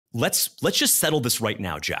Let's just settle this right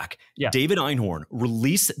now, Jack. Yeah. David Einhorn,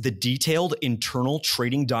 release the detailed internal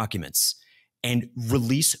trading documents and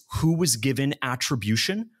release who was given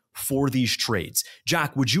attribution for these trades.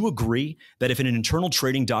 Jack, would you agree that if in an internal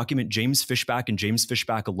trading document, James Fishback and James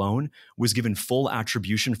Fishback alone was given full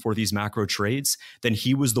attribution for these macro trades, then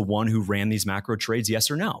he was the one who ran these macro trades,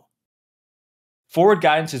 yes or no? Forward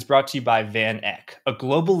Guidance is brought to you by Van Eck, a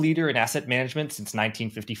global leader in asset management since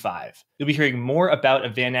 1955. You'll be hearing more about a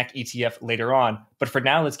Van Eck ETF later on, but for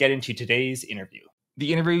now, let's get into today's interview.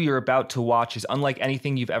 The interview you're about to watch is unlike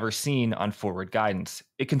anything you've ever seen on Forward Guidance.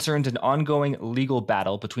 It concerns an ongoing legal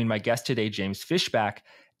battle between my guest today, James Fishback,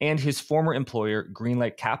 and his former employer,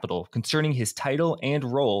 Greenlight Capital, concerning his title and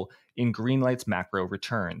role in Greenlight's macro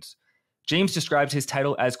returns. James describes his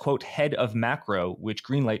title as, quote, head of macro, which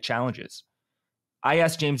Greenlight challenges. I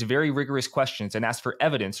asked James very rigorous questions and asked for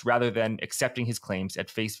evidence rather than accepting his claims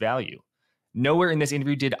at face value. Nowhere in this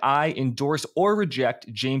interview did I endorse or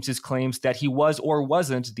reject James's claims that he was or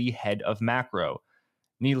wasn't the head of macro.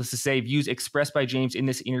 Needless to say, views expressed by James in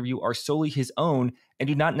this interview are solely his own and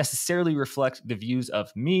do not necessarily reflect the views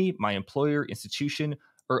of me, my employer, institution,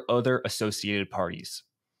 or other associated parties.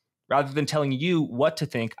 Rather than telling you what to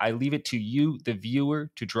think, I leave it to you, the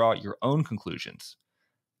viewer, to draw your own conclusions.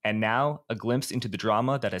 And now, a glimpse into the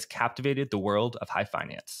drama that has captivated the world of high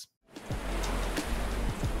finance.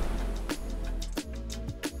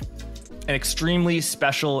 An extremely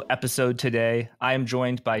special episode today. I am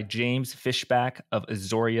joined by James Fishback of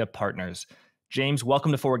Azoria Partners. James,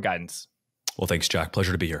 welcome to Forward Guidance. Well, thanks, Jack.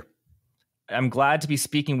 Pleasure to be here. I'm glad to be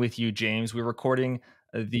speaking with you, James. We're recording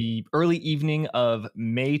the early evening of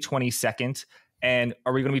May 22nd. And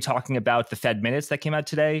are we going to be talking about the Fed minutes that came out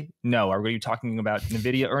today? No. Are we going to be talking about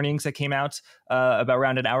NVIDIA earnings that came out about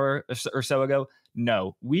around an hour or so ago?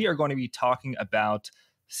 No. We are going to be talking about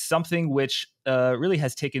something which really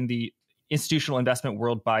has taken the institutional investment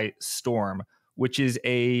world by storm, which is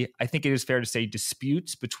I think it is fair to say,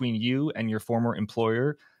 disputes between you and your former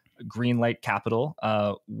employer, Greenlight Capital,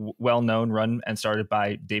 well-known, run and started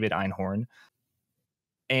by David Einhorn.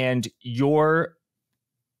 And your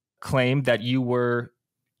claim that your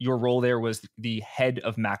role there was the head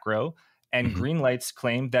of macro, and Greenlight's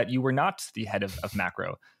claim that you were not the head of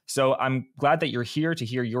macro. So I'm glad that you're here to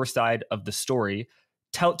hear your side of the story.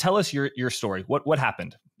 Tell us your story. What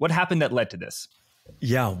happened? What happened that led to this?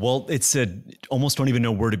 Yeah, well, almost don't even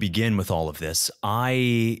know where to begin with all of this.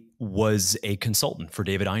 I was a consultant for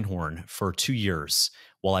David Einhorn for 2 years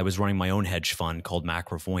while I was running my own hedge fund called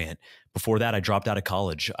Macrovoyant. Before that, I dropped out of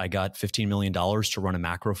college. I got $15 million to run a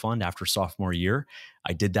macro fund after sophomore year.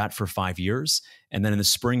 I did that for 5 years. And then in the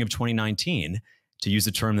spring of 2019, to use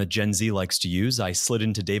a term that Gen Z likes to use, I slid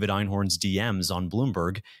into David Einhorn's DMs on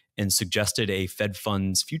Bloomberg and suggested a Fed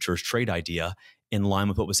funds futures trade idea in line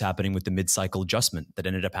with what was happening with the mid-cycle adjustment that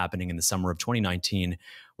ended up happening in the summer of 2019,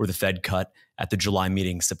 where the Fed cut at the July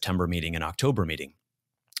meeting, September meeting, and October meeting.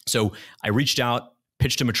 So I reached out,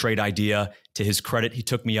 pitched him a trade idea. To his credit, he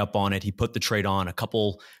took me up on it. He put the trade on. A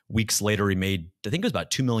couple weeks later, he made, I think it was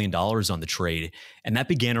about $2 million on the trade. And that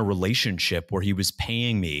began a relationship where he was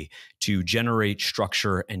paying me to generate,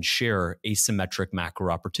 structure, and share asymmetric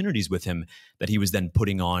macro opportunities with him that he was then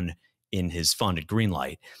putting on in his fund at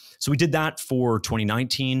Greenlight. So we did that for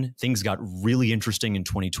 2019. Things got really interesting in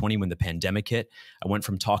 2020 when the pandemic hit. I went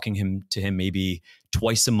from talking to him maybe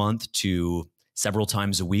twice a month to several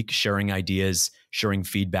times a week, sharing ideas, sharing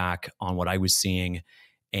feedback on what I was seeing.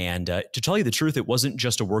 And to tell you the truth, it wasn't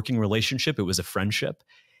just a working relationship, it was a friendship.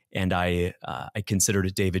 And I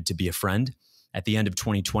considered David to be a friend. At the end of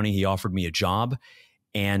 2020, he offered me a job.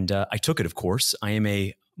 And I took it, of course. I am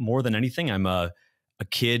more than anything, I'm a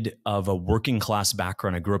kid of a working class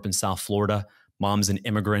background. I grew up in South Florida. Mom's an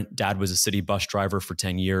immigrant. Dad was a city bus driver for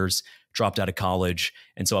 10 years, dropped out of college.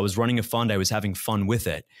 And so I was running a fund. I was having fun with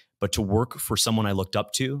it. But to work for someone I looked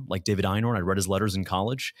up to, like David Einhorn, I read his letters in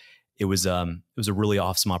college. It was a really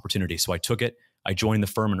awesome opportunity. So I took it. I joined the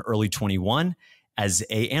firm in early 21 as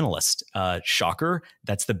an analyst. Shocker.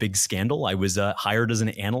 That's the big scandal. I was hired as an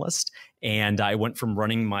analyst, and I went from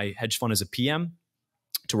running my hedge fund as a PM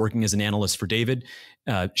to working as an analyst for David,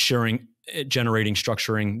 generating,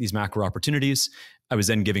 structuring these macro opportunities. I was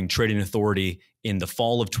then giving trading authority in the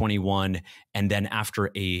fall of 21. And then after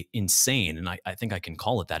a insane, and I think I can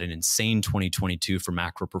call it that, an insane 2022 for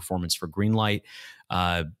macro performance for Greenlight,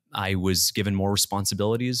 I was given more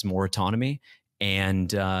responsibilities, more autonomy.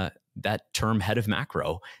 And that term head of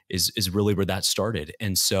macro is really where that started.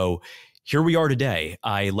 And so here we are today.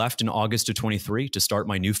 I left in August of 23 to start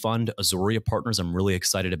my new fund, Azoria Partners. I'm really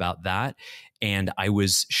excited about that. And I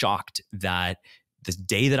was shocked that the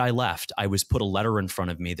day that I left, I was put a letter in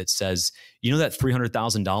front of me that says, you know, that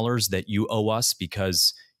 $300,000 that you owe us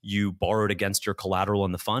because you borrowed against your collateral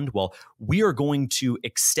in the fund? Well, we are going to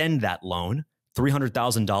extend that loan,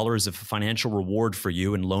 $300,000 of financial reward for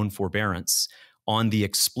you in loan forbearance, on the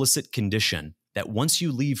explicit condition that once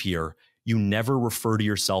you leave here, you never refer to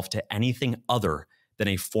yourself to anything other than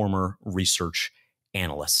a former research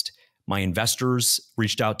analyst. My investors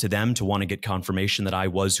reached out to them to want to get confirmation that I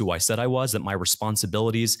was who I said I was, that my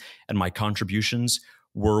responsibilities and my contributions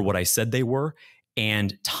were what I said they were.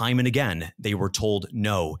 And time and again, they were told,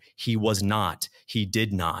 no, he was not. He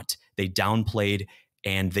did not. They downplayed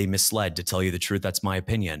and they misled, to tell you the truth. That's my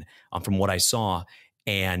opinion from what I saw.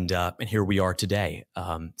 And here we are today.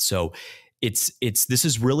 So this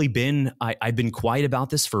has really been, I've been quiet about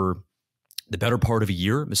this for the better part of a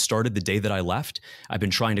year. It started the day that I left. I've been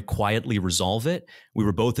trying to quietly resolve it. We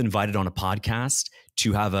were both invited on a podcast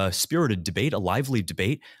to have a spirited debate, a lively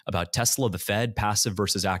debate about Tesla, the Fed, passive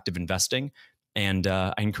versus active investing. And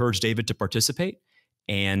I encouraged David to participate.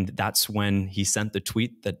 And that's when he sent the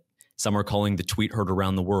tweet that some are calling the tweet heard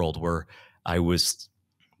around the world, where I was,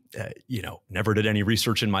 never did any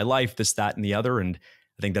research in my life, this, that, and the other. And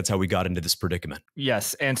I think that's how we got into this predicament.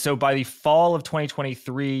 Yes. And so by the fall of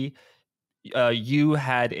 2023, you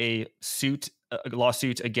had a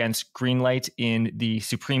lawsuit against Greenlight in the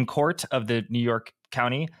Supreme Court of the New York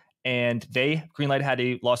County, and Greenlight had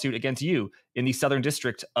a lawsuit against you in the Southern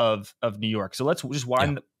District of New York. So let's just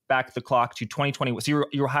wind back the clock to 2020. So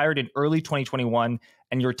you were hired in early 2021,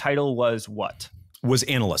 and your title was what? Was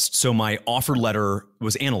analyst. So my offer letter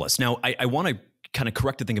was analyst. Now I want to kind of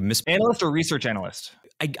correct the thing of analyst or research analyst.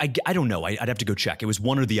 I don't know. I'd have to go check. It was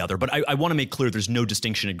one or the other, but I want to make clear there's no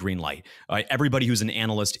distinction at Greenlight. Everybody who's an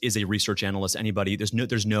analyst is a research analyst.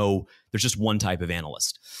 There's just one type of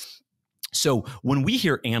analyst. So when we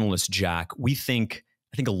hear analyst, Jack, I think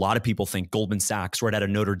a lot of people think Goldman Sachs right out of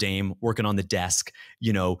Notre Dame, working on the desk,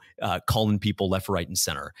 calling people left, right, and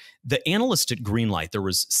center. The analyst at Greenlight, there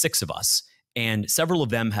was 6 of us, and several of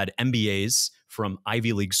them had MBAs from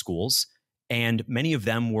Ivy League schools. And many of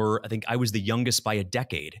them were, I think I was the youngest by a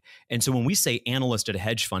decade. And so when we say analyst at a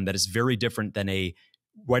hedge fund, that is very different than a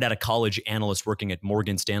right out of college analyst working at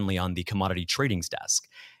Morgan Stanley on the commodity tradings desk.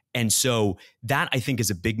 And so that, I think, is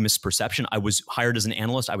a big misperception. I was hired as an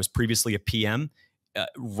analyst. I was previously a PM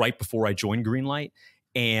right before I joined Greenlight.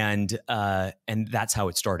 And that's how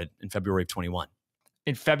it started in February of 21.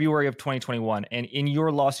 In February of 2021. And in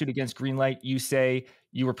your lawsuit against Greenlight, you say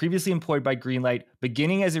you were previously employed by Greenlight,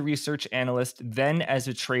 beginning as a research analyst, then as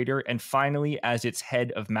a trader, and finally as its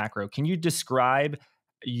head of macro. Can you describe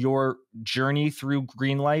your journey through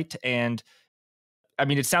Greenlight? And I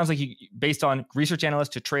mean, it sounds like you, based on research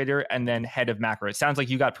analyst to trader and then head of macro, it sounds like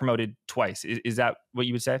you got promoted twice. Is that what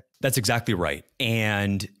you would say? That's exactly right.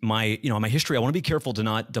 And my history, I want to be careful to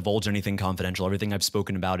not divulge anything confidential. Everything I've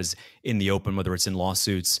spoken about is in the open, whether it's in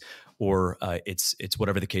lawsuits or it's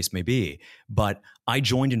whatever the case may be. But I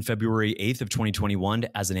joined in February 8th of 2021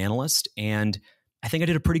 as an analyst, and I think I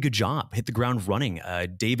did a pretty good job, hit the ground running.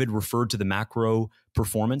 David referred to the macro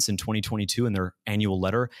performance in 2022 in their annual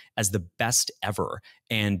letter as the best ever.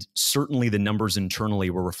 And certainly the numbers internally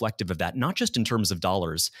were reflective of that, not just in terms of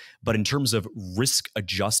dollars, but in terms of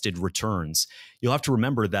risk-adjusted returns. You'll have to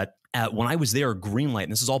remember that when I was there, Greenlight,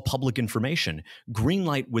 and this is all public information,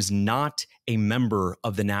 Greenlight was not a member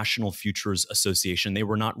of the National Futures Association. They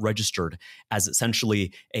were not registered as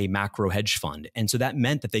essentially a macro hedge fund. And so that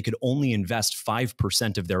meant that they could only invest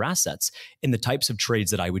 5% of their assets in the types of trades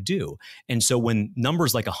that I would do. And so when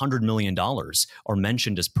numbers like $100 million are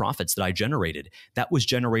mentioned as profits that I generated, that was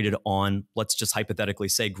generated on, let's just hypothetically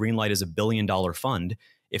say Greenlight is $1 billion fund.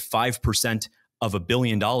 If 5% of $1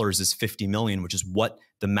 billion is 50 million, which is what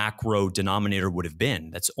the macro denominator would have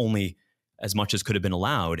been, that's only as much as could have been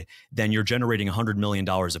allowed, then you're generating $100 million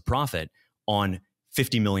of profit on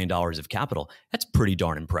 $50 million of capital. That's pretty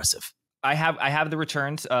darn impressive. I have the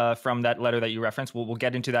returns from that letter that you referenced. We'll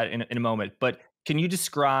get into that in a moment. But can you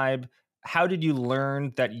describe, how did you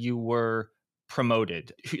learn that you were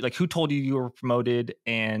promoted? Who told you were promoted,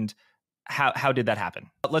 and how did that happen?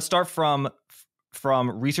 Let's start from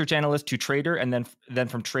research analyst to trader, and then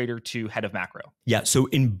from trader to head of macro. Yeah. So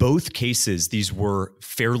in both cases, these were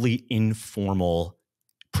fairly informal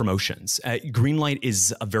promotions. Greenlight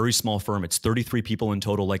is a very small firm. It's 33 people in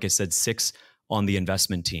total. Like I said, 6 on the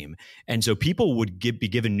investment team. And so people would be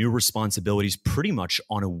given new responsibilities pretty much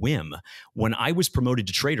on a whim. When I was promoted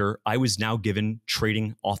to trader, I was now given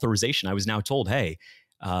trading authorization. I was now told, hey,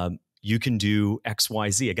 you can do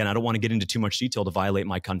XYZ. Again, I don't want to get into too much detail to violate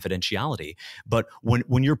my confidentiality. But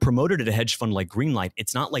when you're promoted at a hedge fund like Greenlight,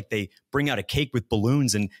 it's not like they bring out a cake with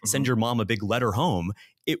balloons and send your mom a big letter home.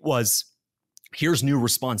 It was, here's new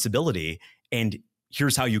responsibility, and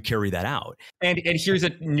here's how you carry that out. And here's a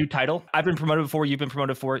new title. I've been promoted before. You've been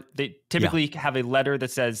promoted before. They typically have a letter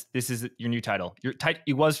that says, this is your new title.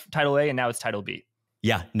 It was title A and now it's title B.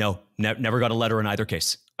 Yeah, no, never got a letter in either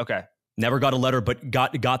case. Okay. Never got a letter, but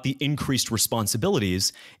got the increased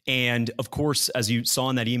responsibilities. And of course, as you saw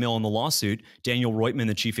in that email in the lawsuit, Daniel Reutman,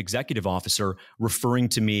 the chief executive officer, referring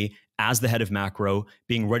to me as the head of macro,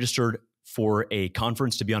 being registered for a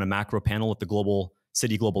conference to be on a macro panel at the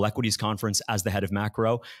Citi Global Equities Conference as the head of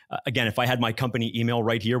macro. Again, if I had my company email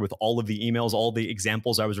right here with all of the emails, all the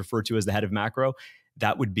examples I was referred to as the head of macro,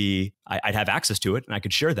 that would be, I'd have access to it and I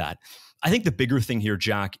could share that. I think the bigger thing here,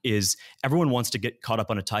 Jack, is everyone wants to get caught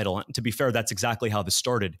up on a title. And to be fair, that's exactly how this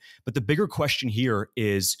started. But the bigger question here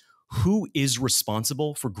is, who is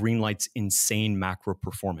responsible for Greenlight's insane macro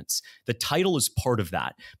performance? The title is part of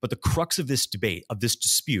that. But the crux of this debate, of this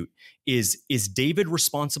dispute, is David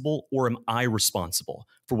responsible or am I responsible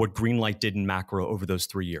for what Greenlight did in macro over those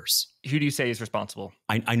 3 years? Who do you say is responsible?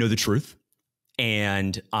 I know the truth.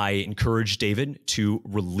 And I encourage David to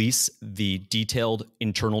release the detailed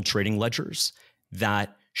internal trading ledgers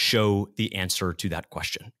that show the answer to that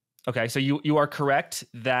question. Okay, so you are correct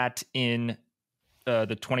that in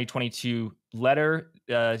the 2022 letter,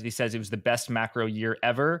 he says it was the best macro year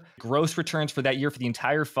ever. Gross returns for that year for the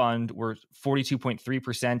entire fund were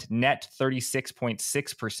 42.3%, net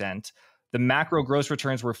 36.6%. The macro gross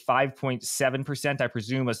returns were 5.7%. I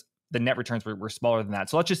presume the net returns were smaller than that.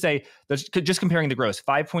 So let's just say, just comparing the gross,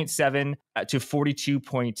 5.7 to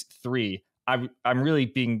 42.3. I'm really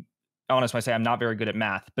being honest when I say I'm not very good at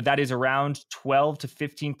math, but that is around 12 to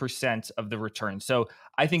 15% of the return. So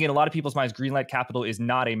I think in a lot of people's minds, Greenlight Capital is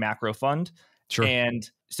not a macro fund. Sure. And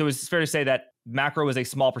so it's fair to say that macro is a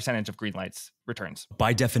small percentage of Greenlight's returns.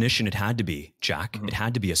 By definition, it had to be, Jack. It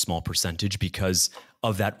had to be a small percentage because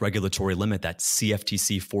of that regulatory limit, that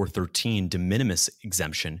CFTC 413 de minimis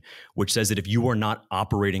exemption, which says that if you are not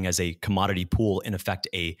operating as a commodity pool, in effect,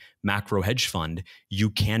 a macro hedge fund, you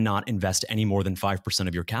cannot invest any more than 5%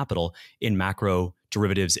 of your capital in macro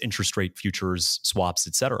derivatives, interest rate futures, swaps,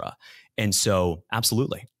 et cetera. And so,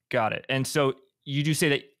 absolutely. Got it. And so you do say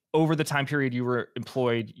that over the time period you were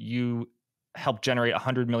employed, you helped generate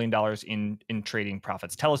 $100 million in trading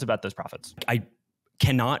profits. Tell us about those profits. I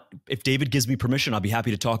cannot, if David gives me permission, I'll be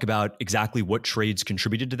happy to talk about exactly what trades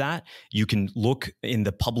contributed to that. You can look in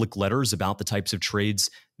the public letters about the types of trades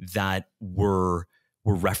that were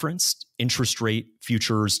referenced. Interest rate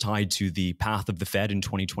futures tied to the path of the Fed in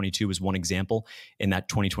 2022 is one example in that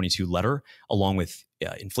 2022 letter, along with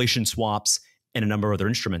inflation swaps and a number of other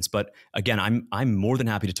instruments. But again, I'm more than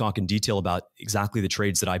happy to talk in detail about exactly the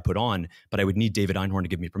trades that I put on, but I would need David Einhorn to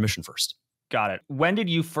give me permission first. Got it. When did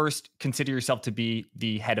you first consider yourself to be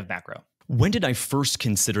the head of macro? When did I first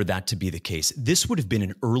consider that to be the case? This would have been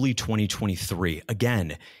in early 2023.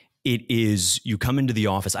 Again, it is, you come into the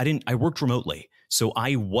office. I worked remotely, so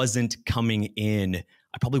I wasn't coming in.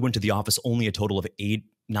 I probably went to the office only a total of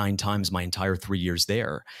 8-9 times my entire 3 years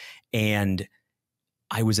there. And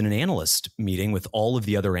I was in an analyst meeting with all of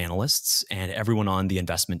the other analysts and everyone on the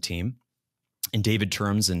investment team. And David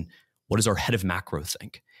turns and, what does our head of macro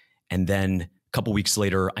think? And then a couple weeks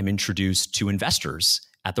later, I'm introduced to investors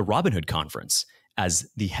at the Robinhood conference as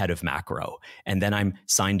the head of macro. And then I'm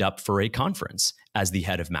signed up for a conference as the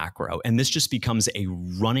head of macro. And this just becomes a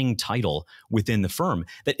running title within the firm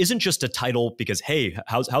that isn't just a title because, hey,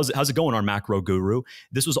 how's it going, our macro guru?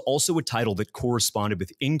 This was also a title that corresponded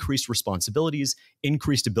with increased responsibilities,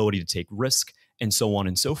 increased ability to take risk, and so on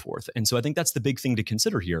and so forth. And so I think that's the big thing to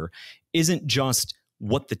consider here, isn't just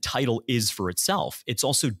what the title is for itself. It's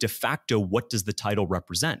also de facto, what does the title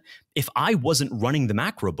represent? If I wasn't running the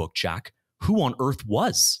macro book, Jack, who on earth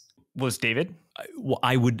was? Was David? Well,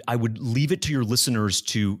 I would leave it to your listeners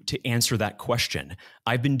to answer that question.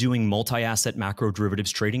 I've been doing multi-asset macro derivatives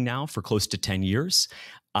trading now for close to 10 years.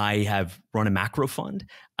 I have run a macro fund.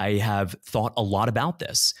 I have thought a lot about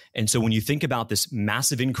this. And so when you think about this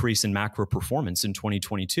massive increase in macro performance in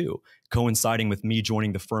 2022, coinciding with me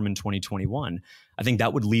joining the firm in 2021, I think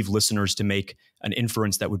that would leave listeners to make an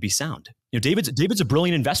inference that would be sound. You know, David's a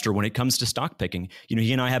brilliant investor when it comes to stock picking. You know,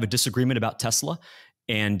 he and I have a disagreement about Tesla,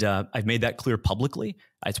 and I've made that clear publicly.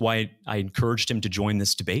 That's why I encouraged him to join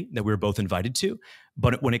this debate that we were both invited to.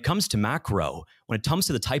 But when it comes to macro, when it comes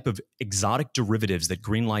to the type of exotic derivatives that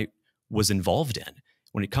Greenlight was involved in,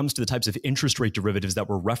 when it comes to the types of interest rate derivatives that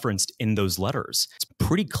were referenced in those letters, it's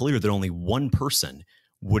pretty clear that only one person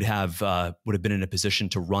would have been in a position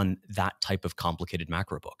to run that type of complicated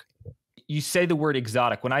macro book. You say the word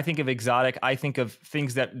exotic. When I think of exotic, I think of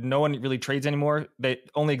things that no one really trades anymore, that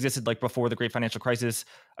only existed like before the great financial crisis.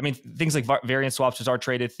 I mean, things like variance swaps which are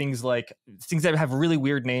traded, things that have really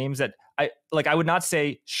weird names that I would not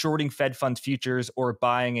say shorting Fed funds futures or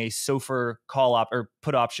buying a SOFR call op or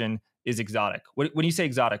put option is exotic. When you say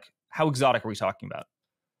exotic, how exotic are we talking about?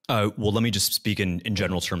 Well, let me just speak in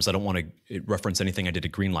general terms. I don't want to reference anything I did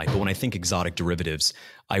at Greenlight, but when I think exotic derivatives,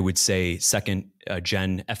 I would say second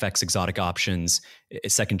gen FX exotic options,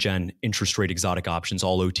 second gen interest rate exotic options,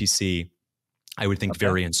 all OTC. I would think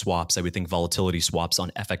variance swaps. I would think volatility swaps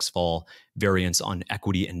on FX vol, variance on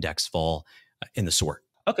equity index vol, in the sort.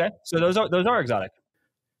 Okay, so those are exotic.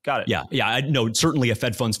 Got it. Yeah. I know certainly a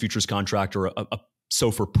Fed funds futures contract or a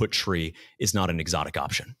SOFR put tree is not an exotic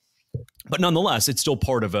option. But nonetheless, it's still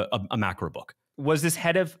part of a macro book. Was this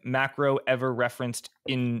head of macro ever referenced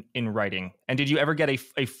in writing? And did you ever get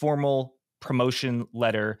a formal promotion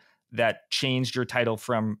letter that changed your title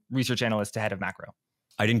from research analyst to head of macro?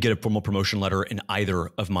 I didn't get a formal promotion letter in either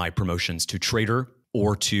of my promotions to trader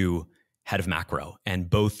or to head of macro. And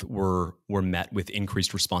both were met with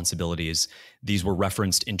increased responsibilities. These were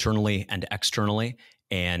referenced internally and externally.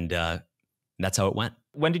 And that's how it went.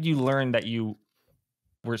 When did you learn that you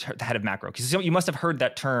were the head of macro? Because you must have heard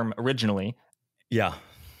that term originally. Yeah.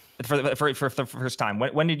 For the first time.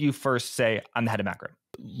 When did you first say, I'm the head of macro?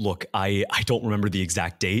 Look, I don't remember the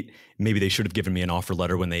exact date. Maybe they should have given me an offer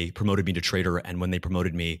letter when they promoted me to trader and when they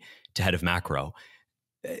promoted me to head of macro.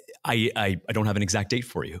 I don't have an exact date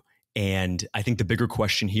for you. And I think the bigger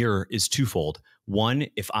question here is twofold. One,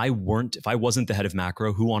 if I wasn't the head of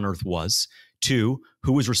macro, who on earth was? Two,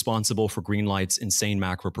 who was responsible for Greenlight's insane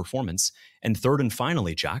macro performance? And third and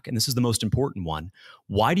finally, Jack, and this is the most important one,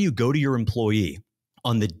 why do you go to your employee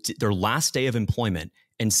on their last day of employment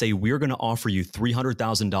and say, we're going to offer you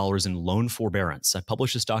 $300,000 in loan forbearance? I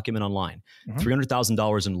published this document online,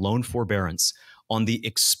 $300,000 in loan forbearance on the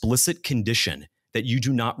explicit condition that you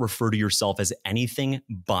do not refer to yourself as anything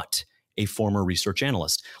but a former research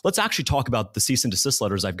analyst. Let's actually talk about the cease and desist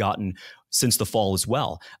letters I've gotten since the fall as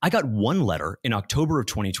well. I got one letter in October of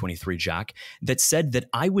 2023, Jack, that said that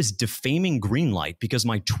I was defaming Greenlight because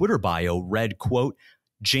my Twitter bio read, quote,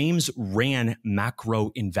 James ran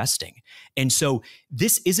macro investing. And so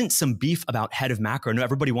this isn't some beef about head of macro. No,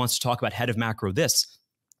 everybody wants to talk about head of macro this.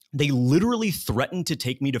 They literally threatened to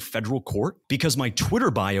take me to federal court because my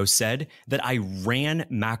Twitter bio said that I ran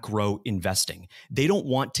macro investing. They don't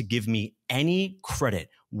want to give me any credit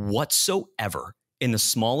whatsoever in the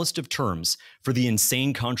smallest of terms for the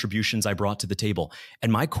insane contributions I brought to the table.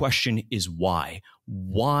 And my question is why?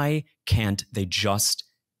 Why can't they just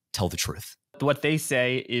tell the truth? What they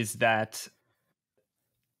say is that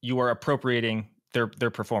you are appropriating their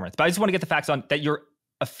performance. But I just want to get the facts on that. Your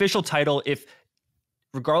official title,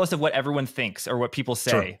 regardless of what everyone thinks or what people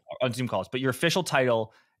say on Zoom calls, but your official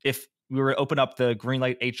title, if we were to open up the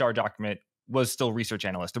Greenlight HR document, was still research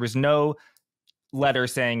analyst. There was no letter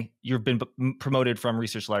saying you've been promoted from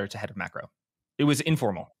research letter to head of macro. It was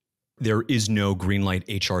informal. There is no Greenlight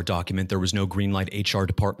HR document. There was no Greenlight HR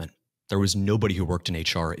department. There was nobody who worked in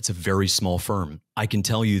HR. It's a very small firm. I can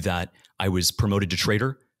tell you that I was promoted to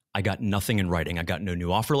trader. I got nothing in writing. I got no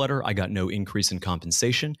new offer letter. I got no increase in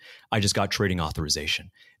compensation. I just got trading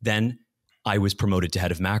authorization. Then I was promoted to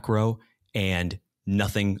head of macro and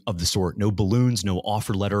nothing of the sort. No balloons, no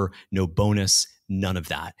offer letter, no bonus, none of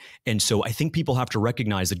that. And so I think people have to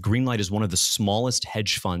recognize that Greenlight is one of the smallest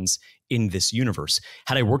hedge funds in this universe.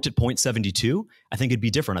 Had I worked at Point 72, I think it'd be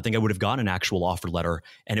different. I think I would have gotten an actual offer letter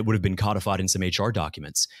and it would have been codified in some HR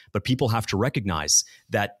documents. But people have to recognize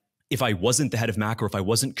that if I wasn't the head of macro, if I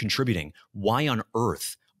wasn't contributing, why on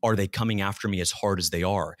earth are they coming after me as hard as they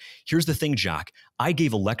are? Here's the thing, Jack. I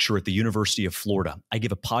gave a lecture at the University of Florida. I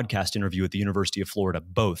gave a podcast interview at the University of Florida,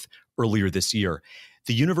 both earlier this year.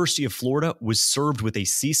 The University of Florida was served with a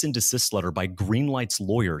cease and desist letter by Greenlight's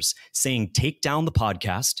lawyers saying, take down the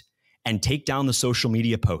podcast and take down the social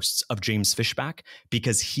media posts of James Fishback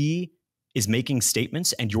because he is making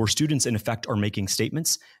statements and your students in effect are making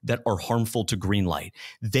statements that are harmful to Greenlight.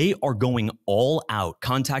 They are going all out,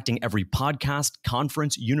 contacting every podcast,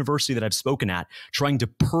 conference, university that I've spoken at, trying to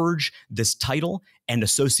purge this title and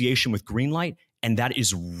association with Greenlight, and that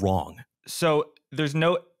is wrong. So there's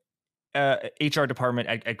no HR department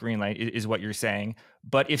at Greenlight is what you're saying.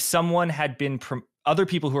 But if someone had been, other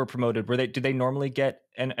people who were promoted, did they normally get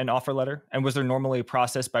an offer letter? And was there normally a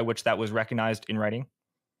process by which that was recognized in writing?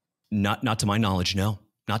 Not to my knowledge, no.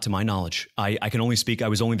 Not to my knowledge. I can only speak, I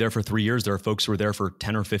was only there for 3 years. There are folks who were there for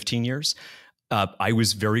 10 or 15 years. I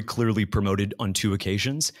was very clearly promoted on 2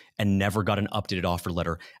 occasions and never got an updated offer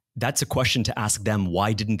letter. That's a question to ask them.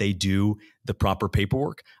 Why didn't they do the proper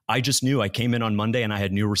paperwork? I just knew I came in on Monday and I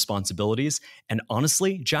had new responsibilities. And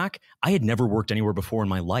honestly, Jack, I had never worked anywhere before in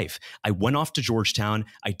my life. I went off to Georgetown.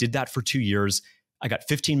 I did that for 2 years. I got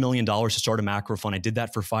 $15 million to start a macro fund. I did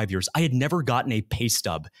that for 5 years. I had never gotten a pay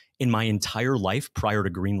stub in my entire life prior to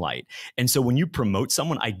Greenlight. And so when you promote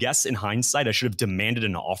someone, I guess in hindsight, I should have demanded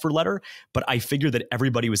an offer letter, but I figured that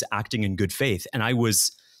everybody was acting in good faith. And I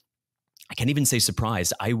can't even say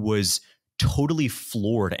surprised. I was totally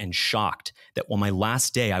floored and shocked that when my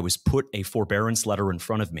last day, I was put a forbearance letter in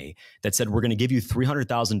front of me that said, we're going to give you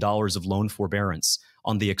 $300,000 of loan forbearance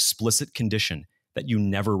on the explicit condition that you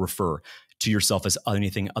never refer to yourself as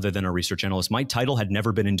anything other than a research analyst. My title had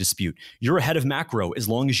never been in dispute. You're a head of macro as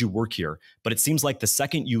long as you work here. But it seems like the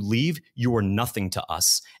second you leave, you are nothing to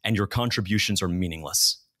us and your contributions are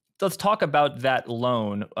meaningless. Let's talk about that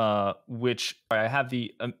loan, which I have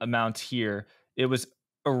the amount here. It was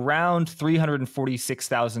around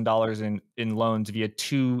 $346,000 in loans via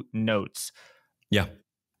 2 notes. Yeah.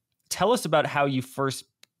 Tell us about how you first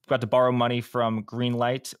got to borrow money from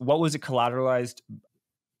Greenlight. What was it collateralized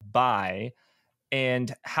by,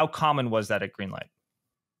 and how common was that at Greenlight?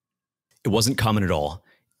 It wasn't common at all.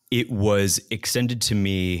 It was extended to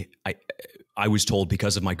me, I was told,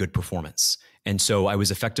 because of my good performance. And so I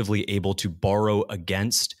was effectively able to borrow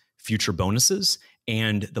against future bonuses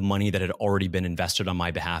and the money that had already been invested on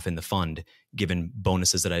my behalf in the fund, given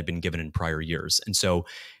bonuses that I had been given in prior years. And so,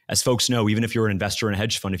 as folks know, even if you're an investor in a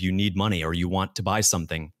hedge fund, if you need money or you want to buy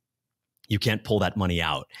something, you can't pull that money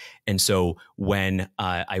out. And so when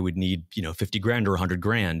I would need, 50 grand or 100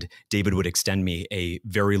 grand, David would extend me a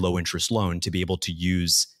very low interest loan to be able to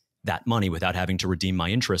use that money without having to redeem my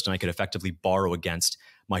interest. And I could effectively borrow against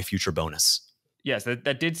my future bonus. Yes,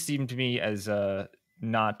 that did seem to me as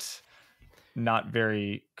not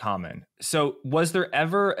very common. So was there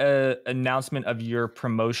ever an announcement of your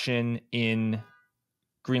promotion in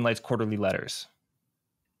Greenlight's quarterly letters?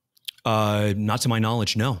 Not to my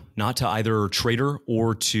knowledge, no. Not to either trader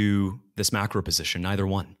or to this macro position, neither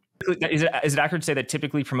one. Is it accurate to say that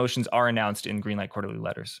typically promotions are announced in Greenlight quarterly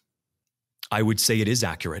letters? I would say it is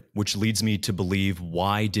accurate, which leads me to believe,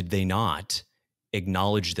 why did they not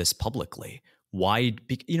acknowledge this publicly? Why,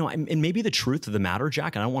 and maybe the truth of the matter,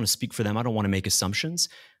 Jack, and I don't want to speak for them, I don't want to make assumptions,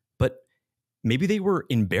 but maybe they were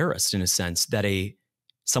embarrassed in a sense that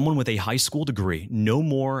someone with a high school degree, no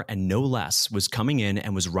more and no less, was coming in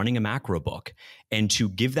and was running a macro book. And to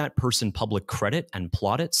give that person public credit and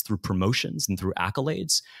plaudits through promotions and through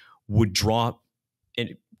accolades would draw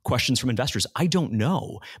questions from investors. I don't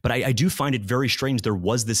know, but I do find it very strange. There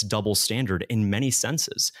was this double standard in many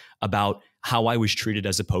senses about how I was treated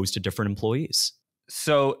as opposed to different employees.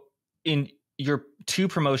 So in your 2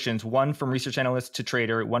 promotions, one from research analyst to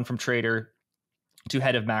trader, one from trader to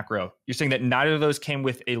head of macro, you're saying that neither of those came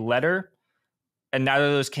with a letter and neither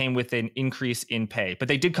of those came with an increase in pay, but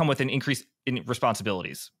they did come with an increase in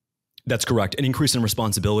responsibilities. That's correct. An increase in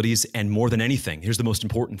responsibilities. And more than anything, here's the most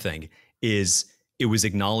important thing, is it was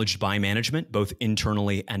acknowledged by management, both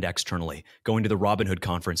internally and externally. Going to the Robinhood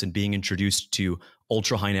conference and being introduced to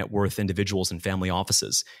ultra high net worth individuals and family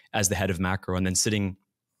offices as the head of macro, and then sitting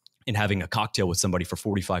and having a cocktail with somebody for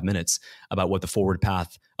 45 minutes about what the forward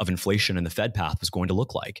path of inflation and the Fed path was going to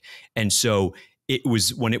look like. And so it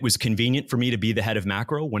was when it was convenient for me to be the head of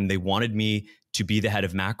macro, when they wanted me to be the head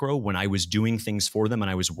of macro, when I was doing things for them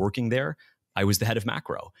and I was working there, I was the head of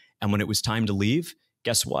macro. And when it was time to leave,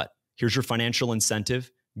 guess what? Here's your financial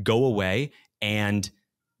incentive, go away. And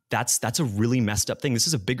that's a really messed up thing. This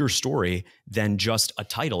is a bigger story than just a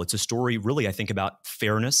title. It's a story really, I think, about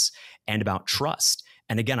fairness and about trust.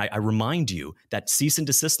 And again, I remind you that cease and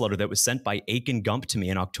desist letter that was sent by Eck and Gump to me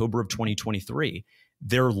in October of 2023,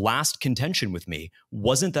 their last contention with me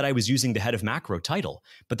wasn't that I was using the head of macro title,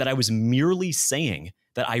 but that I was merely saying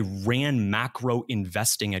that I ran macro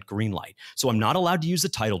investing at Greenlight. So I'm not allowed to use the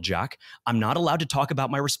title, Jack. I'm not allowed to talk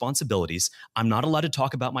about my responsibilities. I'm not allowed to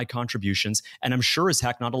talk about my contributions. And I'm sure as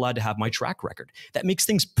heck not allowed to have my track record. That makes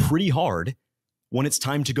things pretty hard when it's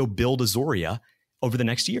time to go build Azoria over the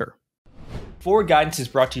next year. Forward Guidance is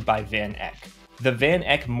brought to you by Van Eck. The Van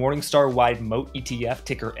Eck Morningstar-wide MOAT ETF,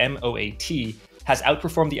 ticker MOAT, has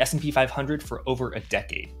outperformed the S&P 500 for over a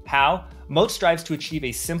decade. How? MOAT strives to achieve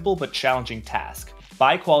a simple but challenging task: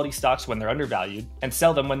 buy quality stocks when they're undervalued, and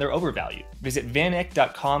sell them when they're overvalued. Visit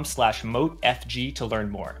vaneck.com/moatfg to learn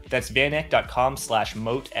more. That's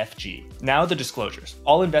vaneck.com/moatfg. Now the disclosures.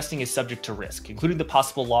 All investing is subject to risk, including the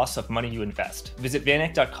possible loss of money you invest. Visit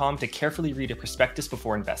vaneck.com to carefully read a prospectus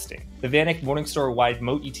before investing. The VanEck Morningstar-wide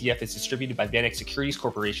Moat ETF is distributed by VanEck Securities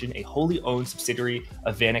Corporation, a wholly owned subsidiary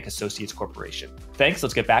of VanEck Associates Corporation. Thanks,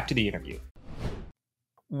 let's get back to the interview.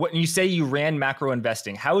 When you say you ran macro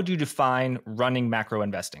investing, how would you define running macro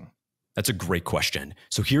investing? That's a great question.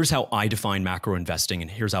 So here's how I define macro investing, and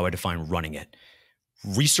here's how I define running it.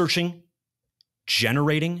 Researching,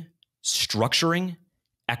 generating, structuring,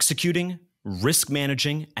 executing, risk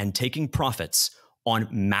managing, and taking profits on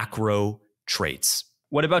macro trades.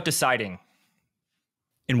 What about deciding?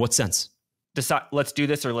 In what sense? Decide, let's do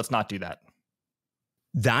this or let's not do that.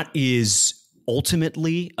 That is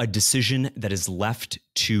ultimately a decision that is left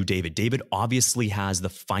to David. David obviously has the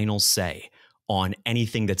final say on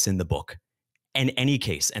anything that's in the book. In any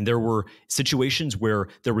case, and there were situations where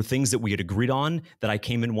there were things that we had agreed on that I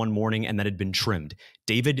came in one morning and that had been trimmed.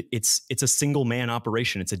 David, it's a single man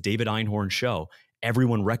operation. It's a David Einhorn show.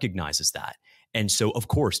 Everyone recognizes that. And so, of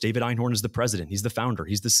course, David Einhorn is the president. He's the founder.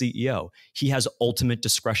 He's the CEO. He has ultimate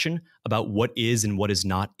discretion about what is and what is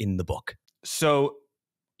not in the book. So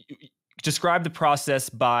describe the process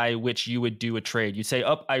by which you would do a trade. You say,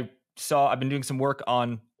 I've been doing some work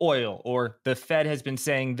on oil, or the Fed has been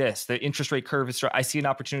saying this, the interest rate curve is, I see an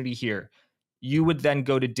opportunity here. You would then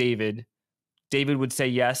go to David. David would say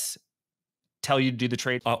yes, tell you to do the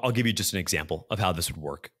trade. I'll give you just an example of how this would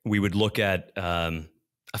work. We would look at a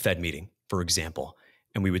Fed meeting, for example,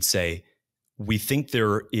 and we would say, we think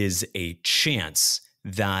there is a chance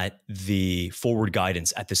that the forward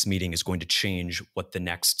guidance at this meeting is going to change what the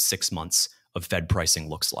next 6 months of Fed pricing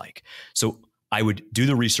looks like. So I would do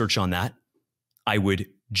the research on that. I would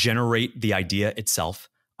generate the idea itself.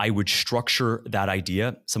 I would structure that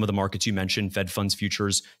idea. Some of the markets you mentioned, Fed funds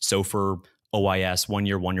futures, SOFR, OIS, 1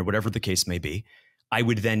 year, whatever the case may be. I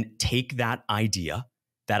would then take that idea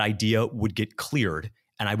would get cleared,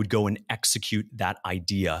 and I would go and execute that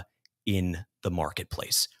idea in the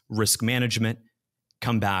marketplace. Risk management,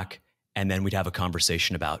 come back, and then we'd have a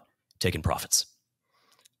conversation about taking profits.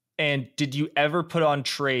 And did you ever put on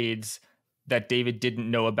trades that David didn't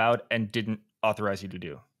know about and didn't authorize you to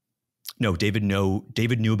do? No, David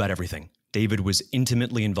knew about everything. David was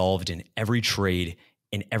intimately involved in every trade,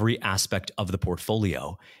 in every aspect of the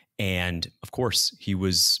portfolio. And of course, he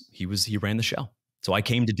ran the show. So I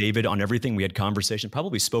came to David on everything. We had conversation,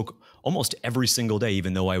 probably spoke almost every single day,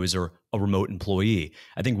 even though I was a remote employee.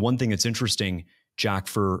 I think one thing that's interesting, Jack,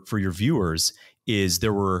 for your viewers, is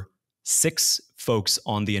there were 6 folks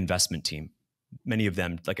on the investment team, many of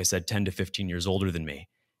them, like I said, 10 to 15 years older than me.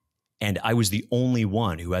 And I was the only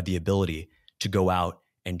one who had the ability to go out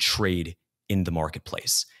and trade in the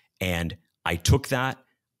marketplace. And I took that.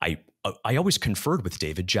 I always conferred with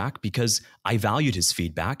David, Jack, because I valued his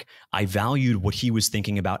feedback. I valued what he was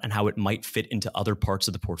thinking about and how it might fit into other parts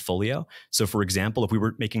of the portfolio. So for example, if we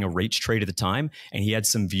were making a rates trade at the time and he had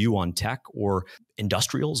some view on tech or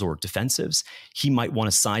industrials or defensives, he might want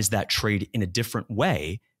to size that trade in a different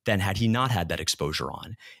way than had he not had that exposure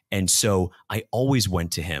on. And so I always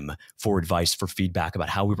went to him for advice, for feedback about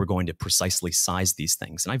how we were going to precisely size these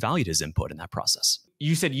things. And I valued his input in that process.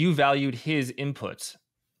 You said you valued his inputs.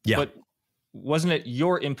 Yeah. But wasn't it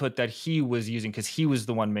your input that he was using because he was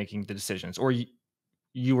the one making the decisions, or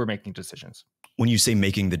you were making decisions? When you say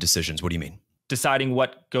making the decisions, what do you mean? Deciding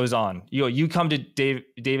what goes on. You come to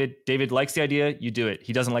David likes the idea, you do it.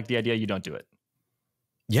 He doesn't like the idea, you don't do it.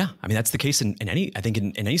 Yeah. I mean, that's the case in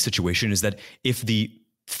any situation, is that if the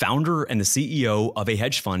founder and the CEO of a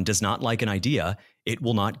hedge fund does not like an idea, it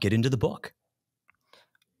will not get into the book.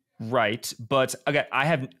 Right. But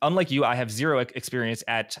again, unlike you, I have zero experience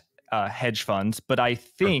at hedge funds, but I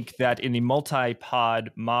think that in the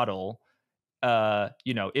multi-pod model,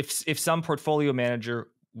 if some portfolio manager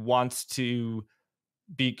wants to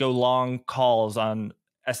go long calls on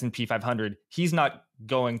S&P 500, he's not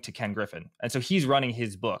going to Ken Griffin. And so he's running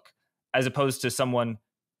his book, as opposed to someone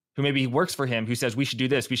who maybe works for him who says, we should do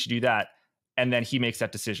this, we should do that. And then he makes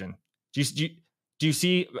that decision. Do you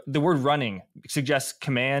see the word running suggests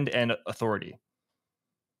command and authority?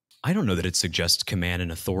 I don't know that it suggests command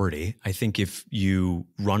and authority. I think if you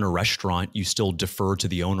run a restaurant, you still defer to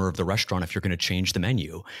the owner of the restaurant if you're going to change the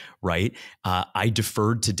menu, right? I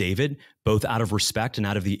deferred to David, both out of respect and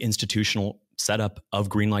out of the institutional setup of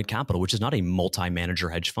Greenlight Capital, which is not a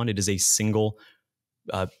multi-manager hedge fund. It is a single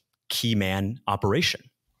key man operation.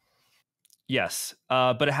 Yes,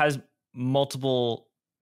 but it has multiple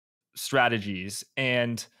strategies.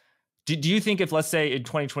 And Do you think if, let's say in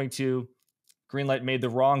 2022, Greenlight made the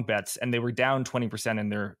wrong bets and they were down 20%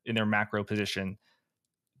 in their macro position,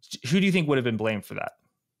 who do you think would have been blamed for that?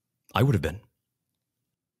 I would have been.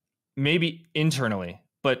 Maybe internally,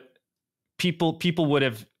 but people would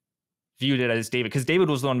have viewed it as David, because David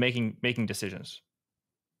was the one making decisions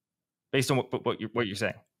based on what you're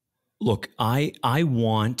saying. Look, I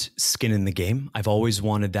want skin in the game. I've always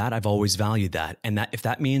wanted that. I've always valued that. And that if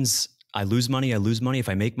that means I lose money, I lose money. If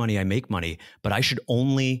I make money, I make money. But I should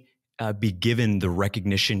only be given the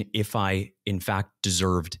recognition if I, in fact,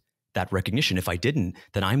 deserved that recognition. If I didn't,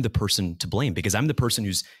 then I'm the person to blame, because I'm the person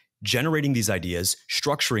who's generating these ideas,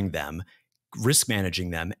 structuring them, risk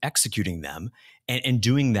managing them, executing them, and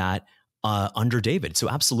doing that under David. So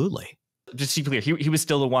absolutely. Just to be clear, he was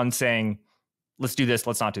still the one saying, let's do this,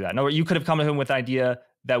 let's not do that. No, you could have come to him with an idea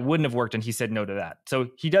that wouldn't have worked and he said no to that. So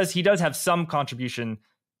he does have some contribution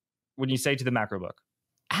when you say to the macro book.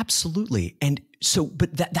 Absolutely. And so,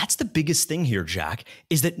 but that's the biggest thing here, Jack,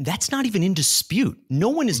 is that's not even in dispute. No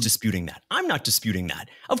one is disputing that. I'm not disputing that.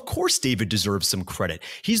 Of course, David deserves some credit.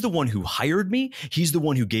 He's the one who hired me. He's the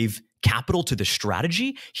one who gave capital to the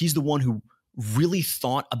strategy. He's the one who really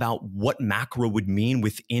thought about what macro would mean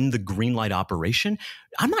within the Greenlight operation.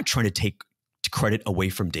 I'm not trying to take credit away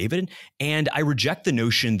from David, and I reject the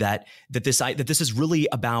notion that this is really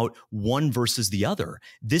about one versus the other.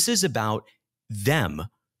 This is about them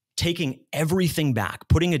taking everything back,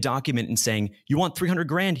 putting a document and saying, you want 300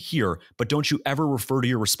 grand here, but don't you ever refer to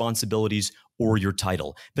your responsibilities or your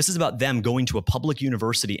title. This is about them going to a public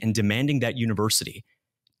university and demanding that university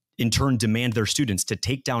in turn demand their students to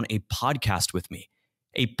take down a podcast with me.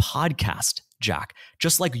 A podcast, Jack,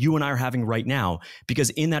 just like you and I are having right now, because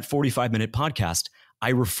in that 45-minute podcast, I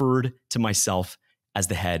referred to myself as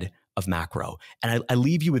the head of macro. And I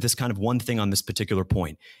leave you with this kind of one thing on this particular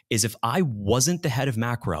point, is if I wasn't the head of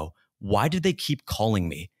macro, why did they keep calling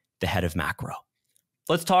me the head of macro?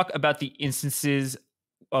 Let's talk about the instances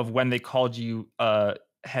of when they called you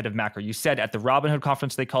head of macro. You said at the Robinhood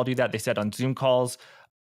conference they called you that. They said on Zoom calls.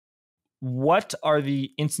 What are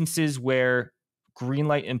the instances where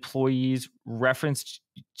Greenlight employees referenced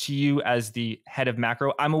to you as the head of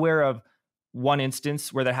macro? I'm aware of one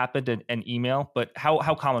instance where that happened, an email, but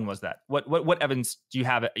how common was that? What evidence do you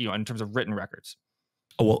have, in terms of written records?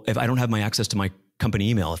 Oh, well, if I don't have my access to my company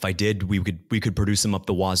email, if I did, we could produce them up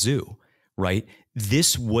the wazoo, right?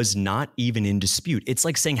 This was not even in dispute. It's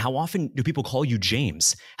like saying, how often do people call you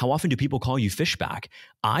James? How often do people call you Fishback?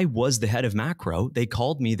 I was the head of macro. They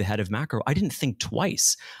called me the head of macro. I didn't think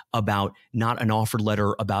twice about not an offer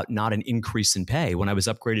letter, about not an increase in pay when I was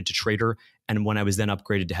upgraded to trader and when I was then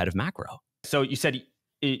upgraded to head of macro. So you said,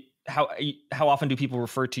 how often do people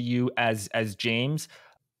refer to you as James?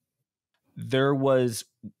 There was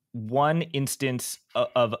one instance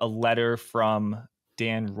of a letter from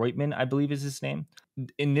Dan Reutman, I believe is his name.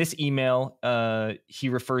 In this email, he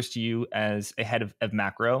refers to you as a head of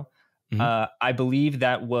macro. Mm-hmm. I believe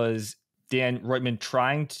that was Dan Reutman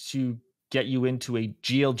trying to get you into a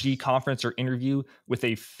GLG conference or interview with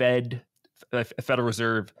a Federal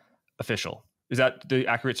Reserve official. Is that the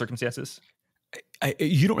accurate circumstances?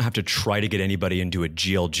 You don't have to try to get anybody into a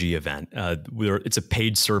GLG event. It's a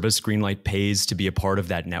paid service. Greenlight pays to be a part of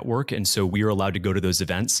that network. And so we are allowed to go to those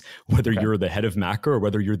events, whether you're the head of macro or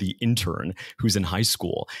whether you're the intern who's in high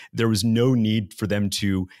school. There was no need for them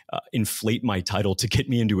to inflate my title to get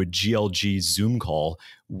me into a GLG Zoom call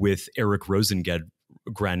with Eric Rosengren,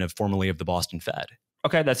 formerly of the Boston Fed.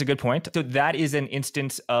 Okay, that's a good point. So that is an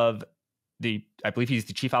instance of I believe he's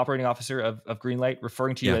the chief operating officer of Greenlight,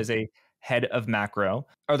 referring to you as a head of macro.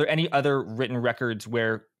 Are there any other written records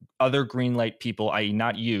where other Greenlight people, i.e.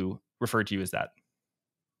 not you, refer to you as that?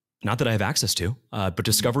 Not that I have access to, but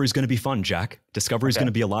discovery is going to be fun, Jack. Discovery is going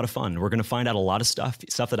to be a lot of fun. We're going to find out a lot of stuff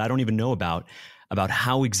that I don't even know about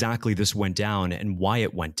how exactly this went down and why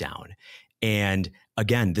it went down. And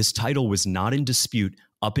again, this title was not in dispute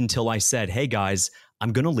up until I said, hey guys,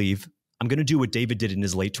 I'm going to leave. I'm going to do what David did in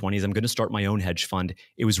his late 20s. I'm going to start my own hedge fund.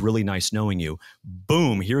 It was really nice knowing you.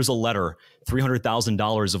 Boom, here's a letter,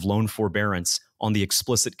 $300,000 of loan forbearance on the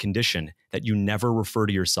explicit condition that you never refer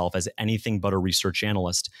to yourself as anything but a research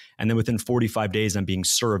analyst. And then within 45 days, I'm being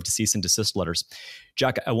served cease and desist letters.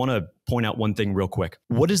 Jack, I want to point out one thing real quick.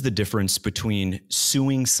 What is the difference between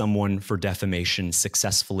suing someone for defamation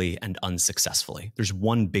successfully and unsuccessfully? There's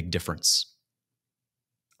one big difference.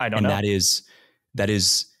 I don't know. And that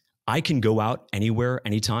is I can go out anywhere,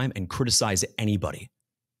 anytime, and criticize anybody.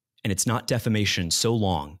 And it's not defamation so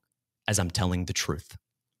long as I'm telling the truth.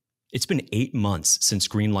 It's been 8 months since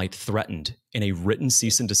Greenlight threatened in a written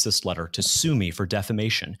cease and desist letter to sue me for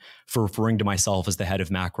defamation for referring to myself as the head of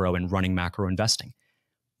macro and running macro investing.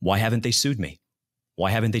 Why haven't they sued me?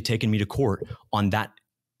 Why haven't they taken me to court on that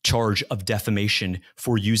charge of defamation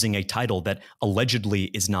for using a title that allegedly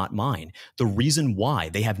is not mine? The reason why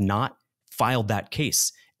they have not filed that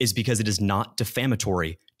case is because it is not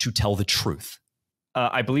defamatory to tell the truth.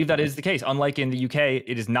 I believe that is the case. Unlike in the UK,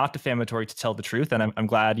 it is not defamatory to tell the truth. And I'm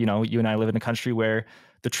glad, you and I live in a country where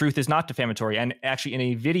the truth is not defamatory. And actually in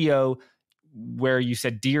a video where you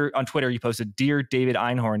said, dear, on Twitter, you posted, "Dear David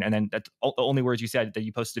Einhorn," and then that's the only words you said that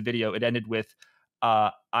you posted a video. It ended with,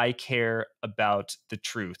 "I care about the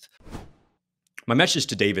truth." My message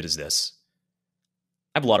to David is this.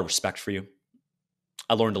 I have a lot of respect for you.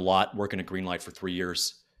 I learned a lot working at Greenlight for 3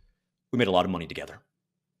 years. We made a lot of money together.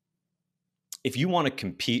 If you want to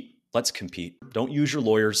compete, let's compete. Don't use your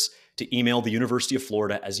lawyers to email the University of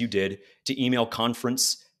Florida, as you did, to email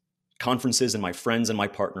conferences and my friends and my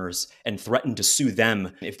partners and threaten to sue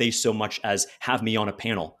them if they so much as have me on a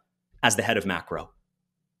panel as the head of macro.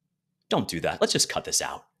 Don't do that. Let's just cut this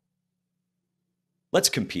out. Let's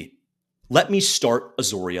compete. Let me start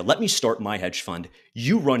Azoria. Let me start my hedge fund.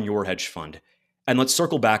 You run your hedge fund. And let's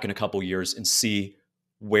circle back in a couple years and see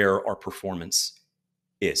where our performance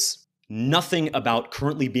is. Nothing about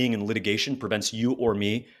currently being in litigation prevents you or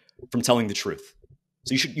me from telling the truth.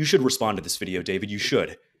 So you should respond to this video, David. You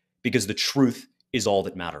should, because the truth is all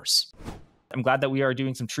that matters. I'm glad that we are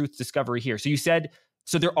doing some truth discovery here. So you said,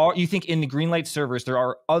 you think in the Greenlight servers, there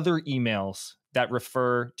are other emails that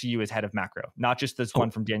refer to you as head of macro, not just this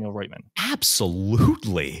one from Daniel Reutemann.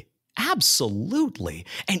 Absolutely. Absolutely.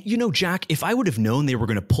 And Jack, if I would have known they were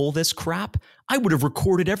going to pull this crap, I would have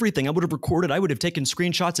recorded everything. I would have taken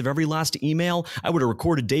screenshots of every last email. I would have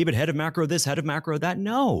recorded David, head of macro this, head of macro that.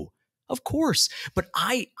 No, of course. But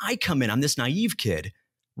I come in, I'm this naive kid,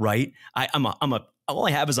 right? All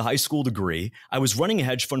I have is a high school degree. I was running a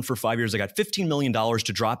hedge fund for 5 years. I got $15 million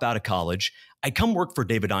to drop out of college. I come work for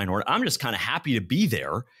David Einhorn. I'm just kind of happy to be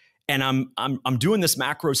there. And I'm doing this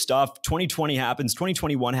macro stuff. 2020 happens,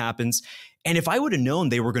 2021 happens. And if I would have known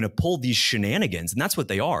they were going to pull these shenanigans, and that's what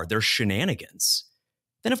they are, they're shenanigans,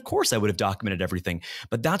 then of course I would have documented everything.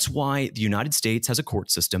 But that's why the United States has a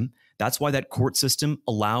court system. That's why that court system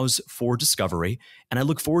allows for discovery. And I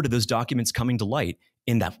look forward to those documents coming to light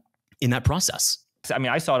in that process. I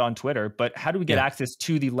mean, I saw it on Twitter, but how do we get access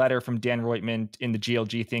to the letter from Dan Reutemann in the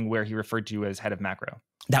GLG thing where he referred to you as head of macro?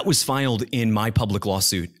 That was filed in my public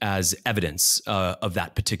lawsuit as evidence of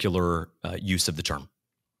that particular use of the term.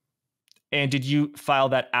 And did you file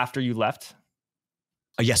that after you left?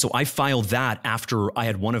 Yeah, so I filed that after I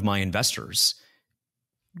had one of my investors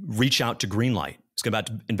reach out to Greenlight. It's about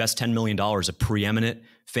to invest $10 million. A preeminent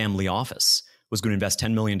family office was going to invest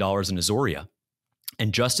 $10 million in Azoria.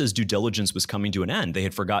 And just as due diligence was coming to an end, they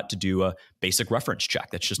had forgot to do a basic reference check.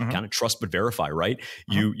 That's just kind of trust but verify, right?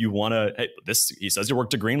 You want to, hey, he says he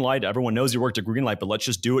worked at Greenlight. Everyone knows he worked at Greenlight, but let's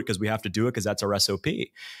just do it because we have to do it because that's our SOP.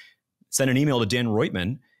 Send an email to Dan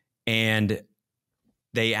Reutemann and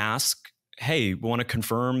they ask, hey, we want to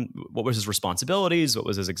confirm what was his responsibilities, what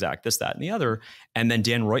was his exact this, that, and the other. And then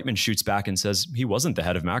Dan Reutemann shoots back and says, he wasn't the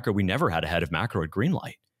head of macro. We never had a head of macro at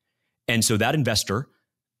Greenlight. And so that investor,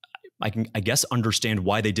 I can, I guess, understand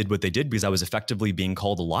why they did what they did because I was effectively being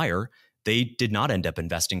called a liar. They did not end up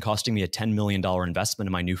investing, costing me a $10 million investment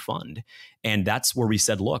in my new fund. And that's where we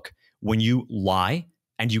said, look, when you lie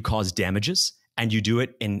and you cause damages and you do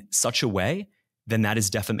it in such a way, then that is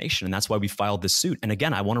defamation. And that's why we filed this suit. And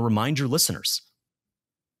again, I want to remind your listeners,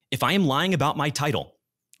 if I am lying about my title,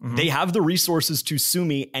 they have the resources to sue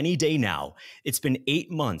me any day now. It's been 8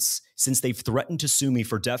 months since they've threatened to sue me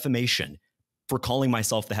for defamation for calling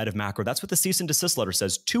myself the head of macro. That's what the cease and desist letter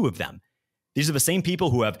says, 2 of them. These are the same people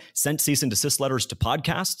who have sent cease and desist letters to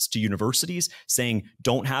podcasts, to universities, saying,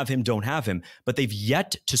 don't have him, don't have him. But they've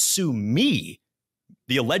yet to sue me,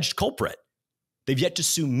 the alleged culprit. They've yet to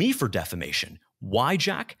sue me for defamation. Why,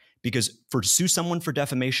 Jack? Because to sue someone for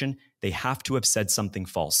defamation, they have to have said something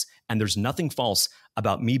false. And there's nothing false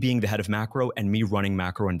about me being the head of macro and me running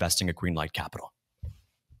macro investing at Greenlight Capital.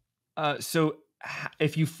 So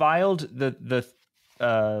if you filed the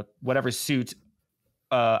whatever suit,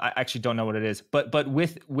 I actually don't know what it is, but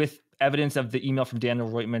with evidence of the email from Daniel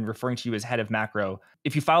Reutemann referring to you as head of macro,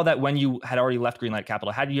 if you filed that when you had already left Greenlight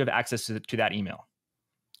Capital, how do you have access to that email?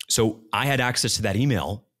 So I had access to that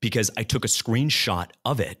email because I took a screenshot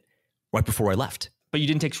of it right before I left. But you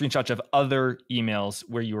didn't take screenshots of other emails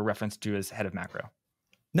where you were referenced to as head of macro?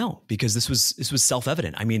 No, because this was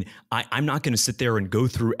self-evident. I mean, I'm not going to sit there and go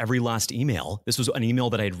through every last email. This was an email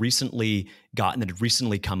that I had recently gotten, that had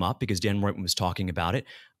recently come up because Dan Reutemann was talking about it.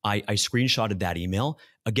 I screenshotted that email.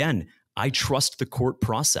 Again, I trust the court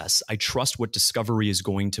process. I trust what discovery is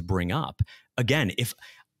going to bring up. Again, if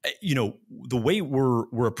the way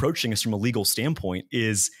we're approaching this from a legal standpoint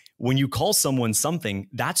is, when you call someone something,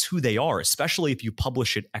 that's who they are, especially if you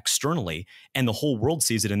publish it externally and the whole world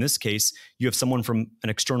sees it. In this case, you have someone from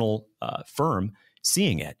an external firm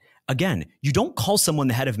seeing it. Again, you don't call someone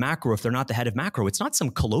the head of macro if they're not the head of macro. It's not some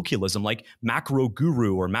colloquialism like macro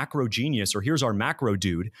guru or macro genius or here's our macro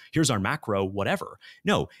dude, here's our macro whatever.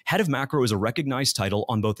 No, head of macro is a recognized title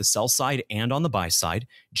on both the sell side and on the buy side.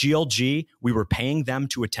 GLG, we were paying them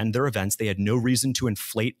to attend their events. They had no reason to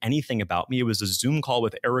inflate anything about me. It was a Zoom call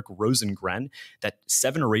with Eric Rosengren that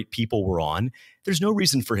 7 or 8 people were on. There's no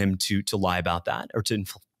reason for him to lie about that or to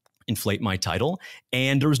inflate my title.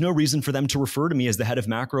 And there was no reason for them to refer to me as the head of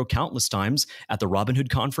macro countless times at the Robinhood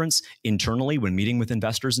conference, internally, when meeting with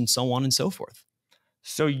investors, and so on and so forth.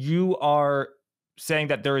 So you are saying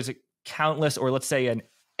that there is a countless, or let's say an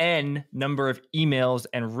N number of emails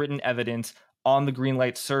and written evidence on the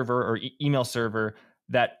Greenlight server or email server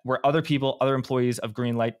that where other people, other employees of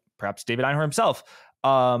Greenlight, perhaps David Einhorn himself,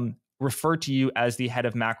 refer to you as the head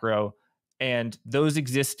of macro. And those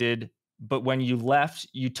existed, but when you left,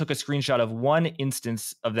 you took a screenshot of one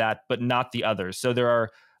instance of that, but not the others. So there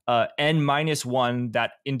are N-1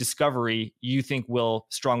 that in discovery you think will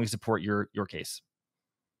strongly support your case.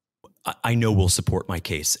 I know will support my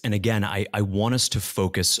case. And again, I want us to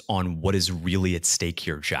focus on what is really at stake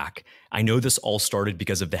here, Jack. I know this all started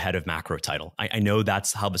because of the head of macro title. I know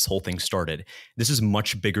that's how this whole thing started. This is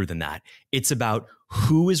much bigger than that. It's about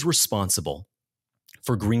who is responsible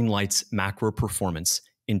for Greenlight's macro performance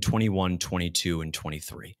in 21, 22, and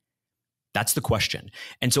 23. That's the question.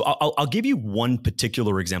 And so I'll give you one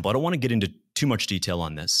particular example. I don't want to get into too much detail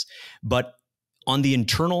on this, but on the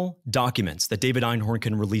internal documents that David Einhorn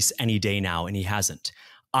can release any day now, and he hasn't,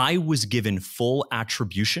 I was given full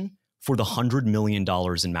attribution for the $100 million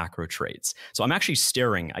in macro trades. So I'm actually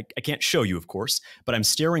staring, I can't show you, of course, but I'm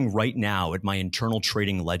staring right now at my internal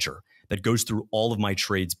trading ledger that goes through all of my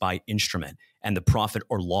trades by instrument and the profit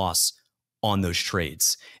or loss on those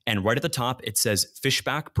trades. And right at the top, it says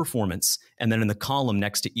Fishback performance. And then in the column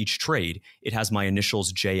next to each trade, it has my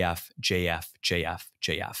initials JF, JF, JF,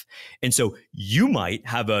 JF. And so you might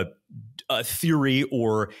have a theory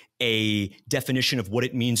or a definition of what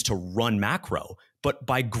it means to run macro. But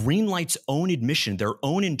by Greenlight's own admission, their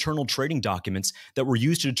own internal trading documents that were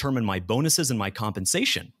used to determine my bonuses and my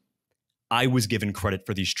compensation, I was given credit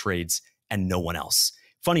for these trades and no one else.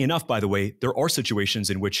 Funny enough, by the way, there are situations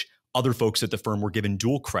in which other folks at the firm were given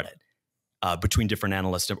dual credit between different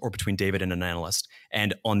analysts or between David and an analyst.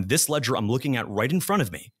 And on this ledger I'm looking at right in front of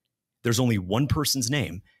me, there's only one person's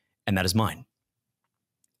name, and that is mine.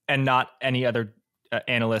 And not any other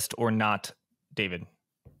analyst or not David?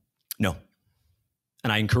 No.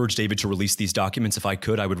 And I encourage David to release these documents. If I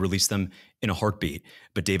could, I would release them in a heartbeat.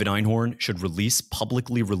 But David Einhorn should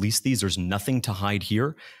publicly release these. There's nothing to hide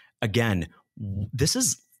here. Again, this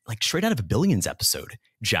is like straight out of a Billions episode,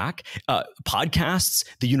 Jack. Podcasts,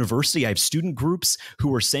 the university, I have student groups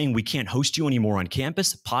who are saying we can't host you anymore on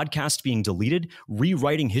campus, podcasts being deleted,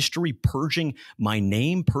 rewriting history, purging my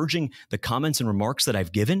name, purging the comments and remarks that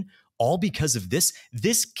I've given, all because of this.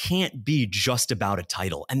 This can't be just about a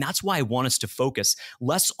title. And that's why I want us to focus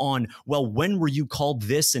less on, well, when were you called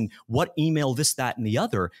this and what email, this, that, and the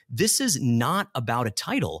other. This is not about a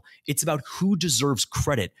title. It's about who deserves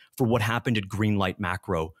credit for what happened at Greenlight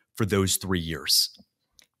Macro for those 3 years.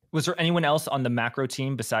 Was there anyone else on the macro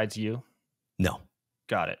team besides you? No.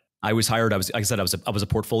 Got it. I was hired. I was a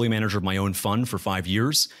portfolio manager of my own fund for 5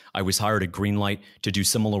 years. I was hired at Greenlight to do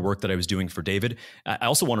similar work that I was doing for David. I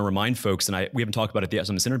also want to remind folks, and we haven't talked about it yet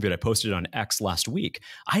on this interview, that I posted it on X last week.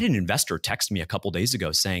 I had an investor text me a couple days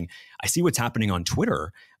ago saying, I see what's happening on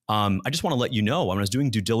Twitter. I just want to let you know, when I was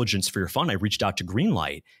doing due diligence for your fund, I reached out to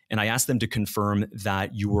Greenlight and I asked them to confirm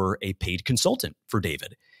that you were a paid consultant for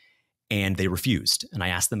David. And they refused. And I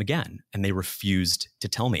asked them again, and they refused to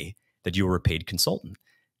tell me that you were a paid consultant.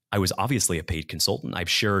 I was obviously a paid consultant. I've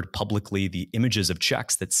shared publicly the images of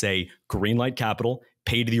checks that say Greenlight Capital,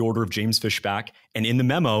 paid the order of James Fishback, and in the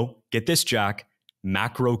memo, get this, Jack,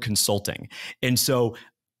 macro consulting. And so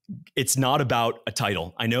it's not about a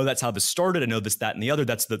title. I know that's how this started. I know this, that, and the other.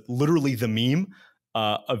 That's literally the meme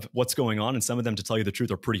of what's going on. And some of them, to tell you the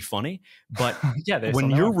truth, are pretty funny. But yeah,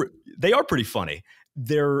 they are pretty funny.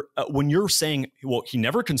 when you're saying, well, he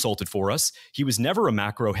never consulted for us, he was never a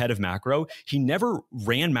macro head of macro, he never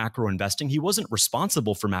ran macro investing, he wasn't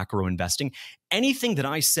responsible for macro investing, anything that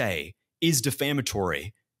I say is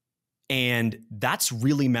defamatory. And that's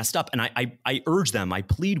really messed up. And I urge them, I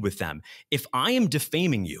plead with them, if I am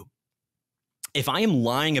defaming you, if I am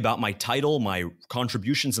lying about my title, my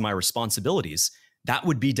contributions, and my responsibilities, that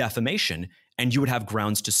would be defamation, and you would have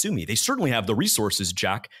grounds to sue me. They certainly have the resources,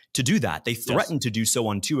 Jack, to do that. They threatened to do so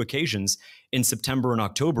on 2 occasions in September and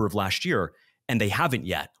October of last year, and they haven't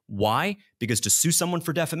yet. Why? Because to sue someone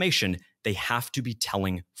for defamation, they have to be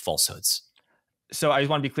telling falsehoods. So I just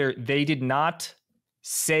want to be clear. They did not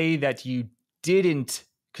say that you didn't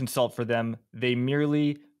consult for them. They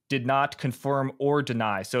merely did not confirm or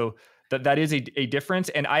deny. So that is a difference.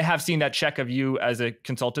 And I have seen that check of you as a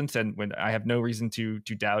consultant, and when I have no reason to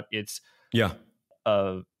doubt its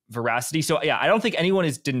veracity. So yeah, I don't think anyone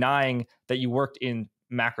is denying that you worked in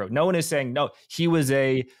macro. No one is saying, no, he was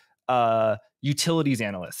a utilities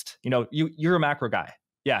analyst. You know, you're a macro guy.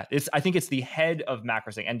 Yeah, I think it's the head of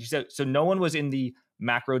macro thing. And so no one was in the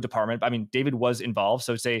macro department. I mean, David was involved.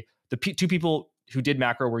 So say the 2 people who did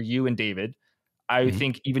macro were you and David. I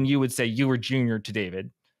think even you would say you were junior to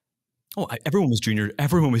David. Oh, everyone was junior.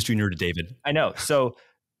 Everyone was junior to David. I know. So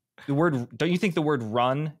don't you think the word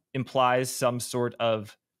run implies some sort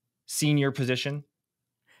of senior position?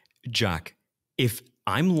 Jack, if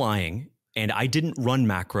I'm lying and I didn't run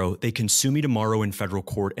macro, they can sue me tomorrow in federal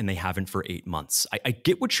court, and they haven't for 8 months. I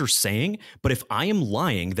get what you're saying, but if I am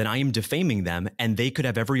lying, then I am defaming them, and they could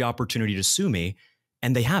have every opportunity to sue me,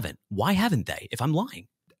 and they haven't. Why haven't they if I'm lying?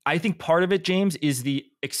 I think part of it, James, is the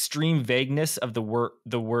extreme vagueness of the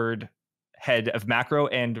word head of macro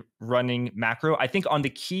and running macro. I think on the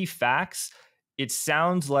key facts, it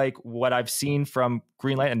sounds like what I've seen from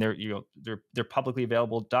Greenlight, and they're publicly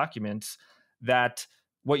available documents, that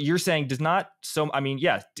what you're saying does not. So I mean,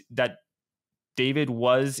 yeah, that David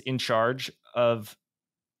was in charge of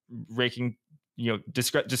making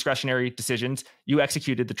discretionary decisions. You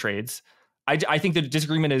executed the trades. I think the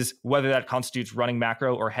disagreement is whether that constitutes running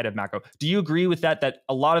macro or head of macro. Do you agree with that? That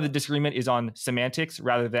a lot of the disagreement is on semantics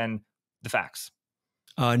rather than the facts?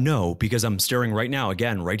 No, because I'm staring right now,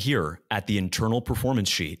 again, right here at the internal performance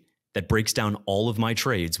sheet that breaks down all of my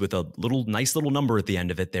trades with a nice little number at the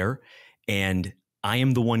end of it there. And I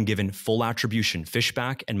am the one given full attribution,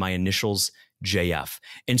 Fishback, and my initials, JF.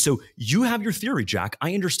 And so you have your theory, Jack.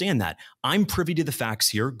 I understand that. I'm privy to the facts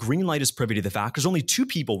here. Greenlight is privy to the facts. There's only 2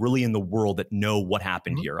 people really in the world that know what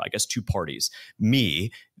happened here. I guess 2 parties,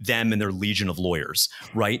 me, them, and their legion of lawyers,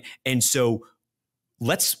 right? And so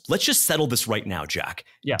let's just settle this right now, Jack.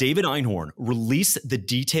 Yeah. David Einhorn, release the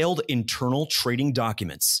detailed internal trading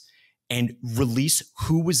documents and release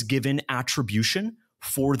who was given attribution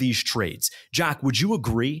for these trades. Jack, would you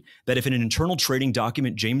agree that if in an internal trading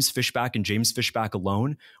document, James Fishback and James Fishback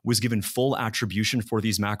alone was given full attribution for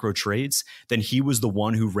these macro trades, then he was the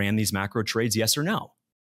one who ran these macro trades, yes or no?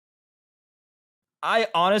 I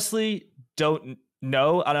honestly don't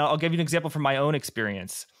know. And I'll give you an example from my own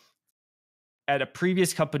experience. At a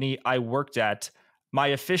previous company I worked at, my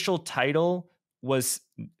official title was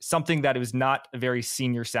something that it was not a very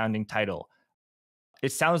senior sounding title.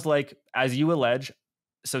 It sounds like, as you allege,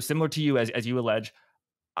 so similar to you as you allege,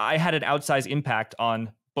 I had an outsized impact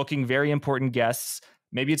on booking very important guests.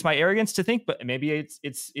 Maybe it's my arrogance to think, but maybe it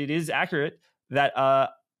is accurate that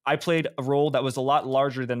I played a role that was a lot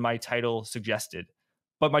larger than my title suggested.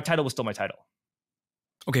 But my title was still my title.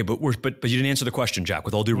 Okay, but you didn't answer the question, Jack,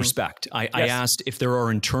 with all due respect. I asked if there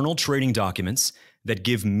are internal trading documents that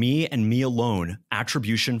give me and me alone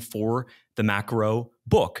attribution for the macro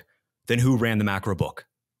book, then who ran the macro book?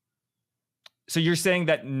 So you're saying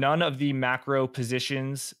that none of the macro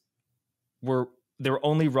positions were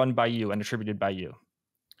only run by you and attributed by you?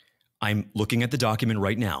 I'm looking at the document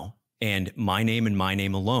right now, and my name and my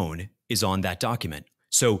name alone is on that document.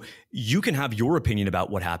 So you can have your opinion about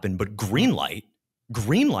what happened, but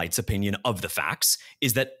Greenlight's opinion of the facts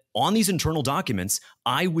is that on these internal documents,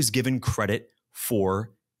 I was given credit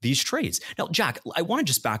for these trades. Now, Jack, I want to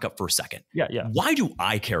just back up for a second. Yeah. Why do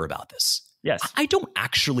I care about this? Yes. I don't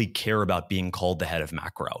actually care about being called the head of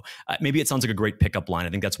macro. Maybe it sounds like a great pickup line. I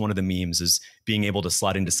think that's one of the memes, is being able to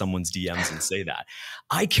slide into someone's DMs and say that.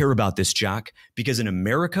 I care about this, Jack, because in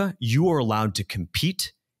America, you are allowed to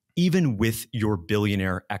compete even with your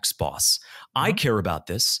billionaire ex-boss. I care about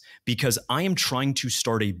this because I am trying to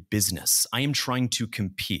start a business. I am trying to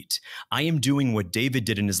compete. I am doing what David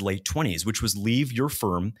did in his late 20s, which was leave your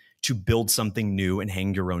firm to build something new and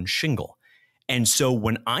hang your own shingle. And so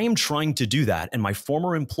when I am trying to do that and my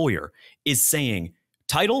former employer is saying,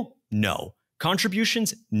 title, no.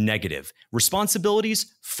 Contributions, negative.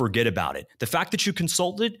 Responsibilities, forget about it. The fact that you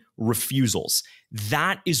consulted, refusals.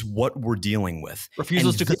 That is what we're dealing with.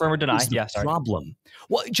 Refusals to confirm or deny. Yeah, sorry. Problem.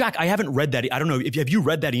 Well, Jack, I haven't read that. I don't know. Have you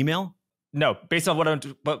read that email? No, based on what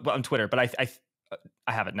on Twitter, but I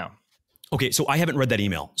haven't. No. Okay, so I haven't read that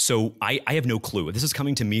email. So I have no clue. This is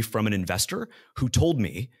coming to me from an investor who told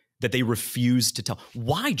me that they refused to tell.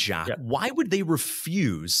 Why, Jack? Yeah. Why would they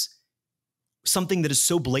refuse something that is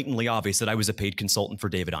so blatantly obvious that I was a paid consultant for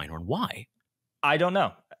David Einhorn? Why? I don't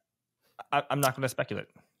know. I'm not going to speculate.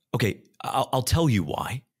 Okay, I'll tell you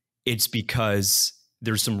why. It's because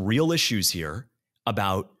there's some real issues here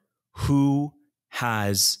about who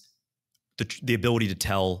has the ability to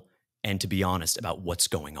tell and to be honest about what's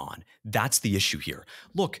going on. That's the issue here.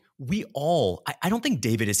 Look, I don't think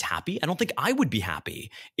David is happy. I don't think I would be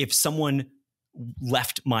happy if someone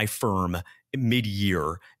left my firm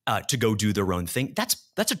mid-year to go do their own thing.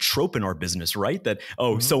 That's a trope in our business, right? That,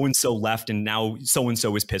 so-and-so left and now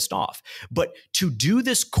so-and-so is pissed off. But to do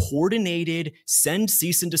this coordinated, send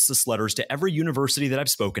cease and desist letters to every university that I've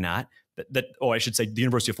spoken at, I should say the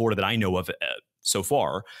University of Florida that I know of so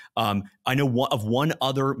far. I know of one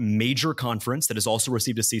other major conference that has also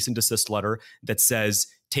received a cease and desist letter that says,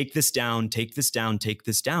 take this down, take this down, take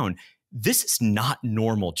this down. This is not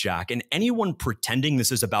normal, Jack. And anyone pretending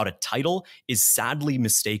this is about a title is sadly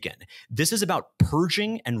mistaken. This is about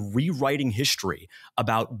purging and rewriting history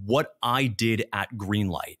about what I did at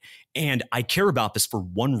Greenlight. And I care about this for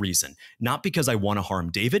one reason, not because I want to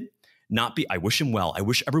harm David, I wish him well. I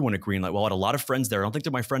wish everyone at Greenlight well. I had a lot of friends there. I don't think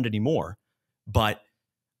they're my friend anymore. But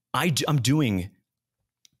I'm doing,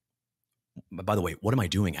 by the way, what am I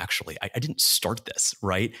doing actually? I didn't start this,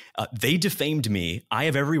 right? They defamed me. I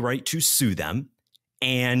have every right to sue them.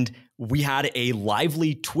 And we had a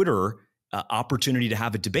lively Twitter opportunity to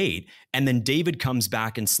have a debate. And then David comes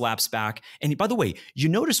back and slaps back. And by the way, you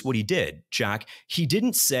notice what he did, Jack. He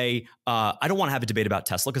didn't say, I don't want to have a debate about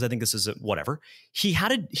Tesla because I think this is whatever. He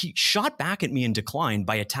shot back at me and declined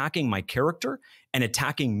by attacking my character and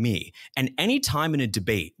attacking me. And anytime in a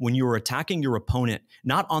debate, when you're attacking your opponent,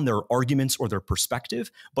 not on their arguments or their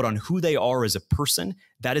perspective, but on who they are as a person,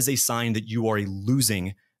 that is a sign that you are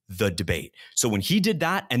losing the debate. So when he did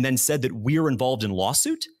that and then said that we are involved in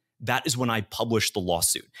lawsuit, that is when I published the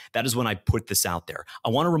lawsuit. That is when I put this out there. I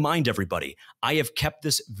want to remind everybody, I have kept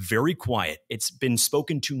this very quiet. It's been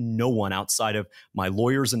spoken to no one outside of my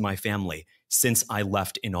lawyers and my family since I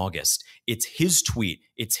left in August. It's his tweet.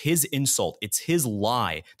 It's his insult. It's his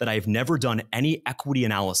lie that I have never done any equity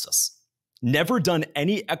analysis. Never done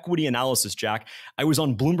any equity analysis, Jack. I was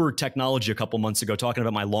on Bloomberg Technology a couple months ago talking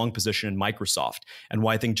about my long position in Microsoft and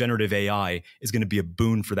why I think generative AI is going to be a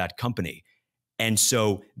boon for that company. And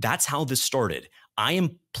so that's how this started. I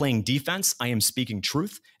am playing defense. I am speaking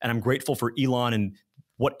truth. And I'm grateful for Elon and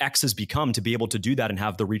what X has become to be able to do that and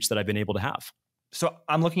have the reach that I've been able to have. So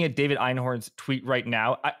I'm looking at David Einhorn's tweet right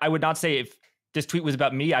now. I would not say if this tweet was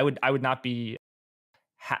about me, I would not be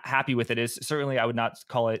happy with it. Certainly, I would not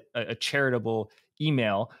call it a charitable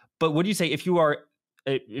email. But would you say if you are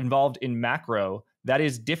involved in macro, that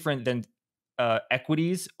is different than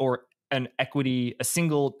equities or a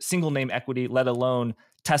single name equity, let alone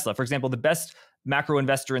Tesla? For example, the best macro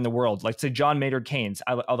investor in the world, like say John Maynard Keynes,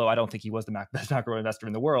 although I don't think he was the best macro investor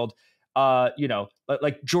in the world,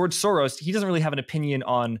 like George Soros, he doesn't really have an opinion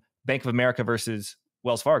on Bank of America versus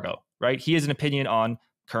Wells Fargo, right? He has an opinion on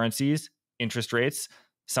currencies, interest rates,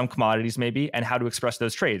 some commodities maybe, and how to express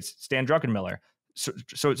those trades. Stan Druckenmiller.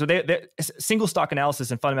 So they single stock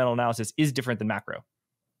analysis and fundamental analysis is different than macro.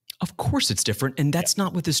 Of course it's different. And that's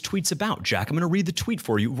not what this tweet's about, Jack. I'm going to read the tweet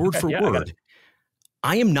for you word for word.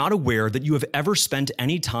 I am not aware that you have ever spent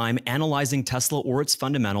any time analyzing Tesla or its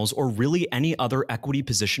fundamentals or really any other equity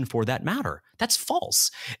position for that matter. That's false.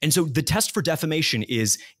 And so the test for defamation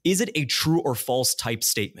is it a true or false type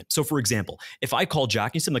statement? So for example, if I call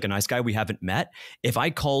Jack, you seem like a nice guy we haven't met. If I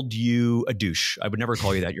called you a douche, I would never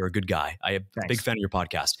call you that. You're a good guy. I am a big fan of your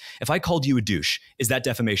podcast. If I called you a douche, is that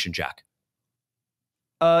defamation, Jack?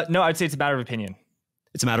 No, I'd say it's a matter of opinion.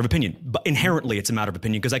 It's a matter of opinion, but inherently it's a matter of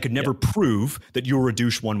opinion because I could never prove that you're a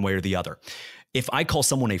douche one way or the other. If I call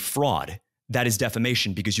someone a fraud, that is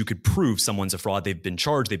defamation because you could prove someone's a fraud. They've been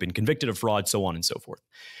charged, they've been convicted of fraud, so on and so forth.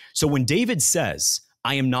 So when David says,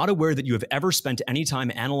 I am not aware that you have ever spent any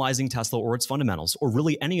time analyzing Tesla or its fundamentals, or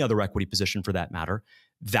really any other equity position for that matter,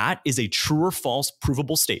 that is a true or false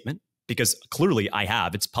provable statement. Because clearly I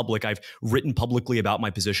have. It's public. I've written publicly about my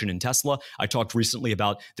position in Tesla. I talked recently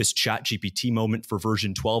about this ChatGPT moment for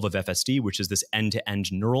version 12 of FSD, which is this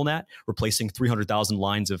end-to-end neural net, replacing 300,000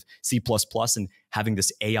 lines of C++ and having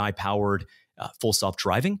this AI-powered full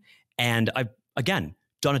self-driving. And I've, again,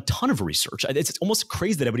 done a ton of research. It's almost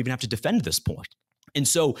crazy that I would even have to defend this point. And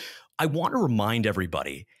so I want to remind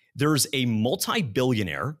everybody, there's a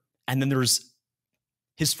multi-billionaire and then there's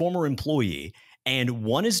his former employee, and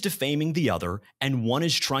one is defaming the other, and one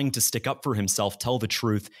is trying to stick up for himself, tell the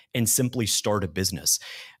truth, and simply start a business.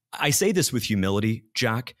 I say this with humility,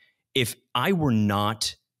 Jack. If I were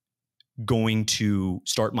not going to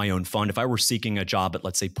start my own fund, if I were seeking a job at,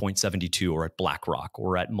 let's say, Point72 or at BlackRock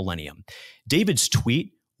or at Millennium, David's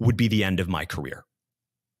tweet would be the end of my career.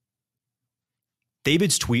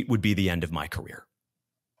 David's tweet would be the end of my career.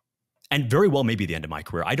 And very well maybe the end of my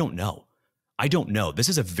career. I don't know. I don't know. This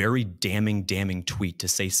is a very damning tweet to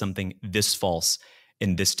say something this false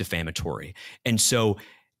and this defamatory. And so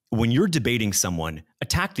when you're debating someone,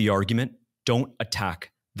 attack the argument, don't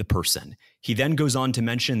attack the person. He then goes on to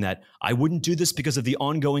mention that I wouldn't do this because of the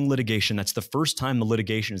ongoing litigation. That's the first time the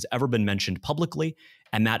litigation has ever been mentioned publicly.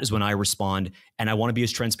 And that is when I respond, and I want to be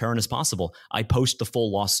as transparent as possible. I post the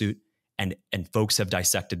full lawsuit, and folks have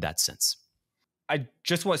dissected that since. I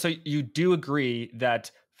just want, so you do agree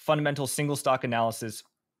that fundamental single stock analysis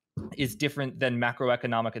is different than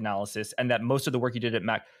macroeconomic analysis, and that most of the work you did at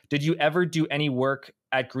Mac, did you ever do any work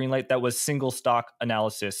at Greenlight that was single stock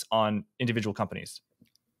analysis on individual companies?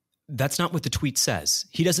 That's not what the tweet says.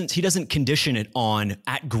 He doesn't condition it on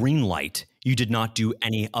at Greenlight. You did not do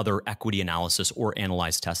any other equity analysis or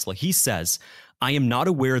analyze Tesla. He says, I am not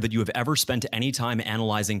aware that you have ever spent any time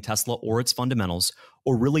analyzing Tesla or its fundamentals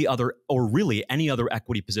or really any other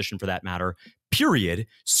equity position for that matter, period.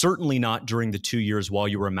 Certainly not during the 2 years while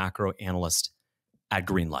you were a macro analyst at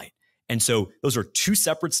Greenlight. And so those are two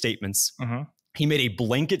separate statements. Mm-hmm. He made a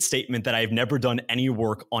blanket statement that I've never done any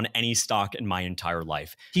work on any stock in my entire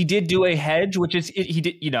life. He did do a hedge, which is, he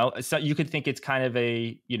did, so you could think it's kind of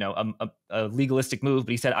a legalistic move,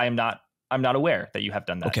 but he said, I'm not aware that you have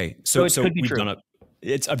done that. Okay. So we've done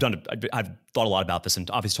it. I've thought a lot about this and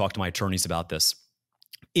obviously talked to my attorneys about this.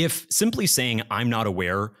 If simply saying I'm not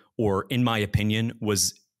aware or in my opinion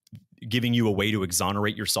was giving you a way to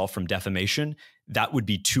exonerate yourself from defamation, that would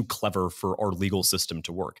be too clever for our legal system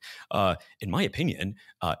to work. In my opinion,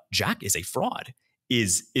 Jack is a fraud,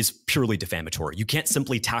 is purely defamatory. You can't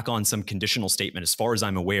simply tack on some conditional statement, as far as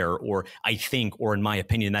I'm aware, or I think, or in my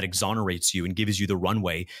opinion, that exonerates you and gives you the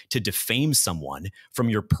runway to defame someone from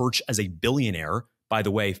your perch as a billionaire. By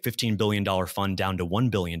the way, $15 billion fund down to $1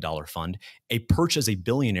 billion fund, a perch as a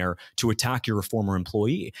billionaire to attack your former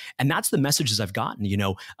employee. And that's the messages I've gotten.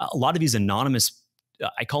 A lot of these anonymous,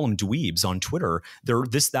 I call them dweebs on Twitter, they're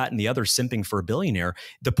this, that, and the other simping for a billionaire.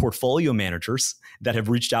 The portfolio managers that have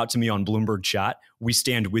reached out to me on Bloomberg Chat, we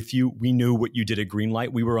stand with you. We knew what you did at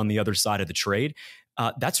Greenlight. We were on the other side of the trade.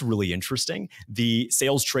 That's really interesting. The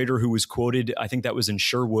sales trader who was quoted, I think that was in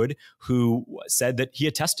Sherwood, who said that he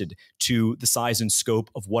attested to the size and scope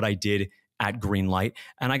of what I did at Greenlight.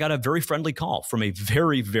 And I got a very friendly call from a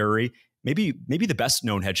very, very, maybe the best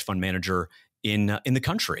known hedge fund manager in the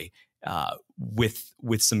country, with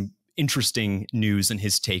some interesting news and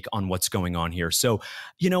his take on what's going on here. So,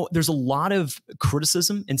 there's a lot of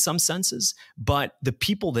criticism in some senses, but the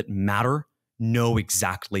people that matter know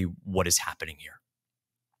exactly what is happening here.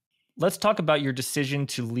 Let's talk about your decision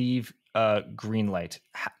to leave Greenlight.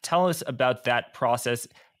 Tell us about that process.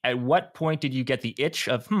 At what point did you get the itch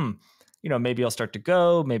of, maybe I'll start to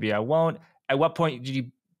go, maybe I won't? At what point did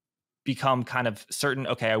you become kind of certain,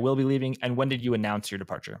 okay, I will be leaving? And when did you announce your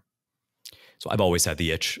departure? So I've always had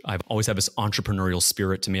the itch. I've always had this entrepreneurial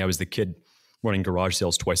spirit to me. I was the kid running garage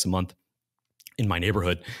sales twice a month in my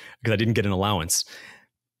neighborhood because I didn't get an allowance.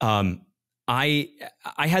 I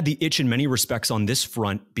had the itch in many respects on this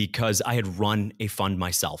front because I had run a fund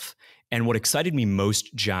myself. And what excited me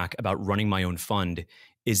most, Jack, about running my own fund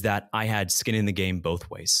is that I had skin in the game both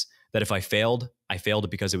ways. That if I failed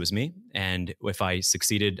because it was me. And if I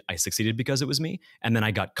succeeded because it was me. And then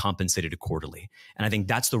I got compensated accordingly. And I think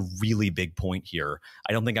that's the really big point here.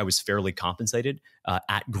 I don't think I was fairly compensated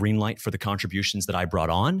at Greenlight for the contributions that I brought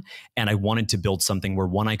on. And I wanted to build something where,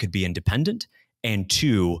 one, I could be independent, and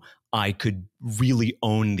two, I could really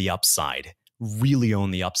own the upside,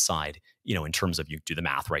 in terms of, you do the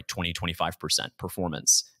math, right? 20-25%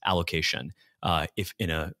 performance allocation, if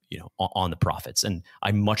in on the profits. And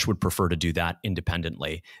I much would prefer to do that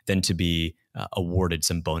independently than to be awarded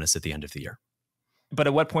some bonus at the end of the year. But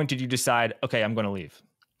at what point did you decide, okay, I'm going to leave?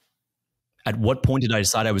 At what point did I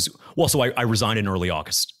decide so I resigned in early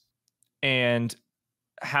August. And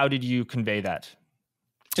how did you convey that?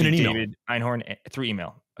 In an email. David Einhorn, through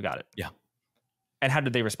email. I got it. Yeah. And how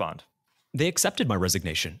did they respond? They accepted my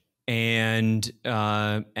resignation. And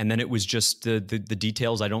then it was just the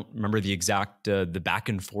details. I don't remember the exact the back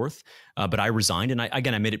and forth, but I resigned. And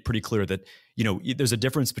I made it pretty clear that there's a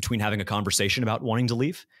difference between having a conversation about wanting to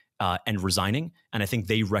leave and resigning. And I think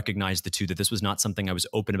they recognized the two, that this was not something I was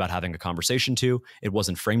open about having a conversation to. It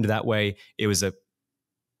wasn't framed that way. It was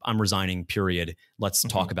I'm resigning, period. Let's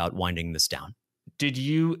talk about winding this down. Did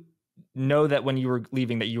you know that when you were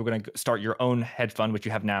leaving that you were going to start your own hedge fund, which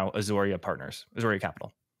you have now, Azoria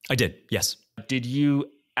Capital? I did, yes. Did you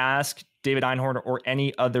ask David Einhorn or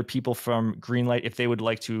any other people from Greenlight if they would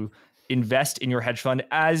like to invest in your hedge fund,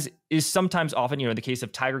 as is sometimes often, in the case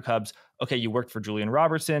of Tiger Cubs? Okay, you worked for Julian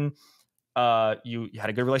Robertson. You had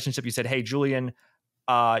a good relationship. You said, hey, Julian,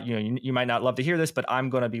 you might not love to hear this, but I'm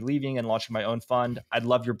going to be leaving and launching my own fund. I'd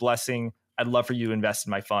love your blessing. I'd love for you to invest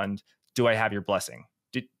in my fund. Do I have your blessing?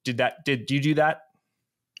 Did you do that?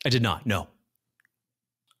 I did not. No.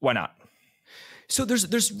 Why not? So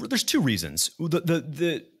there's two reasons.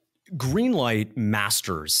 The Greenlight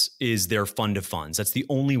Masters is their fund of funds. That's the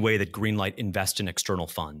only way that Greenlight invests in external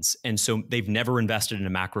funds. And so they've never invested in a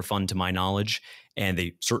macro fund to my knowledge, and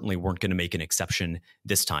they certainly weren't going to make an exception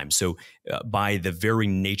this time. So by the very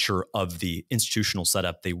nature of the institutional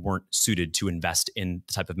setup, they weren't suited to invest in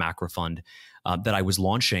the type of macro fund that I was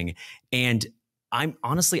launching. And I'm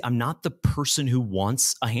not the person who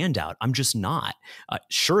wants a handout. I'm just not.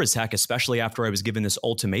 Sure as heck, especially after I was given this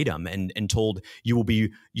ultimatum and told you will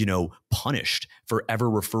be, punished for ever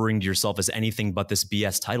referring to yourself as anything but this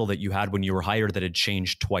BS title that you had when you were hired that had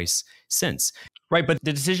changed twice since. Right, but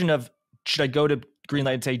the decision of should I go to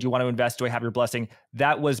Greenlight and say, do you want to invest? Do I have your blessing?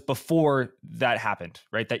 That was before that happened,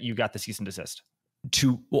 right? That you got the cease and desist.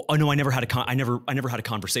 No, I never had a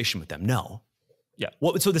conversation with them. No. Yeah.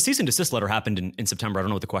 Well, so the cease and desist letter happened in September. I don't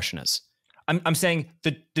know what the question is. I'm saying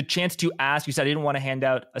the chance to ask, you said I didn't want a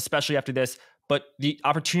handout, especially after this, but the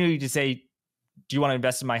opportunity to say, do you want to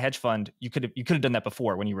invest in my hedge fund? You could have done that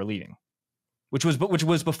before when you were leaving, which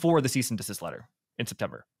was before the cease and desist letter in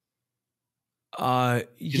September. I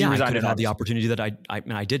could have had the opportunity that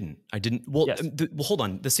I didn't. Well, yes. Hold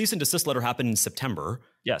on. The cease and desist letter happened in September.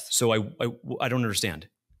 Yes. So I don't understand.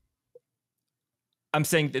 I'm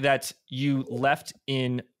saying that you left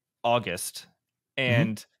in August,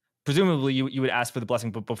 and presumably you would ask for the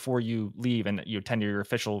blessing, but before you leave and you tender your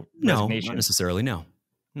official resignation. Not necessarily. No.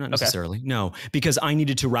 Not necessarily. Okay. No, because I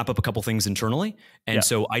needed to wrap up a couple things internally. And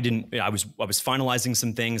so I was finalizing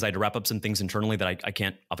some things. I had to wrap up some things internally that I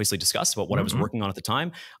can't obviously discuss about what I was working on at the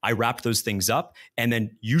time. I wrapped those things up. And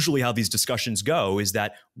then usually how these discussions go is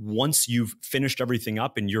that once you've finished everything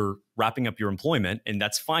up and you're wrapping up your employment and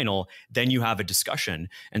that's final, then you have a discussion.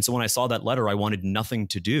 And so when I saw that letter, I wanted nothing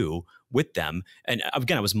to do with them. And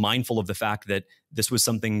again, I was mindful of the fact that this was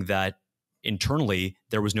something that internally,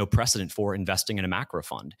 there was no precedent for investing in a macro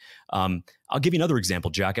fund. I'll give you another example,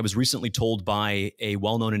 Jack. I was recently told by a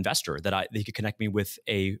well-known investor that they could connect me with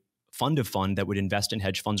a fund of fund that would invest in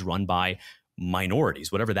hedge funds run by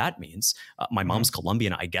minorities, whatever that means. My mom's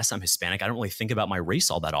Colombian. I guess I'm Hispanic. I don't really think about my race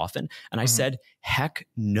all that often. And I said, heck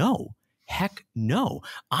no.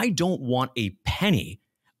 I don't want a penny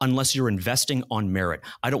unless you're investing on merit.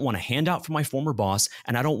 I don't want a handout from my former boss,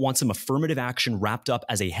 and I don't want some affirmative action wrapped up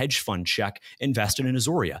as a hedge fund check invested in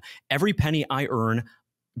Azoria. Every penny I earn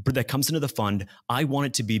that comes into the fund, I want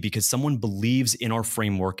it to be because someone believes in our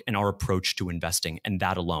framework and our approach to investing, and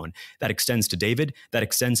that alone. That extends to David. That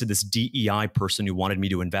extends to this DEI person who wanted me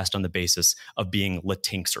to invest on the basis of being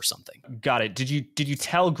Latinx or something. Got it. Did you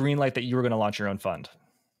tell Greenlight that you were going to launch your own fund?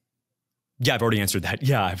 Yeah, I've already answered that.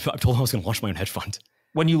 Yeah, I've told them I was going to launch my own hedge fund.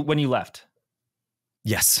 When you left?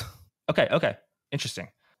 Yes. Okay. Interesting.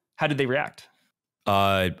 How did they react?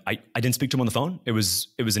 I didn't speak to them on the phone. It was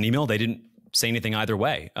an email. They didn't say anything either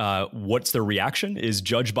way. What's their reaction is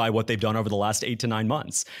judged by what they've done over the last 8 to 9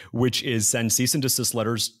 months, which is send cease and desist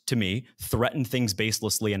letters to me, threaten things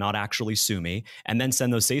baselessly and not actually sue me, and then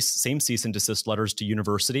send those same cease and desist letters to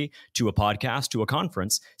university, to a podcast, to a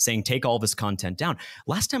conference saying, take all this content down.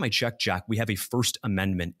 Last time I checked, Jack, we have a First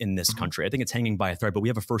Amendment in this country. I think it's hanging by a thread, but we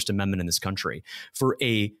have a First Amendment in this country. For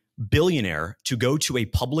a billionaire to go to a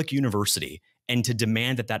public university and to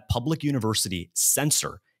demand that public university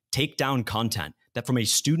censor, take down content that from a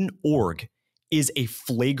student org is a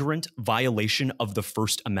flagrant violation of the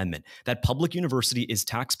First Amendment. That public university is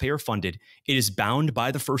taxpayer funded. It is bound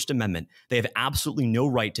by the First Amendment. They have absolutely no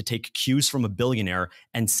right to take cues from a billionaire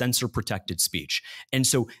and censor protected speech. And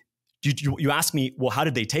so you ask me, well, how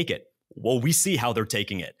did they take it? Well, we see how they're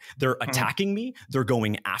taking it. They're attacking me. They're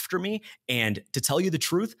going after me. And to tell you the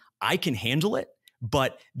truth, I can handle it,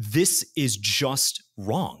 but this is just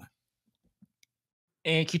wrong.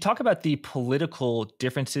 And can you talk about the political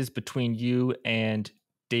differences between you and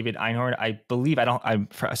David Einhorn? I believe I'm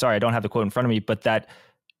sorry, I don't have the quote in front of me, but that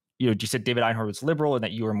you said David Einhorn was liberal and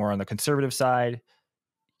that you were more on the conservative side. Can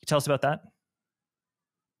you tell us about that?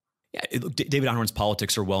 Yeah, David Einhorn's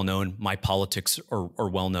politics are well known. My politics are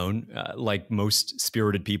well known. Like most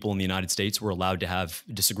spirited people in the United States, we're allowed to have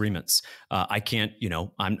disagreements. I can't,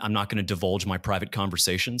 I'm not going to divulge my private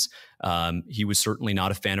conversations. He was certainly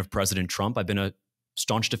not a fan of President Trump. I've been a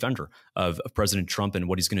staunch defender of President Trump and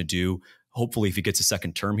what he's going to do. Hopefully, if he gets a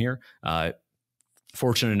second term here.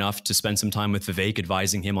 Fortunate enough to spend some time with Vivek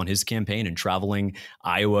advising him on his campaign and traveling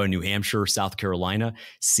Iowa, New Hampshire, South Carolina,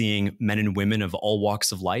 seeing men and women of all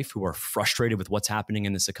walks of life who are frustrated with what's happening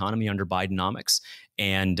in this economy under Bidenomics.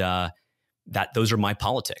 And those are my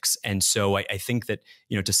politics. And so I think that,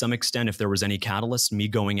 to some extent, if there was any catalyst, me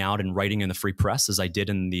going out and writing in the Free Press, as I did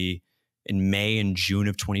in May and June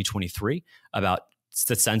of 2023, about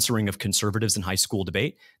the censoring of conservatives in high school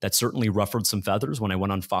debate, that certainly ruffled some feathers when I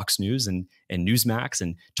went on Fox News and Newsmax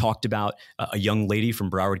and talked about a young lady from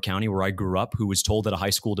Broward County, where I grew up, who was told at a high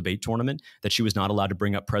school debate tournament that she was not allowed to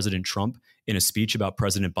bring up President Trump in a speech about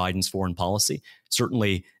President Biden's foreign policy.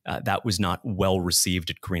 Certainly, that was not well received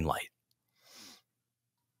at Greenlight.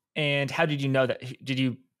 And how did you know that? Did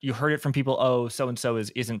you heard it from people? Oh, so and so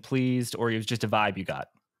isn't pleased, or it was just a vibe you got?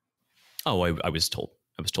 Oh, I was told.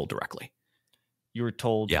 I was told directly. You were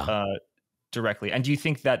told directly. And do you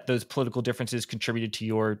think that those political differences contributed to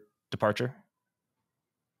your departure?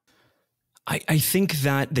 I think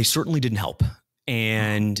that they certainly didn't help.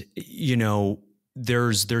 And,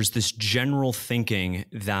 there's this general thinking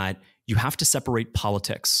that you have to separate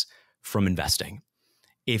politics from investing.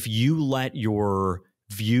 If you let your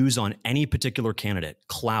views on any particular candidate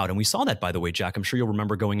cloud, and we saw that, by the way, Jack, I'm sure you'll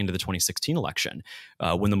remember going into the 2016 election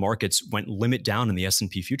when the markets went limit down in the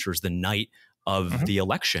S&P futures the night of the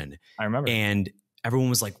election. I remember. And everyone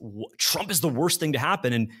was like, Trump is the worst thing to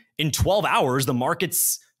happen. And in 12 hours, the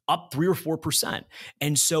market's up 3 or 4%.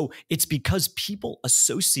 And so it's because people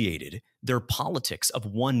associated their politics of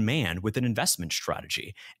one man with an investment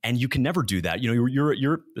strategy. And you can never do that.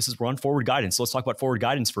 We're on forward guidance. So let's talk about forward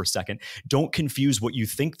guidance for a second. Don't confuse what you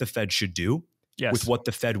think the Fed should do with what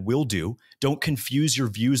the Fed will do. Don't confuse your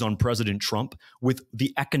views on President Trump with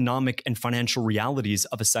the economic and financial realities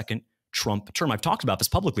of a second Trump term. I've talked about this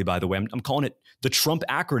publicly, by the way. I'm calling it the Trump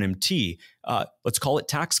acronym. T, let's call it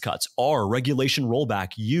tax cuts. R, regulation rollback.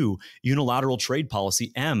 U, unilateral trade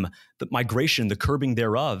policy. M, the migration, the curbing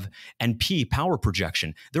thereof. And P, power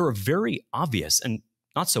projection. There are very obvious and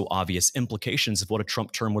not so obvious implications of what a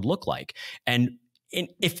Trump term would look like. And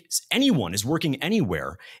if anyone is working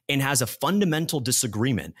anywhere and has a fundamental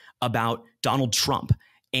disagreement about Donald Trump,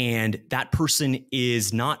 and that person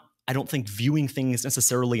is not, I don't think, viewing things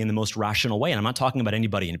necessarily in the most rational way. And I'm not talking about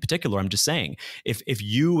anybody in particular. I'm just saying, if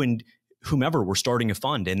you and whomever were starting a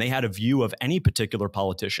fund and they had a view of any particular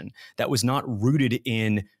politician that was not rooted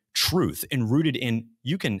in truth and rooted in,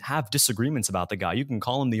 you can have disagreements about the guy. You can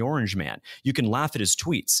call him the orange man. You can laugh at his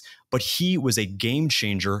tweets, but he was a game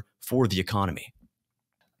changer for the economy.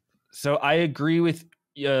 So I agree with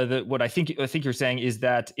what I think you're saying is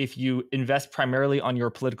that if you invest primarily on your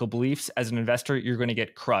political beliefs as an investor, you're going to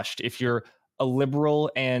get crushed. If you're a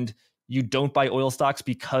liberal and you don't buy oil stocks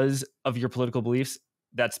because of your political beliefs,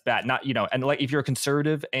 that's bad. Not, and like if you're a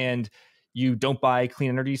conservative and you don't buy clean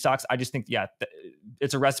energy stocks, I just think,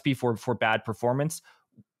 it's a recipe for bad performance.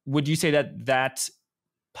 Would you say that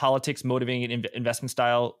politics motivating investment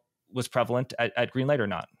style was prevalent at Greenlight or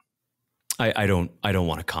not? I don't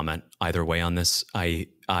want to comment either way on this. I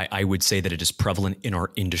would say that it is prevalent in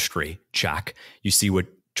our industry, Jack. You see what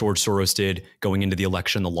George Soros did going into the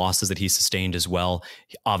election, the losses that he sustained as well.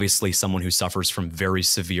 Obviously, someone who suffers from very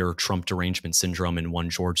severe Trump derangement syndrome in one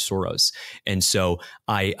George Soros. And so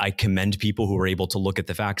I commend people who are able to look at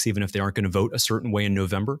the facts, even if they aren't going to vote a certain way in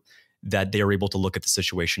November, that they are able to look at the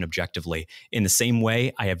situation objectively. In the same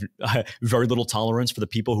way, I have very little tolerance for the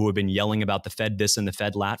people who have been yelling about the Fed this and the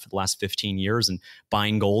Fed that for the last 15 years and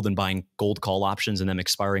buying gold call options and them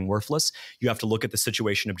expiring worthless. You have to look at the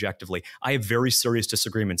situation objectively. I have very serious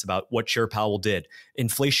disagreements about what Chair Powell did.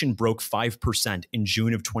 Inflation broke 5% in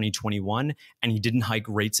June of 2021, and he didn't hike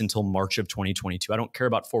rates until March of 2022. I don't care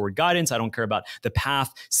about forward guidance. I don't care about the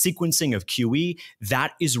path sequencing of QE.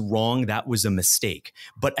 That is wrong. That was a mistake.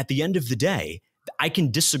 But at the end of the day, I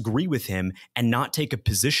can disagree with him and not take a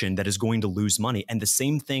position that is going to lose money. And the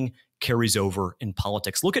same thing carries over in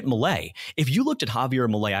politics. Look at Milei. If you looked at Javier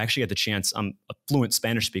Milei, I actually had the chance, I'm a fluent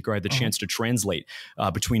Spanish speaker, I had the chance to translate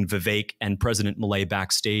between Vivek and President Milei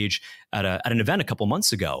backstage at an event a couple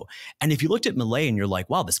months ago. And if you looked at Milei and you're like,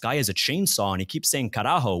 wow, this guy has a chainsaw and he keeps saying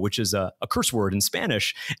carajo, which is a curse word in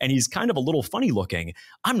Spanish, and he's kind of a little funny looking,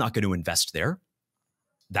 I'm not going to invest there.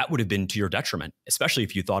 That would have been to your detriment, especially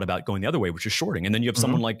if you thought about going the other way, which is shorting. And then you have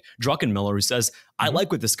someone like Druckenmiller who says, I like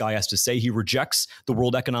what this guy has to say. He rejects the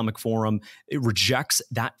World Economic Forum. It rejects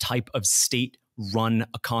that type of state-run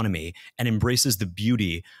economy and embraces the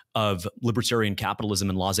beauty of libertarian capitalism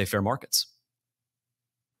and laissez-faire markets.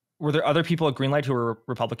 Were there other people at Greenlight who were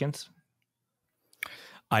Republicans?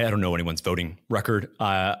 I don't know anyone's voting record.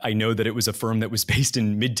 I know that it was a firm that was based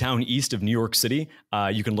in Midtown East of New York City.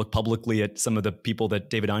 You can look publicly at some of the people that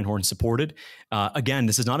David Einhorn supported. Again,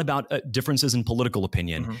 this is not about differences in political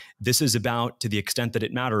opinion. This is about, to the extent that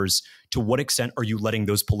it matters, to what extent are you letting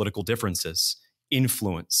those political differences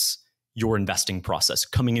influence your investing process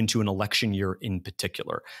coming into an election year in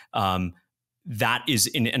particular. That is,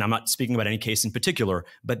 and I'm not speaking about any case in particular,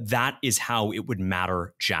 but that is how it would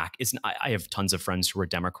matter, Jack. I have tons of friends who are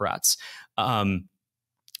Democrats.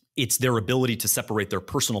 It's their ability to separate their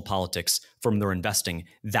personal politics from their investing.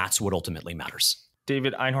 That's what ultimately matters.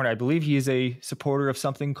 David Einhorn, I believe he is a supporter of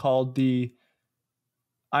something called the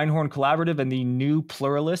Einhorn Collaborative and the New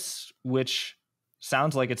Pluralists, which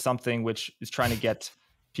sounds like it's something which is trying to get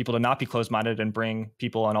people to not be closed-minded and bring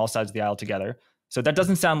people on all sides of the aisle together. So that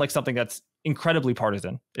doesn't sound like something that's incredibly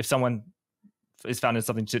partisan. If someone is found in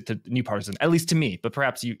something to new partisan, at least to me, but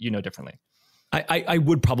perhaps you know differently. I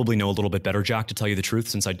would probably know a little bit better, Jack, to tell you the truth,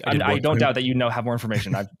 since I don't doubt that you have more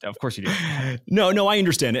information. Of course you do. No, I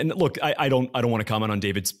understand. And look, I don't want to comment on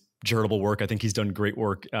David's charitable work. I think he's done great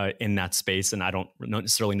work in that space, and I don't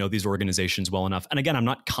necessarily know these organizations well enough. And again, I'm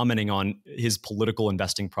not commenting on his political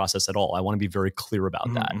investing process at all. I want to be very clear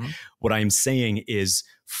about that. What I am saying is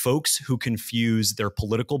folks who confuse their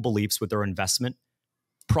political beliefs with their investment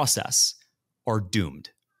process are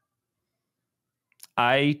doomed.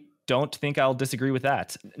 I don't think I'll disagree with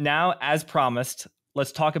that. Now, as promised,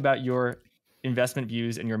 let's talk about your investment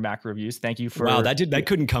views and your macro views. Thank you for... Wow, that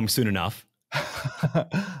couldn't come soon enough.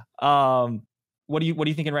 What are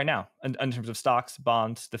you thinking right now in terms of stocks,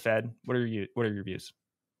 bonds, the Fed? What are your views?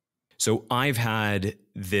 So I've had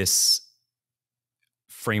this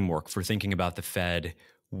framework for thinking about the Fed,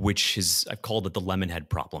 which is, I've called it the lemon head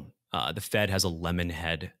problem. The Fed has a lemon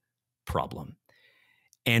head problem.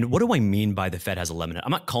 And what do I mean by the Fed has a lemon head?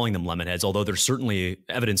 I'm not calling them lemon heads, although there's certainly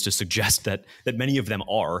evidence to suggest that many of them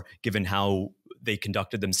are, given how they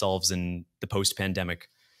conducted themselves in the post-pandemic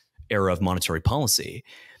era of monetary policy.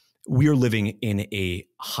 We are living in a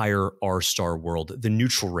higher R-star world. The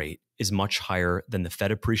neutral rate is much higher than the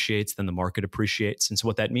Fed appreciates, than the market appreciates. And so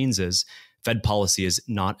what that means is Fed policy is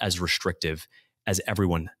not as restrictive as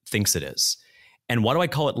everyone thinks it is. And why do I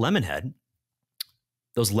call it lemon head?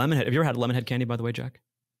 Those lemon head, have you ever had lemon head candy, by the way, Jack?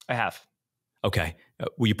 I have. Okay.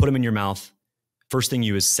 Well, you put them in your mouth. First thing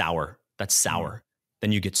you is sour. That's sour.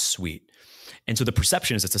 Then you get sweet. And so the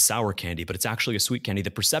perception is it's a sour candy, but it's actually a sweet candy.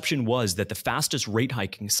 The perception was that the fastest rate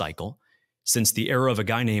hiking cycle since the era of a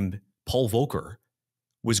guy named Paul Volcker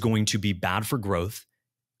was going to be bad for growth,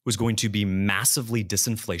 was going to be massively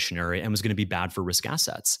disinflationary, and was going to be bad for risk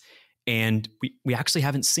assets. And we actually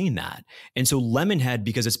haven't seen that. And so Lemonhead,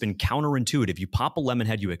 because it's been counterintuitive, you pop a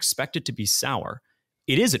Lemonhead, you expect it to be sour.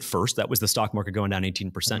 It is at first. That was the stock market going down 18%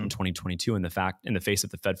 in 2022 in the face of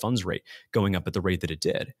the Fed funds rate going up at the rate that it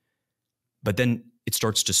did. But then it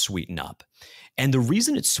starts to sweeten up. And the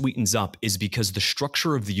reason it sweetens up is because the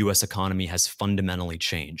structure of the US economy has fundamentally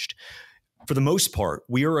changed. For the most part,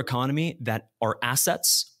 we are an economy that our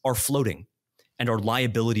assets are floating and our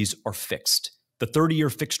liabilities are fixed. The 30-year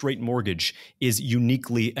fixed rate mortgage is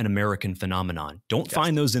uniquely an American phenomenon. Don't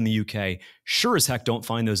find those in the UK. Sure as heck don't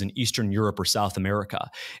find those in Eastern Europe or South America.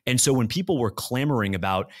 And so when people were clamoring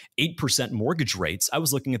about 8% mortgage rates, I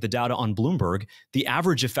was looking at the data on Bloomberg. The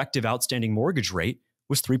average effective outstanding mortgage rate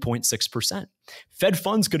was 3.6%. Fed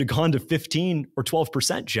funds could have gone to 15 or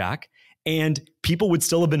 12%, Jack, and people would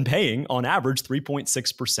still have been paying on average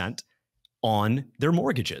 3.6% on their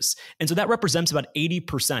mortgages. And so that represents about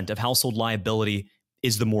 80% of household liability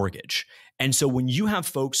is the mortgage. And so when you have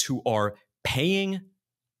folks who are paying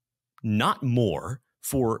not more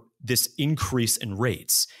for this increase in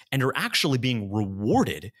rates and are actually being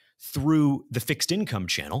rewarded through the fixed income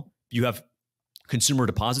channel, you have consumer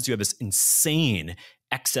deposits. You have this insane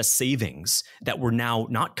excess savings that we're now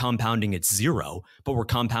not compounding at 0, but we're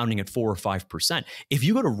compounding at 4 or 5%. If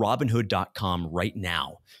you go to Robinhood.com right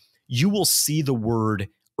now, you will see the word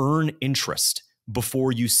earn interest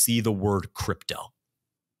before you see the word crypto.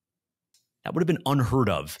 That would have been unheard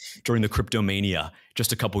of during the crypto mania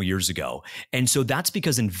just a couple years ago. And so that's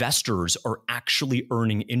because investors are actually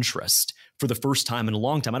earning interest for the first time in a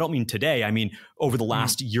long time. I don't mean today. I mean over the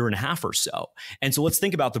last year and a half or so. And so let's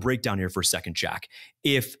think about the breakdown here for a second, Jack.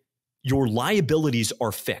 If your liabilities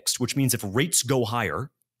are fixed, which means if rates go higher,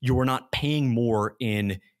 you are not paying more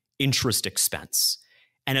in interest expense.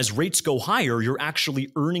 And as rates go higher, you're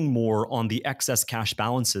actually earning more on the excess cash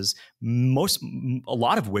balances, a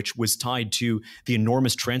lot of which was tied to the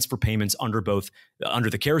enormous transfer payments under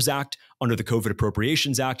the CARES Act, under the COVID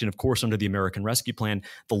Appropriations Act, and of course under the American Rescue Plan,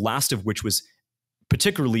 the last of which was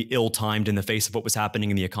particularly ill-timed in the face of what was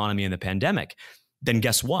happening in the economy and the pandemic. Then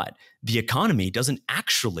guess what? The economy doesn't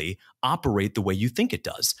actually operate the way you think it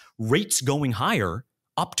does. Rates going higher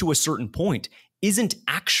up to a certain point isn't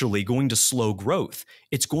actually going to slow growth.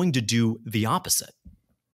 It's going to do the opposite.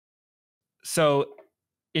 So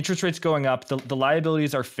interest rates going up, the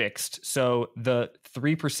liabilities are fixed. So the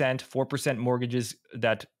 3%, 4% mortgages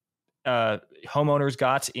that homeowners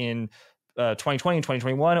got in 2020 and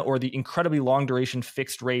 2021, or the incredibly long duration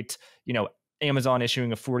fixed rate, Amazon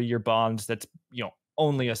issuing a 40-year bonds that's,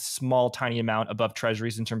 only a small, tiny amount above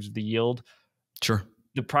treasuries in terms of the yield. Sure.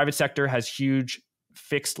 The private sector has huge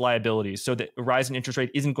fixed liabilities. So the rise in interest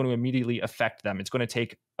rate isn't going to immediately affect them. It's going to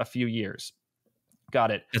take a few years.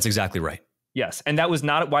 Got it. That's exactly right. Yes. And that was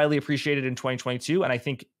not widely appreciated in 2022. And I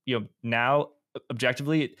think, now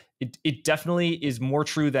objectively, it definitely is more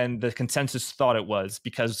true than the consensus thought it was,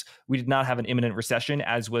 because we did not have an imminent recession,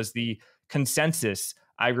 as was the consensus.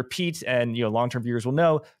 I repeat, and long-term viewers will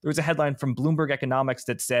know, there was a headline from Bloomberg Economics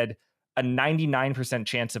that said a 99%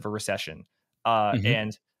 chance of a recession.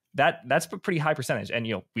 And that's a pretty high percentage. And,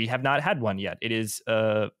 we have not had one yet. It is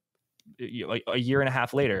a year and a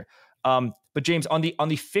half later. But James, on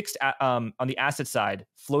the fixed, on the asset side,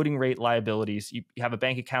 floating rate liabilities, you have a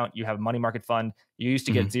bank account, you have a money market fund, you used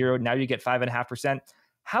to get 0, now you get 5.5%.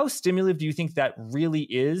 How stimulative do you think that really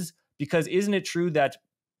is? Because isn't it true that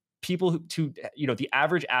people the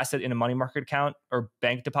average asset in a money market account or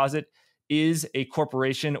bank deposit is a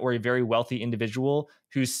corporation or a very wealthy individual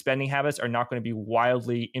whose spending habits are not going to be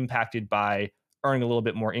wildly impacted by earning a little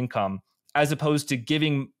bit more income, as opposed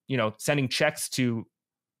to sending checks to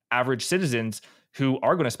average citizens who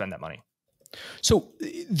are going to spend that money? So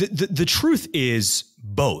the truth is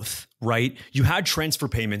both, right? You had transfer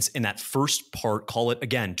payments in that first part, call it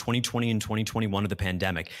again, 2020 and 2021 of the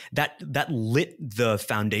pandemic, that lit the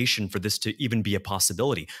foundation for this to even be a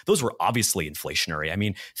possibility. Those were obviously inflationary. I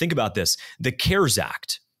mean, think about this. The CARES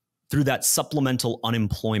Act, through that supplemental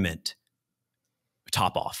unemployment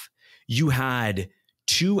top off, you had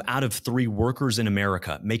 2 out of 3 workers in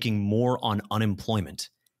America making more on unemployment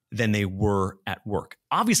than they were at work.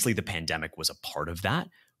 Obviously, the pandemic was a part of that,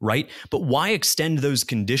 right? But why extend those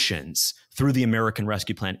conditions through the American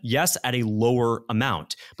Rescue Plan? Yes, at a lower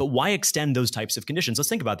amount, but why extend those types of conditions? Let's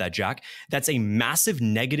think about that, Jack. That's a massive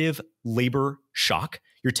negative labor shock.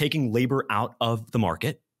 You're taking labor out of the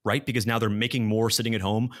market, right? Because now they're making more sitting at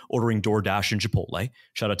home, ordering DoorDash and Chipotle.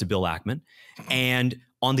 Shout out to Bill Ackman. And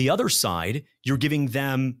on the other side, you're giving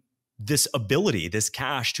them this ability, this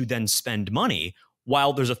cash to then spend money.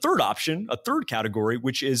 While there's a third option, a third category,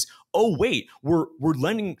 which is, oh, wait, we're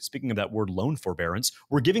lending, speaking of that word loan forbearance,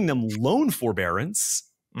 we're giving them loan forbearance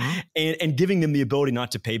and giving them the ability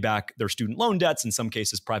not to pay back their student loan debts. In some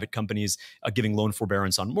cases, private companies giving loan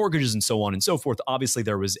forbearance on mortgages and so on and so forth. Obviously,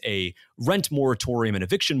 there was a rent moratorium, an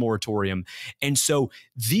eviction moratorium. And so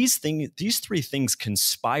these 3 things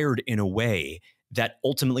conspired in a way that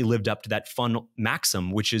ultimately lived up to that fun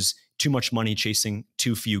maxim, which is too much money chasing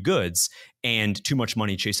too few goods and too much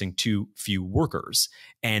money chasing too few workers.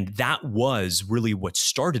 And that was really what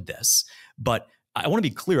started this. But I want to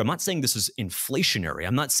be clear. I'm not saying this is inflationary.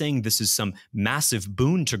 I'm not saying this is some massive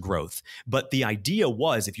boon to growth. But the idea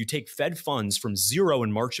was, if you take Fed funds from 0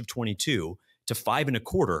 in March of 22 to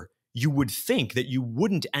 5.25, you would think that you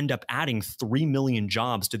wouldn't end up adding 3 million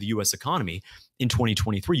jobs to the US economy in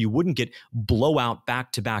 2023. You wouldn't get blowout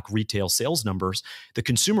back-to-back retail sales numbers. The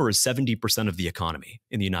consumer is 70% of the economy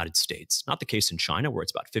in the United States. Not the case in China, where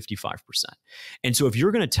it's about 55%. And so if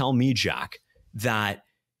you're going to tell me, Jack, that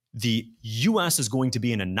the US is going to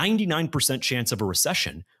be in a 99% chance of a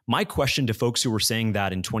recession, my question to folks who were saying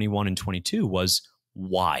that in 21 and 22 was,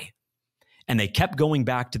 why? And they kept going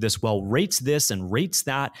back to this, well, rates this and rates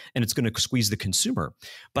that, and it's going to squeeze the consumer.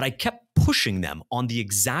 But I kept pushing them on the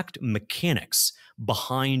exact mechanics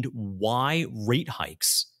behind why rate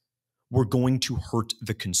hikes were going to hurt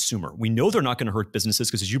the consumer. We know they're not going to hurt businesses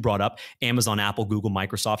because, as you brought up, Amazon, Apple, Google,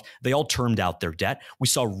 Microsoft, they all termed out their debt. We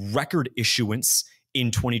saw record issuance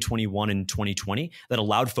in 2021 and 2020 that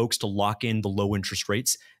allowed folks to lock in the low interest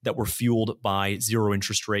rates that were fueled by zero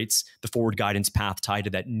interest rates, the forward guidance path tied to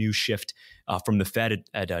that new shift from the Fed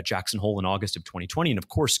at Jackson Hole in August of 2020. And of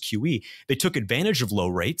course, QE, they took advantage of low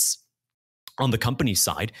rates. On the company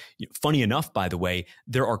side, funny enough, by the way,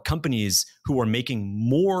 there are companies who are making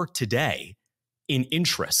more today in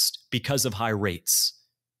interest because of high rates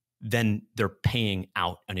than they're paying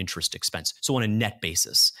out an interest expense. So on a net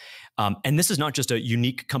basis. And this is not just a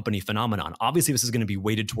unique company phenomenon. Obviously, this is going to be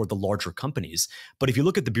weighted toward the larger companies. But if you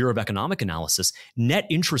look at the Bureau of Economic Analysis, net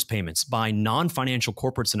interest payments by non-financial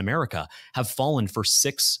corporates in America have fallen for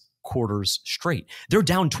 6 quarters straight. They're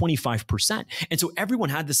down 25%. And so everyone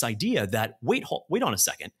had this idea that, wait on a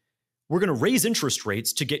second, we're going to raise interest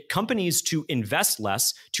rates to get companies to invest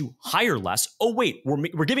less, to hire less. Oh, wait,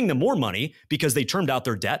 we're giving them more money because they termed out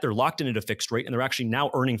their debt. They're locked in at a fixed rate, and they're actually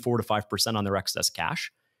now earning 4 to 5% on their excess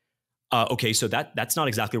cash. Okay, so that's not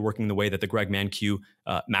exactly working the way that the Greg Mankiw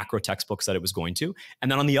macro textbook said it was going to.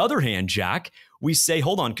 And then on the other hand, Jack, we say,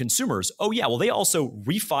 hold on, consumers. Oh yeah, well, they also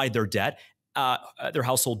refied their debt, their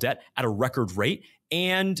household debt at a record rate,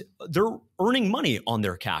 and they're earning money on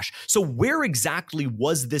their cash. So where exactly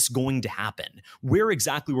was this going to happen? Where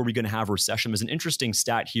exactly were we going to have a recession? There's an interesting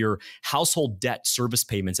stat here. Household debt service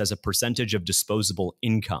payments as a percentage of disposable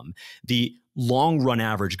income. The long run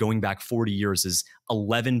average going back 40 years is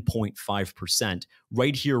 11.5%.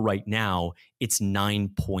 Right here, right now, it's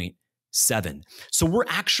 9.7. So we're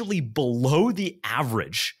actually below the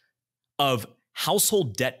average of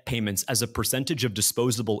household debt payments as a percentage of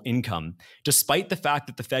disposable income, despite the fact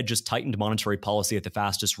that the Fed just tightened monetary policy at the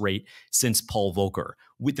fastest rate since Paul Volcker.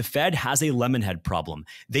 The Fed has a lemonhead problem.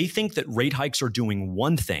 They think that rate hikes are doing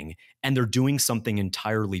one thing and they're doing something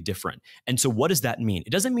entirely different. And so what does that mean?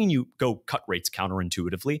 It doesn't mean you go cut rates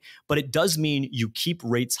counterintuitively, but it does mean you keep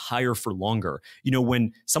rates higher for longer.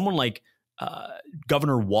 When someone like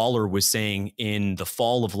Governor Waller was saying in the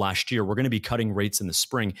fall of last year, we're going to be cutting rates in the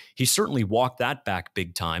spring. He certainly walked that back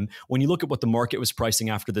big time. When you look at what the market was pricing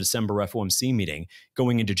after the December FOMC meeting,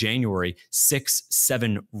 going into January, 6,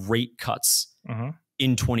 7 rate cuts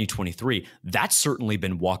in 2023, that's certainly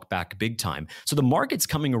been walked back big time. So the market's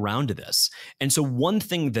coming around to this. And so one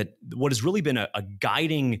thing what has really been a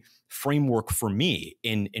guiding framework for me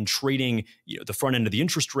in trading the front end of the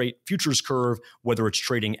interest rate futures curve, whether it's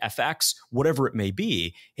trading FX, whatever it may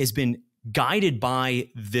be, has been guided by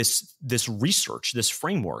this research, this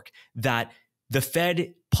framework that the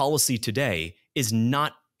Fed policy today is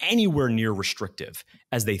not anywhere near restrictive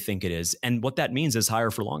as they think it is. And what that means is higher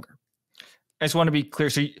for longer. I just want to be clear.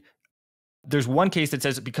 So there's one case that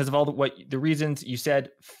says because of all the reasons you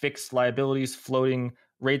said, fixed liabilities, floating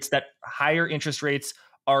rates, that higher interest rates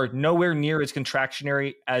are nowhere near as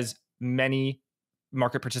contractionary as many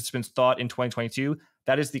market participants thought in 2022.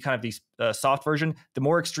 That is the kind of the soft version. The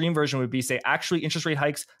more extreme version would be say, actually, interest rate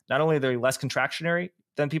hikes, not only are they less contractionary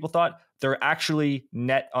than people thought, they're actually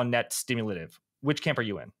net on net stimulative. Which camp are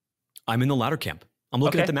you in? I'm in the latter camp. I'm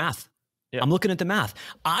looking at the math. Yeah. I'm looking at the math.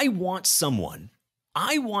 I want someone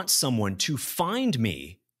to find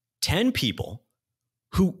me 10 people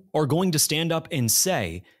who are going to stand up and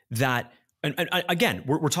say that. And again,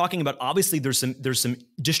 we're talking about, obviously there's some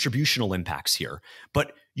distributional impacts here,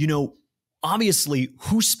 but obviously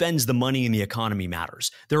who spends the money in the economy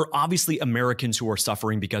matters. There are obviously Americans who are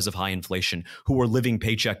suffering because of high inflation, who are living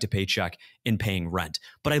paycheck to paycheck and paying rent.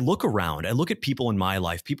 But I look around, I look at people in my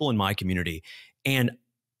life, people in my community, and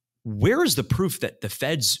where is the proof that the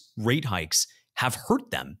Fed's rate hikes have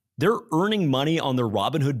hurt them? They're earning money on their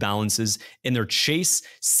Robinhood balances in their Chase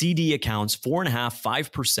CD accounts, 4.5%,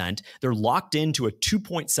 5%. They're locked into a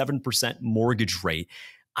 2.7% mortgage rate.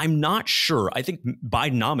 I'm not sure. I think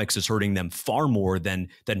Bidenomics is hurting them far more than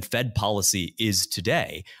Fed policy is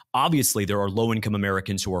today. Obviously, there are low-income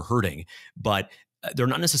Americans who are hurting, but they're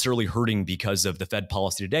not necessarily hurting because of the Fed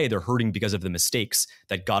policy today. They're hurting because of the mistakes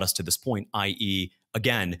that got us to this point, i.e.,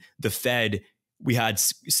 again, the Fed. We had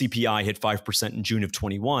CPI hit 5% in June of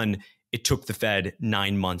 21. It took the Fed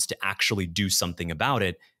 9 months to actually do something about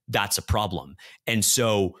it. That's a problem. And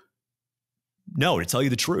so, no, to tell you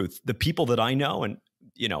the truth, the people that I know, and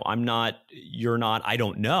I'm not, you're not, I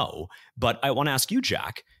don't know, but I want to ask you,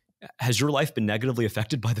 Jack, has your life been negatively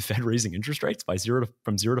affected by the Fed raising interest rates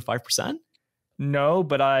from 0 to 5%? No,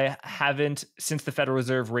 but I haven't, since the Federal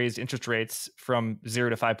Reserve raised interest rates from 0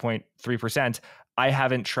 to 5.3%, I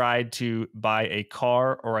haven't tried to buy a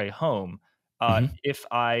car or a home. If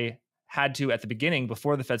I had to at the beginning,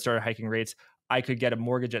 before the Fed started hiking rates, I could get a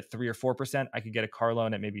mortgage at 3 or 4%. I could get a car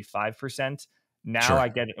loan at maybe 5%. Now Sure. I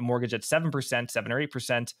get a mortgage at 7%, 7 or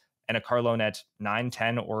 8%, and a car loan at 9,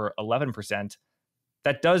 10, or 11%.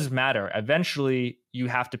 That does matter. Eventually, you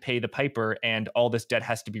have to pay the piper and all this debt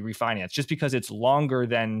has to be refinanced. Just because it's longer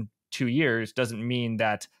than 2 years doesn't mean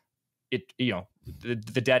that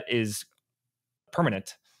the debt is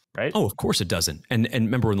permanent, right? Oh, of course it doesn't. And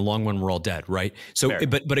remember, in the long run, we're all dead, right? So, Fair.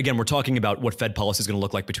 but again, we're talking about what Fed policy is going to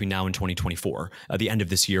look like between now and 2024, the end of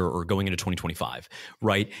this year or going into 2025,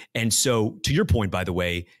 right? And so, to your point, by the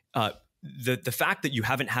way, the fact that you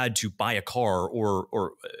haven't had to buy a car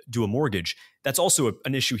or do a mortgage, that's also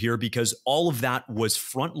an issue here because all of that was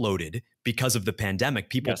front loaded because of the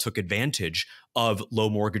pandemic. People took advantage of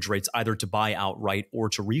low mortgage rates either to buy outright or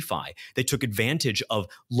to refi. They took advantage of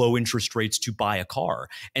low interest rates to buy a car.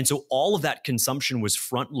 And so all of that consumption was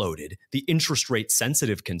front loaded, the interest rate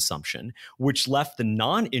sensitive consumption, which left the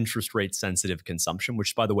non-interest rate sensitive consumption,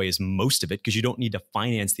 which by the way is most of it because you don't need to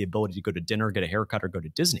finance the ability to go to dinner, get a haircut, or go to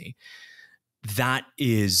Disney. That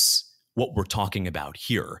is what we're talking about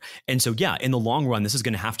here. And so, yeah, in the long run, this is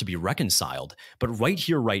going to have to be reconciled. But right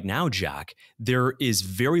here, right now, Jack, there is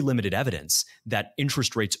very limited evidence that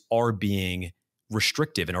interest rates are being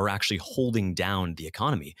restrictive and are actually holding down the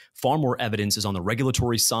economy. Far more evidence is on the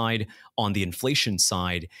regulatory side, on the inflation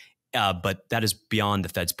side, but that is beyond the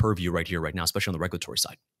Fed's purview right here, right now, especially on the regulatory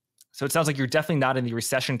side. So it sounds like you're definitely not in the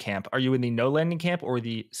recession camp. Are you in the no landing camp or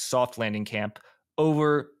the soft landing camp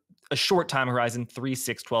over a short time horizon, 3,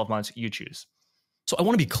 6, 12 months, you choose? So I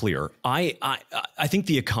want to be clear. I think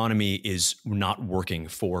the economy is not working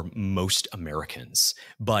for most Americans,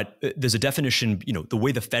 but there's a definition, the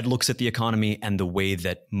way the Fed looks at the economy and the way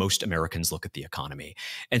that most Americans look at the economy.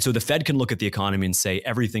 And so the Fed can look at the economy and say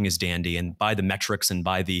everything is dandy, and by the metrics and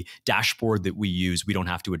by the dashboard that we use, we don't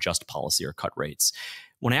have to adjust policy or cut rates.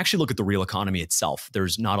 When I actually look at the real economy itself,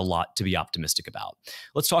 there's not a lot to be optimistic about.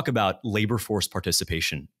 Let's talk about labor force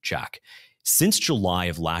participation, Jack. Since July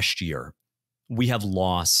of last year, we have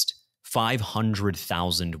lost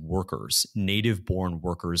 500,000 workers, native-born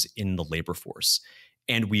workers in the labor force,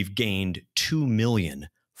 and we've gained 2 million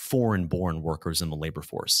foreign-born workers in the labor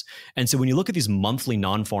force. And so when you look at these monthly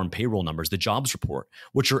non-farm payroll numbers, the jobs report,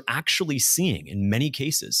 what you're actually seeing in many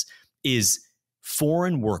cases is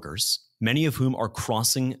foreign workers, many of whom are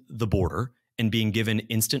crossing the border and being given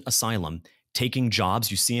instant asylum, taking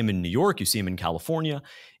jobs. You see them in New York, you see them in California,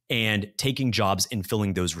 and taking jobs and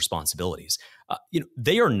filling those responsibilities.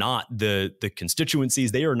 They are not the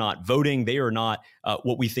constituencies. They are not voting. They are not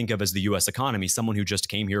what we think of as the U.S. economy. Someone who just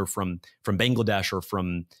came here from Bangladesh or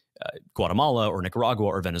from Guatemala or Nicaragua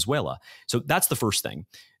or Venezuela. So that's the first thing.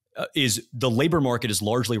 Is the labor market is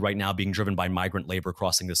largely right now being driven by migrant labor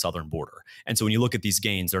crossing the southern border. And so when you look at these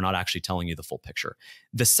gains, they're not actually telling you the full picture.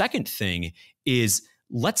 The second thing is,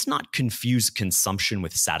 let's not confuse consumption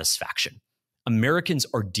with satisfaction. Americans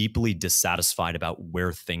are deeply dissatisfied about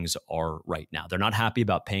where things are right now. They're not happy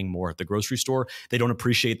about paying more at the grocery store. They don't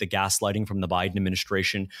appreciate the gaslighting from the Biden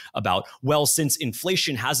administration about, well, since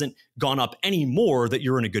inflation hasn't gone up any more, that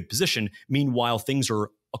you're in a good position. Meanwhile, things are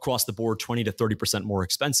across the board 20 to 30% more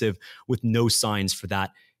expensive with no signs for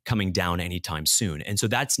that coming down anytime soon. And so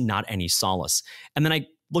that's not any solace. And then I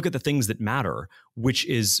look at the things that matter, which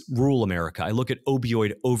is rural America. I look at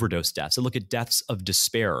opioid overdose deaths. I look at deaths of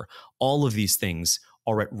despair. All of these things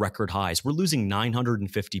are at record highs. We're losing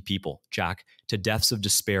 950 people, Jack, to deaths of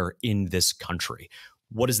despair in this country.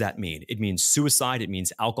 What does that mean? It means suicide. It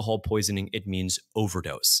means alcohol poisoning. It means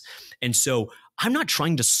overdose. And so I'm not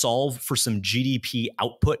trying to solve for some GDP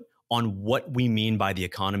output on what we mean by the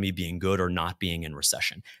economy being good or not being in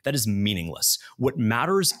recession. That is meaningless. What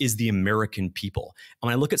matters is the American people. And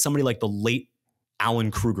when I look at somebody like the late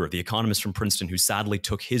Alan Kruger, the economist from Princeton, who sadly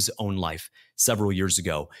took his own life several years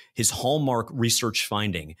ago, his hallmark research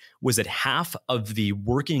finding was that half of the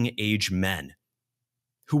working age men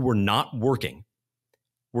who were not working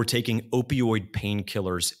were taking opioid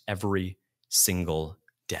painkillers every single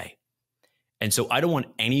day. And so I don't want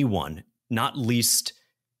anyone, not least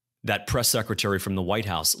that press secretary from the White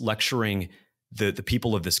House, lecturing the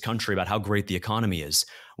people of this country about how great the economy is,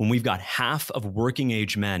 when we've got half of working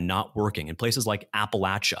age men not working in places like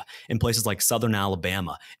Appalachia, in places like Southern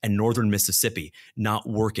Alabama and Northern Mississippi, not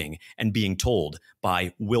working and being told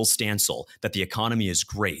by Will Stansel that the economy is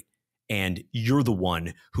great. And you're the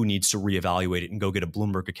one who needs to reevaluate it and go get a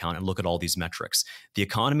Bloomberg account and look at all these metrics. The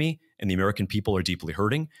economy and the American people are deeply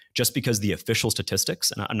hurting. Just because the official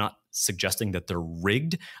statistics, and I'm not suggesting that they're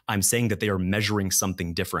rigged, I'm saying that they are measuring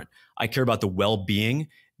something different. I care about the well-being,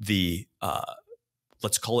 the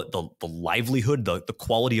let's call it the livelihood, the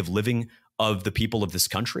quality of living of the people of this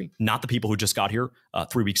country, not the people who just got here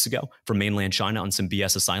 3 weeks ago from mainland China on some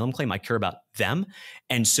BS asylum claim. I care about them.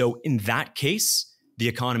 And so in that case, the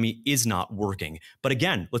economy is not working. But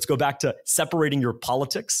again, let's go back to separating your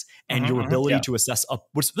politics and your ability to assess.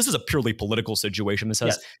 This is a purely political situation. This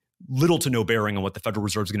has little to no bearing on what the Federal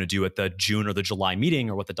Reserve is going to do at the June or the July meeting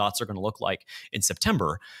or what the dots are going to look like in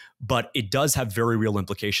September. But it does have very real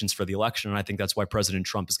implications for the election. And I think that's why President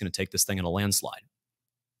Trump is going to take this thing in a landslide.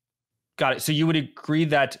 Got it. So you would agree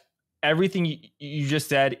that everything you just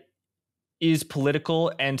said is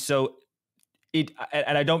political, and so it.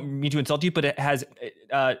 And I don't mean to insult you, but it has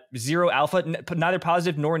zero alpha, neither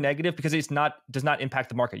positive nor negative, because does not impact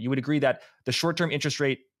the market. You would agree that the short-term interest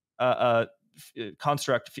rate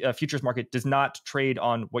construct futures market does not trade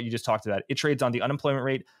on what you just talked about. It trades on the unemployment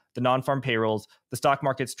rate, the non-farm payrolls. The stock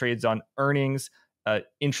markets trades on earnings,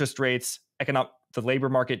 interest rates, the labor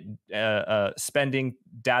market, spending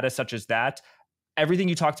data such as that. Everything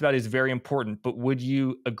you talked about is very important, but would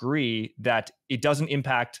you agree that it doesn't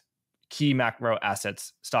impact key macro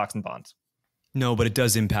assets, stocks and bonds? No, but it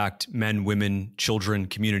does impact men, women, children,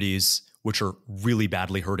 communities, which are really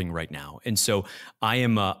badly hurting right now. And so I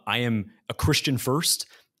am a Christian first.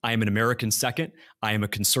 I am an American second. I am a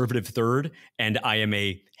conservative third, and I am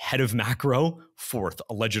a head of macro fourth,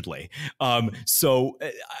 allegedly. So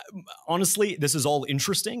honestly, this is all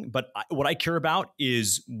interesting, but what I care about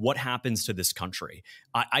is what happens to this country.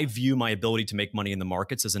 I view my ability to make money in the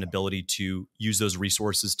markets as an ability to use those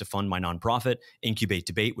resources to fund my nonprofit, Incubate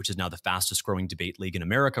Debate, which is now the fastest growing debate league in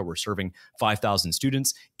America. We're serving 5,000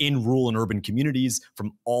 students in rural and urban communities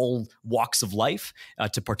from all walks of life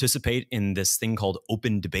to participate in this thing called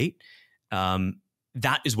open debate.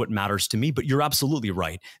 That is what matters to me. But you're absolutely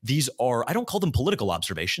right. These are, I don't call them political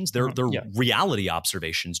observations. They're reality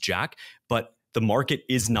observations, Jack. But the market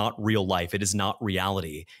is not real life. It is not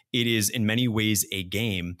reality. It is in many ways a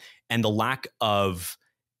game. And the lack of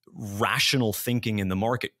rational thinking in the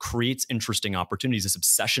market creates interesting opportunities. This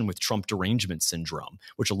obsession with Trump derangement syndrome,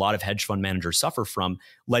 which a lot of hedge fund managers suffer from,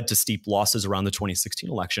 led to steep losses around the 2016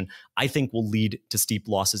 election. I think will lead to steep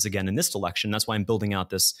losses again in this election. That's why I'm building out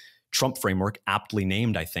this Trump framework, aptly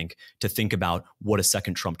named, I think, to think about what a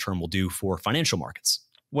second Trump term will do for financial markets.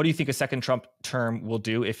 What do you think a second Trump term will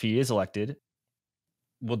do if he is elected,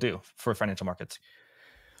 will do for financial markets?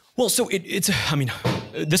 Well, so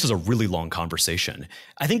this is a really long conversation.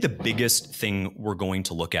 I think the biggest thing we're going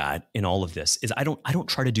to look at in all of this is I don't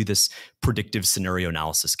try to do this predictive scenario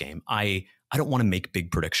analysis game. I don't want to make big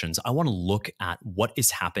predictions. I want to look at what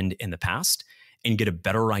has happened in the past and get a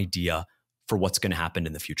better idea for what's going to happen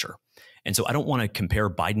in the future. And so I don't want to compare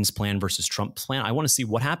Biden's plan versus Trump's plan. I want to see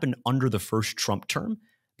what happened under the first Trump term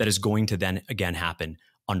that is going to then again happen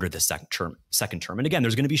under the second term. And again,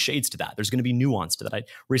 there's going to be shades to that. There's going to be nuance to that. I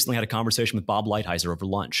recently had a conversation with Bob Lighthizer over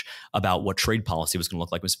lunch about what trade policy was going to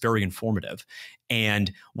look like. It was very informative.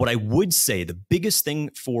 And what I would say, the biggest thing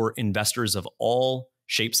for investors of all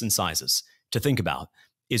shapes and sizes to think about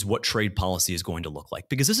is what trade policy is going to look like.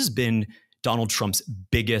 Because this has been Donald Trump's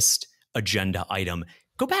biggest agenda item.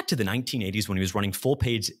 Go back to the 1980s when he was running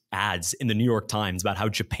full-page ads in the New York Times about how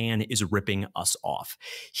Japan is ripping us off.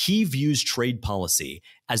 He views trade policy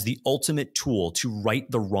as the ultimate tool to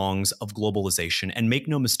right the wrongs of globalization. And make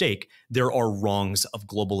no mistake, there are wrongs of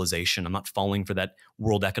globalization. I'm not falling for that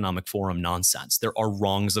World Economic Forum nonsense. There are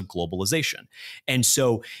wrongs of globalization. And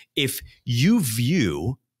so if you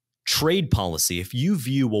view trade policy, if you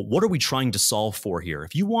view, well, what are we trying to solve for here?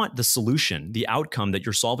 If you want the solution, the outcome that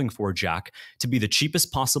you're solving for, Jack, to be the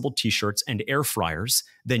cheapest possible t-shirts and air fryers,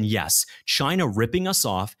 then yes, China ripping us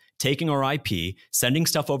off, taking our IP, sending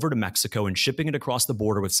stuff over to Mexico and shipping it across the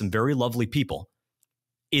border with some very lovely people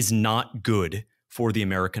is not good for the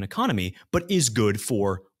American economy, but is good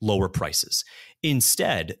for lower prices.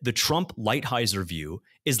 Instead, the Trump Lighthizer view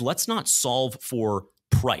is let's not solve for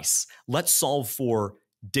price. Let's solve for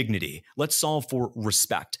dignity. Let's solve for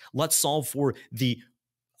respect. Let's solve for the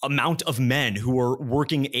amount of men who are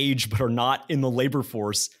working age but are not in the labor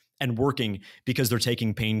force and working because they're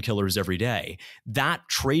taking painkillers every day. That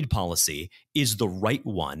trade policy is the right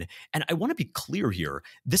one. And I want to be clear here.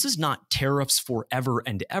 This is not tariffs forever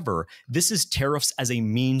and ever. This is tariffs as a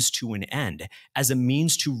means to an end, as a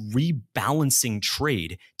means to rebalancing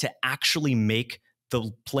trade to actually make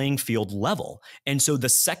the playing field level. And so the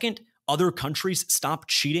second other countries stop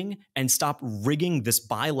cheating and stop rigging this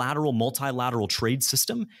bilateral, multilateral trade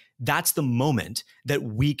system, that's the moment that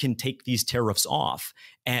we can take these tariffs off.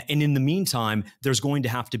 And in the meantime, there's going to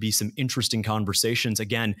have to be some interesting conversations,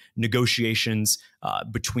 again, negotiations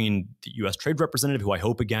between the U.S. Trade Representative, who I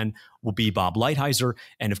hope, again, will be Bob Lighthizer,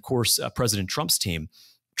 and of course, President Trump's team.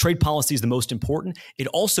 Trade policy is the most important. It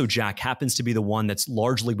also, Jack, happens to be the one that's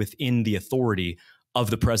largely within the authority of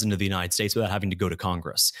the President of the United States without having to go to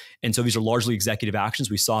Congress. And so these are largely executive actions.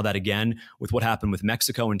 We saw that again with what happened with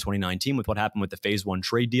Mexico in 2019, with what happened with the Phase 1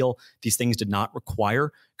 trade deal. These things did not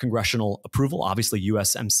require congressional approval. Obviously,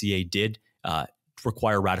 USMCA did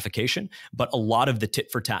require ratification, but a lot of the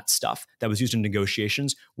tit-for-tat stuff that was used in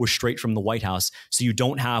negotiations was straight from the White House. So you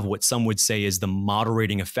don't have what some would say is the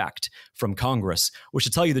moderating effect from Congress, which,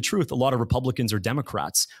 to tell you the truth, a lot of Republicans or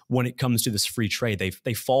Democrats, when it comes to this free trade,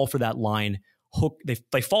 they fall for that line hook.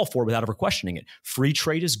 They fall for it without ever questioning it. Free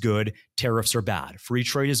trade is good, tariffs are bad. Free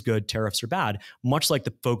trade is good, tariffs are bad. Much like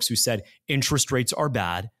the folks who said interest rates are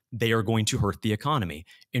bad, they are going to hurt the economy.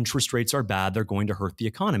 Interest rates are bad, they're going to hurt the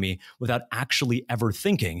economy, without actually ever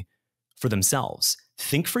thinking for themselves.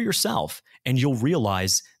 Think for yourself, and you'll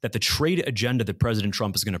realize that the trade agenda that President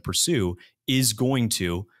Trump is going to pursue is going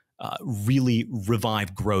to really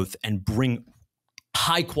revive growth and bring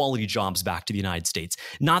high quality jobs back to the United States,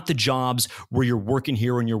 not the jobs where you're working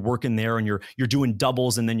here and you're working there and you're doing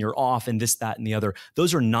doubles and then you're off and this, that, and the other.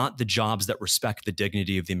 Those are not the jobs that respect the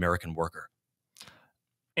dignity of the American worker.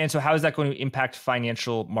 And so how is that going to impact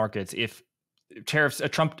financial markets? If tariffs,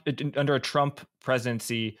 under a Trump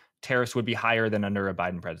presidency, tariffs would be higher than under a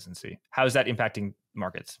Biden presidency. How is that impacting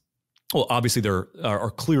markets? Well, obviously, there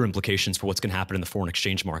are clear implications for what's going to happen in the foreign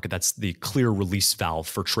exchange market. That's the clear release valve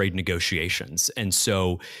for trade negotiations. And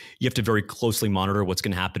so you have to very closely monitor what's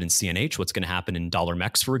going to happen in CNH, what's going to happen in dollar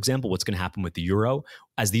MEX, for example, what's going to happen with the euro.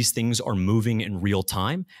 As these things are moving in real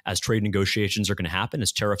time, as trade negotiations are going to happen,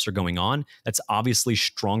 as tariffs are going on, that's obviously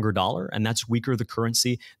stronger dollar, and that's weaker the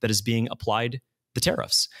currency that is being applied the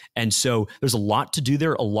tariffs. And so there's a lot to do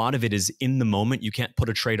there. A lot of it is in the moment. You can't put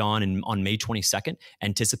a trade on May 22nd,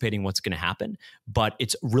 anticipating what's going to happen. But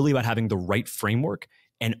it's really about having the right framework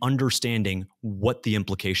and understanding what the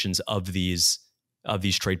implications of these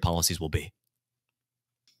trade policies will be.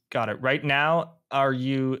 Got it. Right now,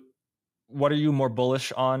 what are you more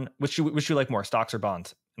bullish on? Which you like more, stocks or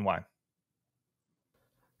bonds, and why?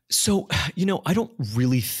 So, I don't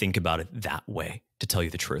really think about it that way, to tell you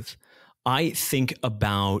the truth. I think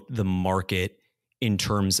about the market in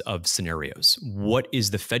terms of scenarios. What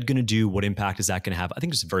is the Fed going to do? What impact is that going to have? I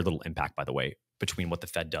think there's very little impact, by the way, between what the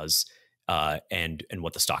Fed does and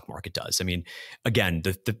what the stock market does. I mean, again,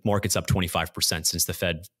 the market's up 25% since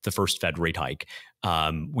the first Fed rate hike.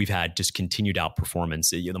 We've had just continued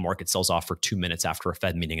outperformance. The market sells off for 2 minutes after a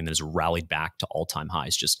Fed meeting and then has rallied back to all-time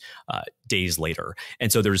highs just days later.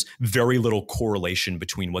 And so there's very little correlation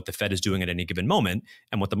between what the Fed is doing at any given moment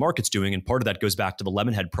and what the market's doing. And part of that goes back to the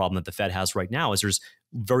Lemonhead problem that the Fed has right now, is there's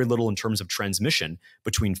very little in terms of transmission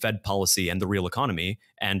between Fed policy and the real economy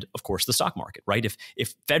and, of course, the stock market, right?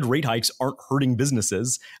 If Fed rate hikes aren't hurting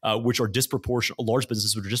businesses, which are large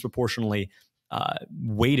businesses which are disproportionately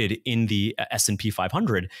weighted in the S&P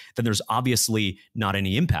 500, then there's obviously not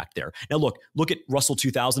any impact there. Now, look at Russell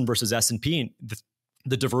 2000 versus S&P, and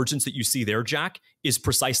the divergence that you see there, Jack, is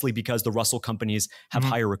precisely because the Russell companies have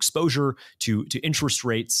higher exposure to interest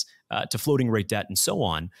rates, to floating rate debt, and so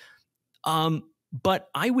on. But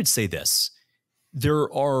I would say this: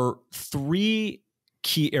 there are three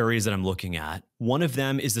key areas that I'm looking at. One of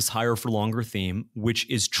them is this higher for longer theme, which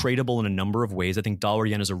is tradable in a number of ways. I think dollar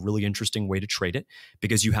yen is a really interesting way to trade it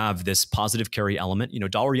because you have this positive carry element.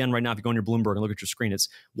 Dollar yen right now, if you go on your Bloomberg and look at your screen, it's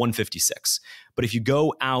 156. But if you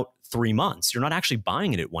go out 3 months, you're not actually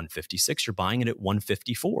buying it at 156, you're buying it at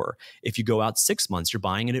 154. If you go out 6 months, you're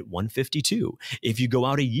buying it at 152. If you go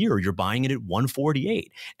out a year, you're buying it at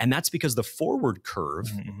 148. And that's because the forward curve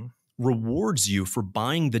rewards you for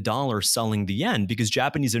buying the dollar, selling the yen, because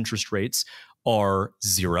Japanese interest rates are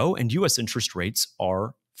 0 and US interest rates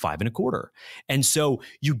are 5.25. And so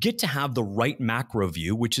you get to have the right macro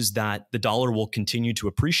view, which is that the dollar will continue to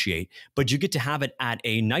appreciate, but you get to have it at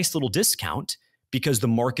a nice little discount because the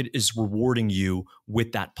market is rewarding you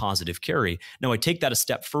with that positive carry. Now, I take that a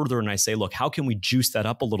step further and I say, look, how can we juice that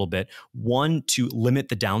up a little bit? One, to limit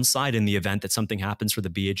the downside in the event that something happens for the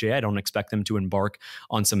BOJ. I don't expect them to embark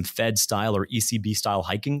on some Fed style or ECB style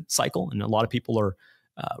hiking cycle. And a lot of people are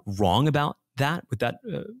wrong about that with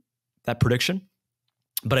that prediction.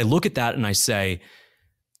 But I look at that and I say,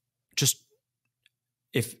 just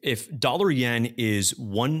if dollar yen is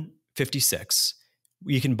 156,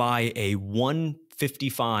 you can buy a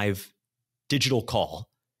 155 digital call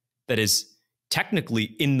that is technically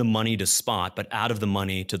in the money to spot, but out of the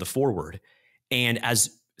money to the forward. And as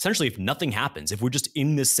essentially, if nothing happens, if we're just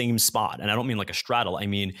in this same spot, and I don't mean like a straddle, I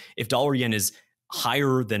mean, if dollar yen is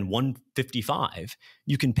higher than 155,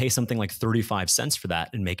 you can pay something like 35 cents for that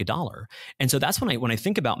and make $1. And so that's when I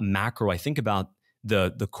think about macro, I think about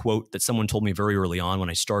the quote that someone told me very early on when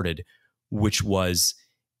I started, which was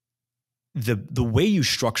the way you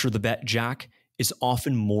structure the bet, Jack, is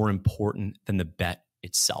often more important than the bet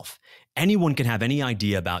itself. Anyone can have any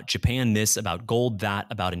idea about Japan this, about gold that,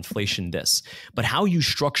 about inflation this, but how you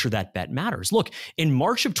structure that bet matters. Look, in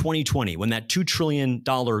March of 2020, when that $2 trillion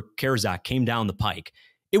CARES Act came down the pike,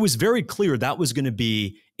 it was very clear that was going to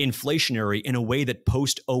be inflationary in a way that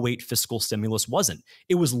post-08 fiscal stimulus wasn't.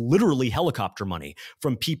 It was literally helicopter money,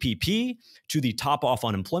 from PPP to the top-off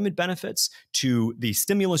unemployment benefits to the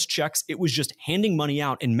stimulus checks. It was just handing money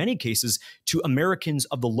out, in many cases, to Americans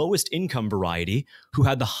of the lowest income variety who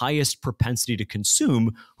had the highest propensity to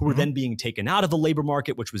consume, who were then being taken out of the labor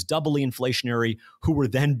market, which was doubly inflationary, who were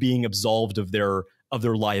then being absolved of their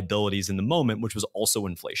liabilities in the moment, which was also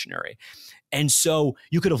inflationary. And so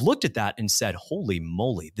you could have looked at that and said, holy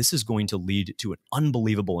moly, this is going to lead to an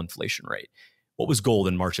unbelievable inflation rate. What was gold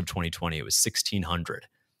in March of 2020? It was 1,600.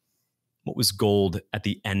 What was gold at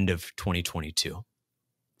the end of 2022?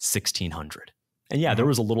 1,600. And yeah, there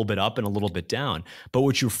was a little bit up and a little bit down. But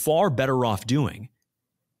what you're far better off doing,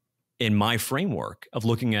 in my framework of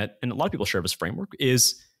looking at, and a lot of people share this framework,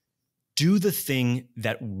 is do the thing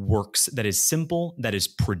that works, that is simple, that is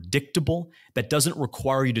predictable, that doesn't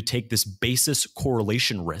require you to take this basis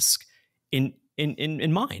correlation risk in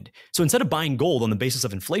mind. So instead of buying gold on the basis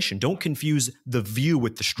of inflation, don't confuse the view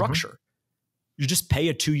with the structure. You just pay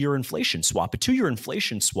a 2-year inflation swap. A 2-year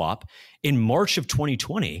inflation swap in March of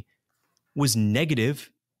 2020 was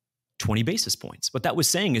negative 20 basis points. What that was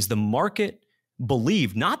saying is the market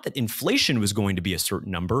believed not that inflation was going to be a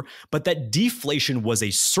certain number, but that deflation was a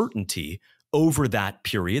certainty over that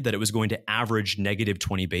period, that it was going to average negative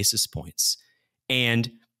 20 basis points. And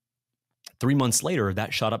 3 months later,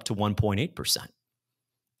 that shot up to 1.8%.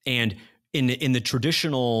 And in the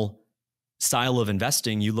traditional style of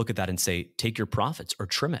investing, you look at that and say, take your profits or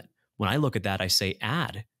trim it. When I look at that, I say,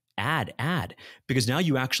 add, because now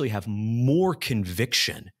you actually have more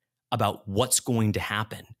conviction about what's going to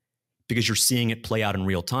happen, because you're seeing it play out in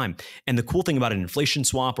real time. And the cool thing about an inflation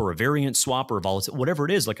swap or a variance swap or a volatility, whatever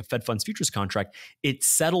it is, like a Fed funds futures contract, it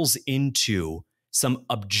settles into some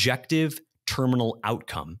objective terminal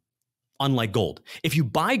outcome, unlike gold. If you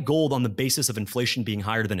buy gold on the basis of inflation being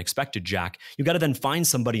higher than expected, Jack, you got to then find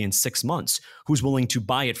somebody in 6 months who's willing to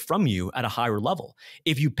buy it from you at a higher level.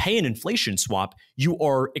 If you pay an inflation swap, you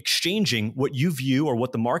are exchanging what you view or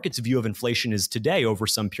what the market's view of inflation is today over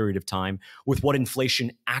some period of time with what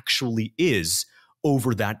inflation actually is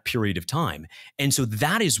over that period of time. And so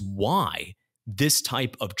that is why this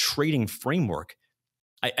type of trading framework,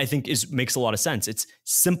 I think, makes a lot of sense. It's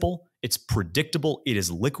simple, it's predictable, it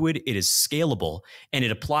is liquid, it is scalable, and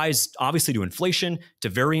it applies obviously to inflation, to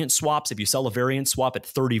variance swaps. If you sell a variance swap at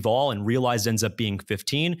 30 vol and realized ends up being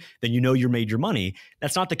 15, then you know you made your money.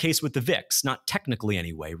 That's not the case with the VIX, not technically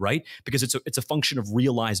anyway, right? Because it's a function of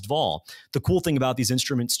realized vol. The cool thing about these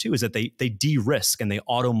instruments too is that they de-risk and they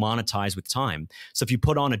auto-monetize with time. So if you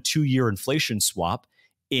put on a 2-year inflation swap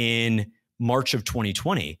in March of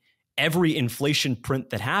 2020, every inflation print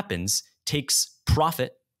that happens takes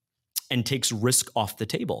profit and takes risk off the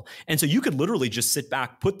table. And so you could literally just sit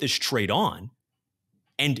back, put this trade on,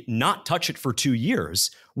 and not touch it for 2 years.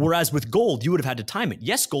 Whereas with gold, you would have had to time it.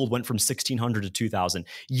 Yes, gold went from 1,600 to 2,000.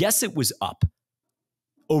 Yes, it was up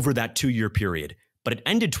over that 2-year period, but it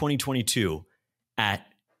ended 2022 at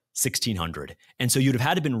 1,600. And so you'd have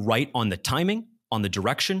had to been right on the timing, on the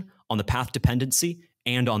direction, on the path dependency,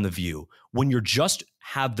 and on the view. When you're just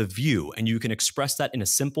have the view and you can express that in a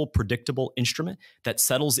simple, predictable instrument that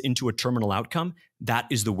settles into a terminal outcome, that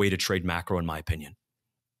is the way to trade macro, in my opinion.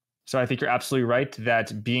 So I think you're absolutely right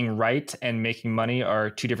that being right and making money are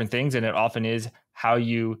two different things. And it often is how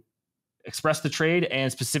you express the trade,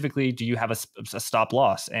 and specifically, do you have a stop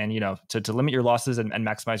loss, and to limit your losses and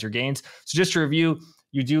maximize your gains. So just to review,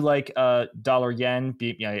 you do like dollar yen,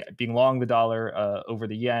 being long the dollar over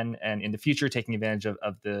the yen, and in the future taking advantage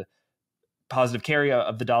of the positive carry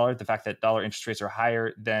of the dollar, the fact that dollar interest rates are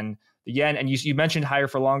higher than the yen. And you mentioned higher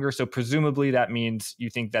for longer, so presumably that means you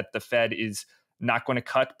think that the Fed is not going to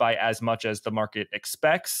cut by as much as the market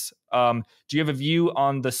expects. Do you have a view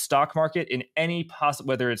on the stock market in any possible,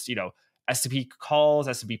 whether it's S&P calls,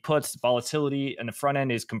 S&P puts, volatility, and the front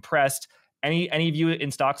end is compressed? Any view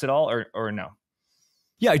in stocks at all, or no?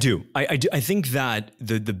 Yeah, I do. I think that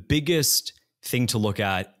the biggest thing to look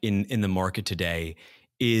at in the market today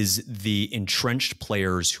is the entrenched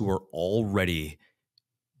players who are already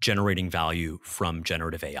generating value from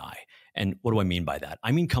generative AI. And what do I mean by that?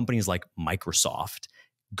 I mean companies like Microsoft,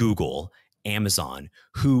 Google, Amazon,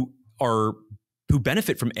 who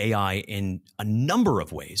benefit from AI in a number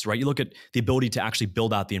of ways, right? You look at the ability to actually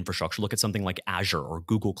build out the infrastructure. Look at something like Azure or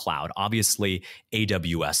Google Cloud, obviously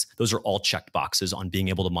AWS. Those are all checked boxes on being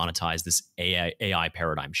able to monetize this AI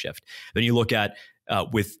paradigm shift. Then you look at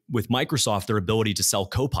with Microsoft, their ability to sell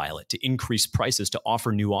Copilot, to increase prices, to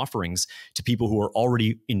offer new offerings to people who are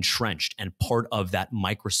already entrenched and part of that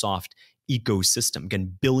Microsoft ecosystem.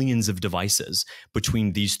 Again, billions of devices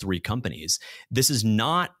between these three companies. This is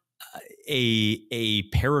not a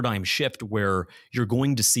paradigm shift where you're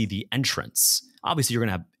going to see the entrance. Obviously, you're going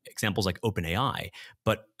to have examples like OpenAI,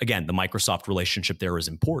 but again, the Microsoft relationship there is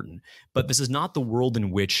important. But this is not the world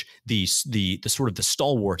in which the sort of the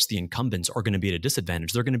stalwarts, the incumbents, are going to be at a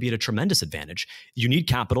disadvantage. They're going to be at a tremendous advantage. You need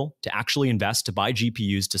capital to actually invest, to buy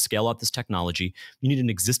GPUs, to scale out this technology. You need an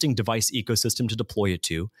existing device ecosystem to deploy it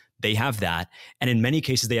to. They have that. And in many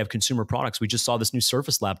cases, they have consumer products. We just saw this new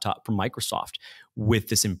Surface laptop from Microsoft with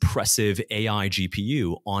this impressive AI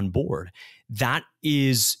GPU on board. That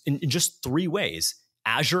is in just three ways: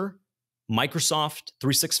 Azure, Microsoft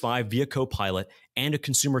 365 via Copilot, and a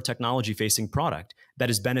consumer technology facing product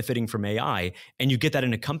that is benefiting from AI. And you get that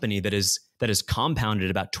in a company that is compounded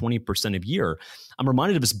at about 20% a year. I'm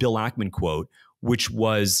reminded of this Bill Ackman quote, which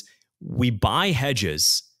was, "We buy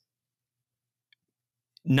hedges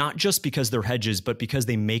not just because they're hedges, but because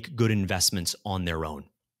they make good investments on their own."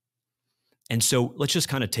 And so let's just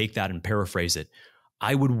kind of take that and paraphrase it.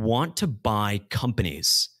 I would want to buy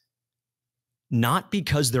companies not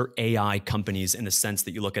because they're AI companies in the sense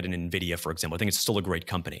that you look at an NVIDIA, for example. I think it's still a great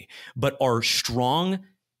company, but are strong,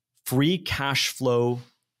 free cash flow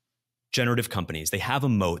generative companies. They have a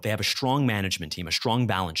moat. They have a strong management team, a strong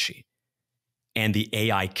balance sheet. And the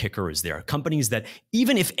AI kicker is there. Companies that,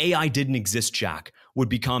 even if AI didn't exist, Jack, would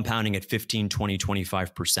be compounding at 15, 20,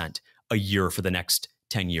 25% a year for the next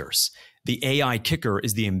 10 years. The AI kicker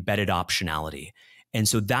is the embedded optionality. And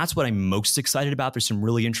so that's what I'm most excited about. There's some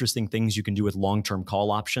really interesting things you can do with long-term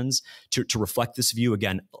call options to reflect this view.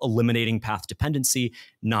 Again, eliminating path dependency,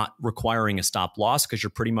 not requiring a stop loss, because you're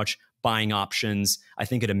pretty much buying options, I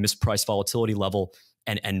think, at a mispriced volatility level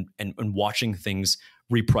and watching things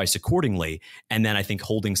reprice accordingly. And then I think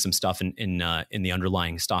holding some stuff in the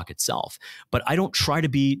underlying stock itself. But I don't try to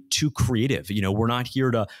be too creative. We're not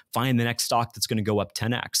here to find the next stock that's going to go up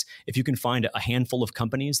 10x. If you can find a handful of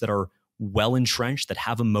companies that are well entrenched, that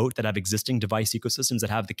have a moat, that have existing device ecosystems,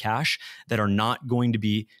 that have the cash, that are not going to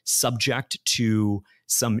be subject to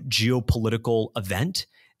some geopolitical event,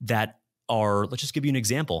 that are, let's just give you an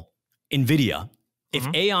example. NVIDIA. If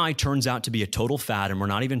AI turns out to be a total fad and we're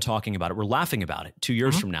not even talking about it, we're laughing about it 2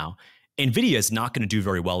 years from now, NVIDIA is not going to do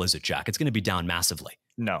very well, is it, Jack? It's going to be down massively.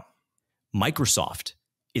 No. Microsoft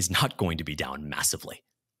is not going to be down massively.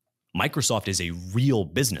 Microsoft is a real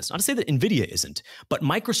business. Not to say that NVIDIA isn't, but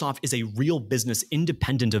Microsoft is a real business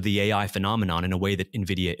independent of the AI phenomenon in a way that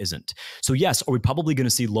NVIDIA isn't. So yes, are we probably going to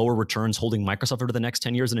see lower returns holding Microsoft over the next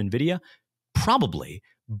 10 years than NVIDIA? Probably,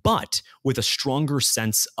 but with a stronger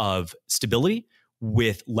sense of stability,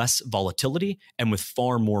 with less volatility, and with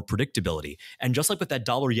far more predictability. And just like with that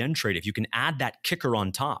dollar-yen trade, if you can add that kicker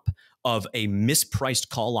on top of a mispriced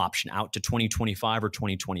call option out to 2025 or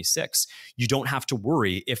 2026, you don't have to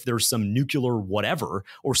worry if there's some nuclear whatever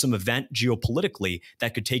or some event geopolitically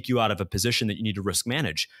that could take you out of a position that you need to risk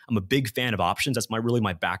manage. I'm a big fan of options. That's really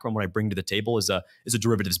my background. What I bring to the table is a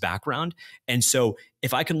derivatives background. And so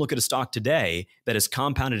if I can look at a stock today that is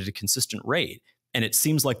compounded at a consistent rate, and it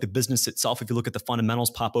seems like the business itself, if you look at the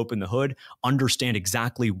fundamentals, pop open the hood, understand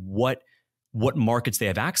exactly what markets they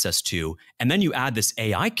have access to, and then you add this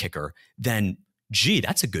AI kicker, then, gee,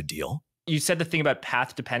 that's a good deal. You said the thing about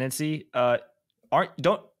path dependency. Aren't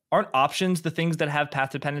options the things that have path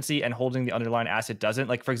dependency and holding the underlying asset doesn't?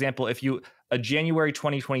 Like, for example, if a January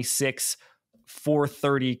 2026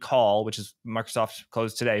 430 call, which is Microsoft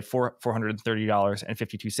closed today,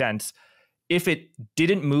 $430.52. If it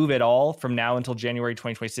didn't move at all from now until January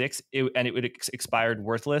 2026, it would expired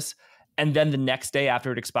worthless, and then the next day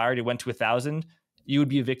after it expired, it went to 1,000, you would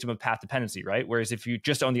be a victim of path dependency, right? Whereas if you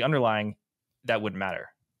just own the underlying, that wouldn't matter.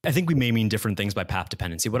 I think we may mean different things by path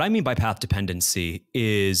dependency. What I mean by path dependency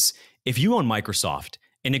is if you own Microsoft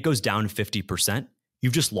and it goes down 50%,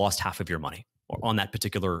 you've just lost half of your money on that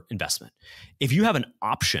particular investment. If you have an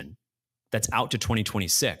option that's out to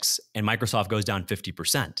 2026 and Microsoft goes down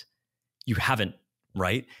 50%, you haven't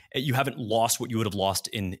right? You haven't lost what you would have lost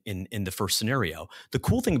in the first scenario. The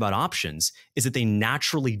cool thing about options is that they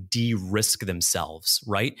naturally de-risk themselves,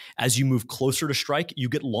 right? As you move closer to strike, you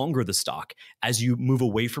get longer the stock. As you move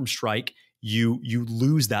away from strike, you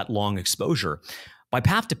lose that long exposure. By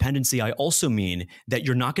path dependency, I also mean that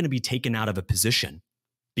you're not going to be taken out of a position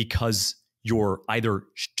because you're either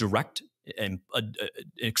direct and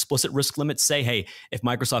explicit risk limits say, hey, if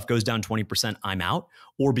Microsoft goes down 20%, I'm out,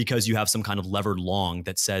 or because you have some kind of levered long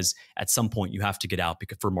that says at some point you have to get out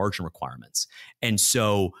because for margin requirements. And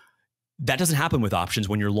so that doesn't happen with options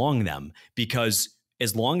when you're long them, because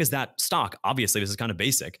as long as that stock, obviously this is kind of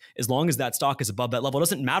basic, as long as that stock is above that level, it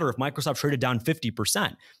doesn't matter if Microsoft traded down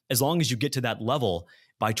 50%. As long as you get to that level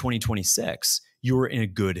by 2026, you're in a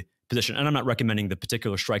good position. And I'm not recommending the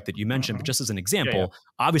particular strike that you mentioned, but just as an example,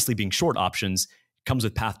 obviously being short options comes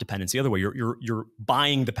with path dependency. Other way, you're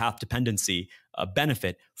buying the path dependency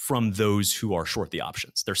benefit from those who are short the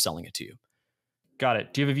options. They're selling it to you. Got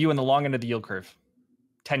it. Do you have a view on the long end of the yield curve?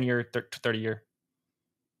 10-year, 30-year?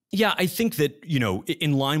 Yeah, I think that,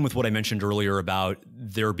 in line with what I mentioned earlier about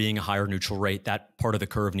there being a higher neutral rate, that part of the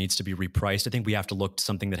curve needs to be repriced. I think we have to look to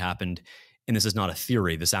something that happened, and this is not a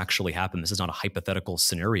theory, this actually happened, this is not a hypothetical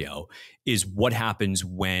scenario, is what happens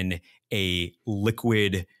when a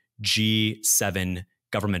liquid G7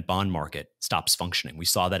 government bond market stops functioning. We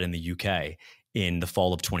saw that in the UK in the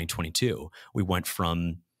fall of 2022. We went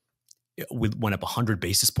up 100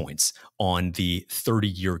 basis points on the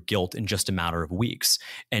 30-year gilt in just a matter of weeks.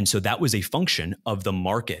 And so that was a function of the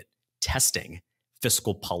market testing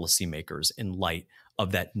fiscal policymakers in light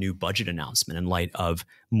of that new budget announcement, in light of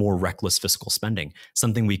more reckless fiscal spending,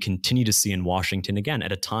 something we continue to see in Washington, again,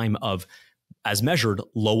 at a time of, as measured,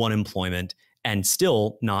 low unemployment and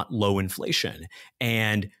still not low inflation.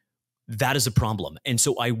 And that is a problem. And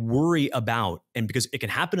so I worry about, and because it can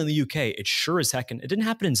happen in the UK, it sure as heck, and it didn't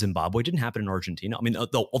happen in Zimbabwe, it didn't happen in Argentina. I mean,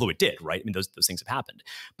 although it did, right? I mean, those things have happened.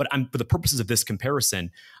 But for the purposes of this comparison,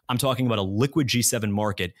 I'm talking about a liquid G7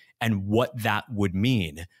 market and what that would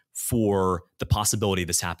mean for the possibility of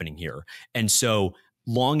this happening here. And so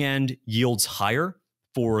long end yields higher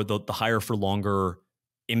for the higher for longer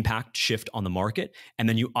impact shift on the market. And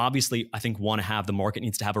then you obviously, I think, want to have the market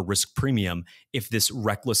needs to have a risk premium if this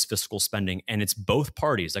reckless fiscal spending, and it's both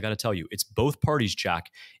parties, I got to tell you, it's both parties, Jack.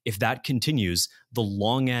 If that continues, the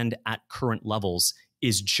long end at current levels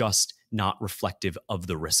is just not reflective of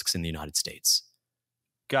the risks in the United States.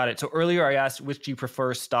 Got it. So earlier I asked, which do you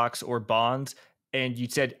prefer, stocks or bonds? And you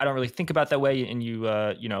said, I don't really think about that way. And you,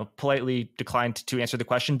 politely declined to answer the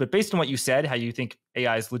question. But based on what you said, how you think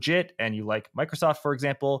AI is legit and you like Microsoft, for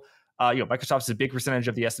example, Microsoft is a big percentage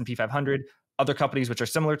of the S&P 500. Other companies which are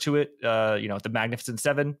similar to it, the Magnificent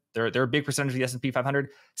Seven, they're a big percentage of the S&P 500.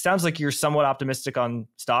 Sounds like you're somewhat optimistic on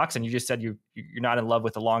stocks, and you just said you're not in love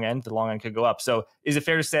with the long end. The long end could go up. So is it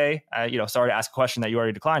fair to say, sorry to ask a question that you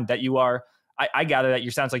already declined, that you are, I gather that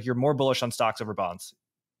you sounds like you're more bullish on stocks over bonds.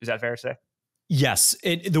 Is that fair to say? Yes.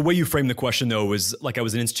 The way you framed the question, though, was like I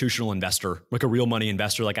was an institutional investor, like a real money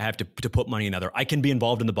investor. Like I have to put money in other. I can be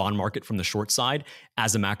involved in the bond market from the short side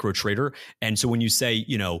as a macro trader. And so when you say,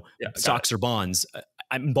 stocks or bonds,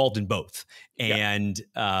 I'm involved in both. And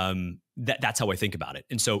that's how I think about it.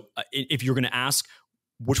 And so if you're going to ask,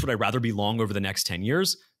 which would I rather be long over the next 10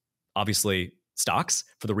 years? Obviously, stocks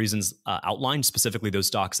for the reasons outlined, specifically those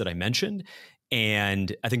stocks that I mentioned.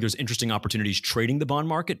 And I think there's interesting opportunities trading the bond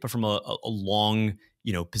market, but from a long,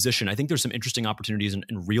 position, I think there's some interesting opportunities in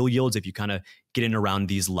real yields if you kind of get in around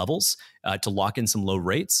these levels to lock in some low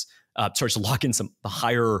rates. To lock in the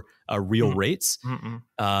higher real rates.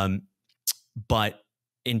 But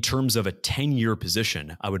in terms of a 10-year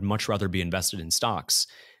position, I would much rather be invested in stocks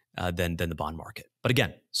than the bond market. But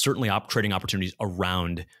again, certainly trading opportunities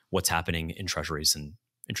around what's happening in treasuries and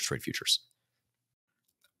interest rate futures.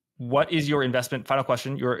 What is your final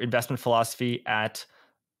question, your investment philosophy at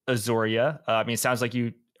Azoria? It sounds like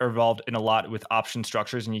you are involved in a lot with option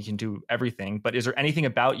structures and you can do everything, but is there anything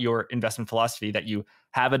about your investment philosophy that you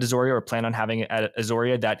have at Azoria or plan on having at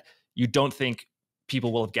Azoria that you don't think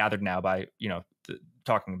people will have gathered now by,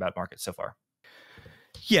 talking about markets so far?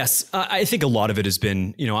 Yes, I think a lot of it has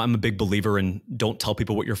been, I'm a big believer in don't tell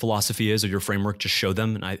people what your philosophy is or your framework, just show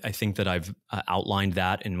them. And I think that I've outlined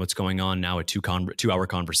that in what's going on now, a 2-hour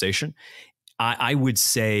conversation. I would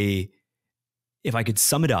say, if I could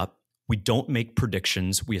sum it up, we don't make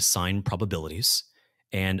predictions, we assign probabilities.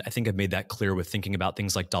 And I think I've made that clear with thinking about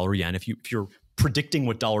things like dollar yen. If you're predicting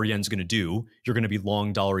what dollar yen is going to do, you're going to be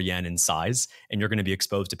long dollar yen in size, and you're going to be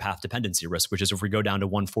exposed to path dependency risk, which is if we go down to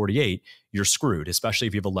 148, you're screwed, especially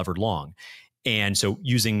if you have a levered long. And so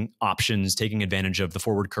using options, taking advantage of the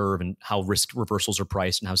forward curve and how risk reversals are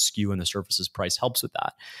priced and how skew in the surface is priced helps with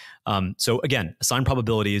that. So again, assign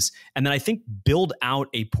probabilities. And then I think build out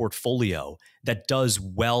a portfolio that does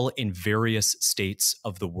well in various states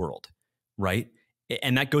of the world, right?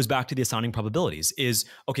 And that goes back to the assigning probabilities is,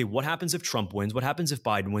 okay, what happens if Trump wins? What happens if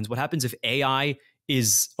Biden wins? What happens if AI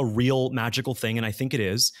is a real magical thing? And I think it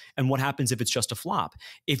is. And what happens if it's just a flop?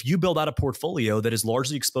 If you build out a portfolio that is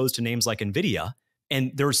largely exposed to names like NVIDIA,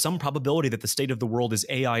 and there's some probability that the state of the world is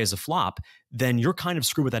AI is a flop, then you're kind of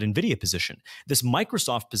screwed with that NVIDIA position. This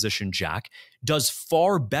Microsoft position, Jack, does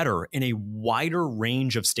far better in a wider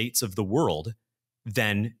range of states of the world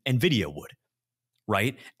than NVIDIA would,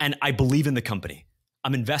 right? And I believe in the company.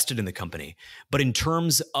 I'm invested in the company. But in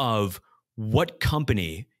terms of what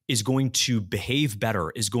company is going to behave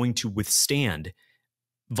better, is going to withstand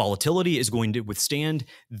volatility, is going to withstand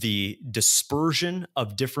the dispersion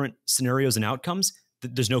of different scenarios and outcomes,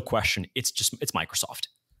 there's no question. It's Microsoft.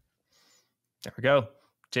 There we go.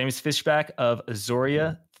 James Fishback of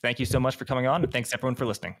Azoria, thank you so much for coming on, and thanks everyone for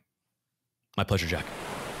listening. My pleasure, Jack.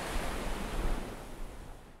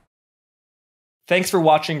 Thanks for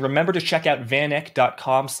watching. Remember to check out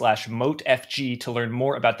vaneck.com/moatfg to learn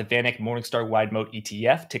more about the VanEck Morningstar Wide Moat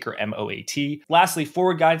ETF, ticker MOAT. Lastly,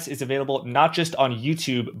 Forward Guidance is available not just on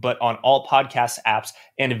YouTube, but on all podcast apps,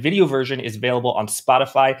 and a video version is available on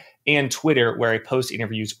Spotify and Twitter, where I post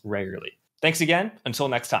interviews regularly. Thanks again. Until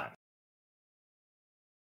next time.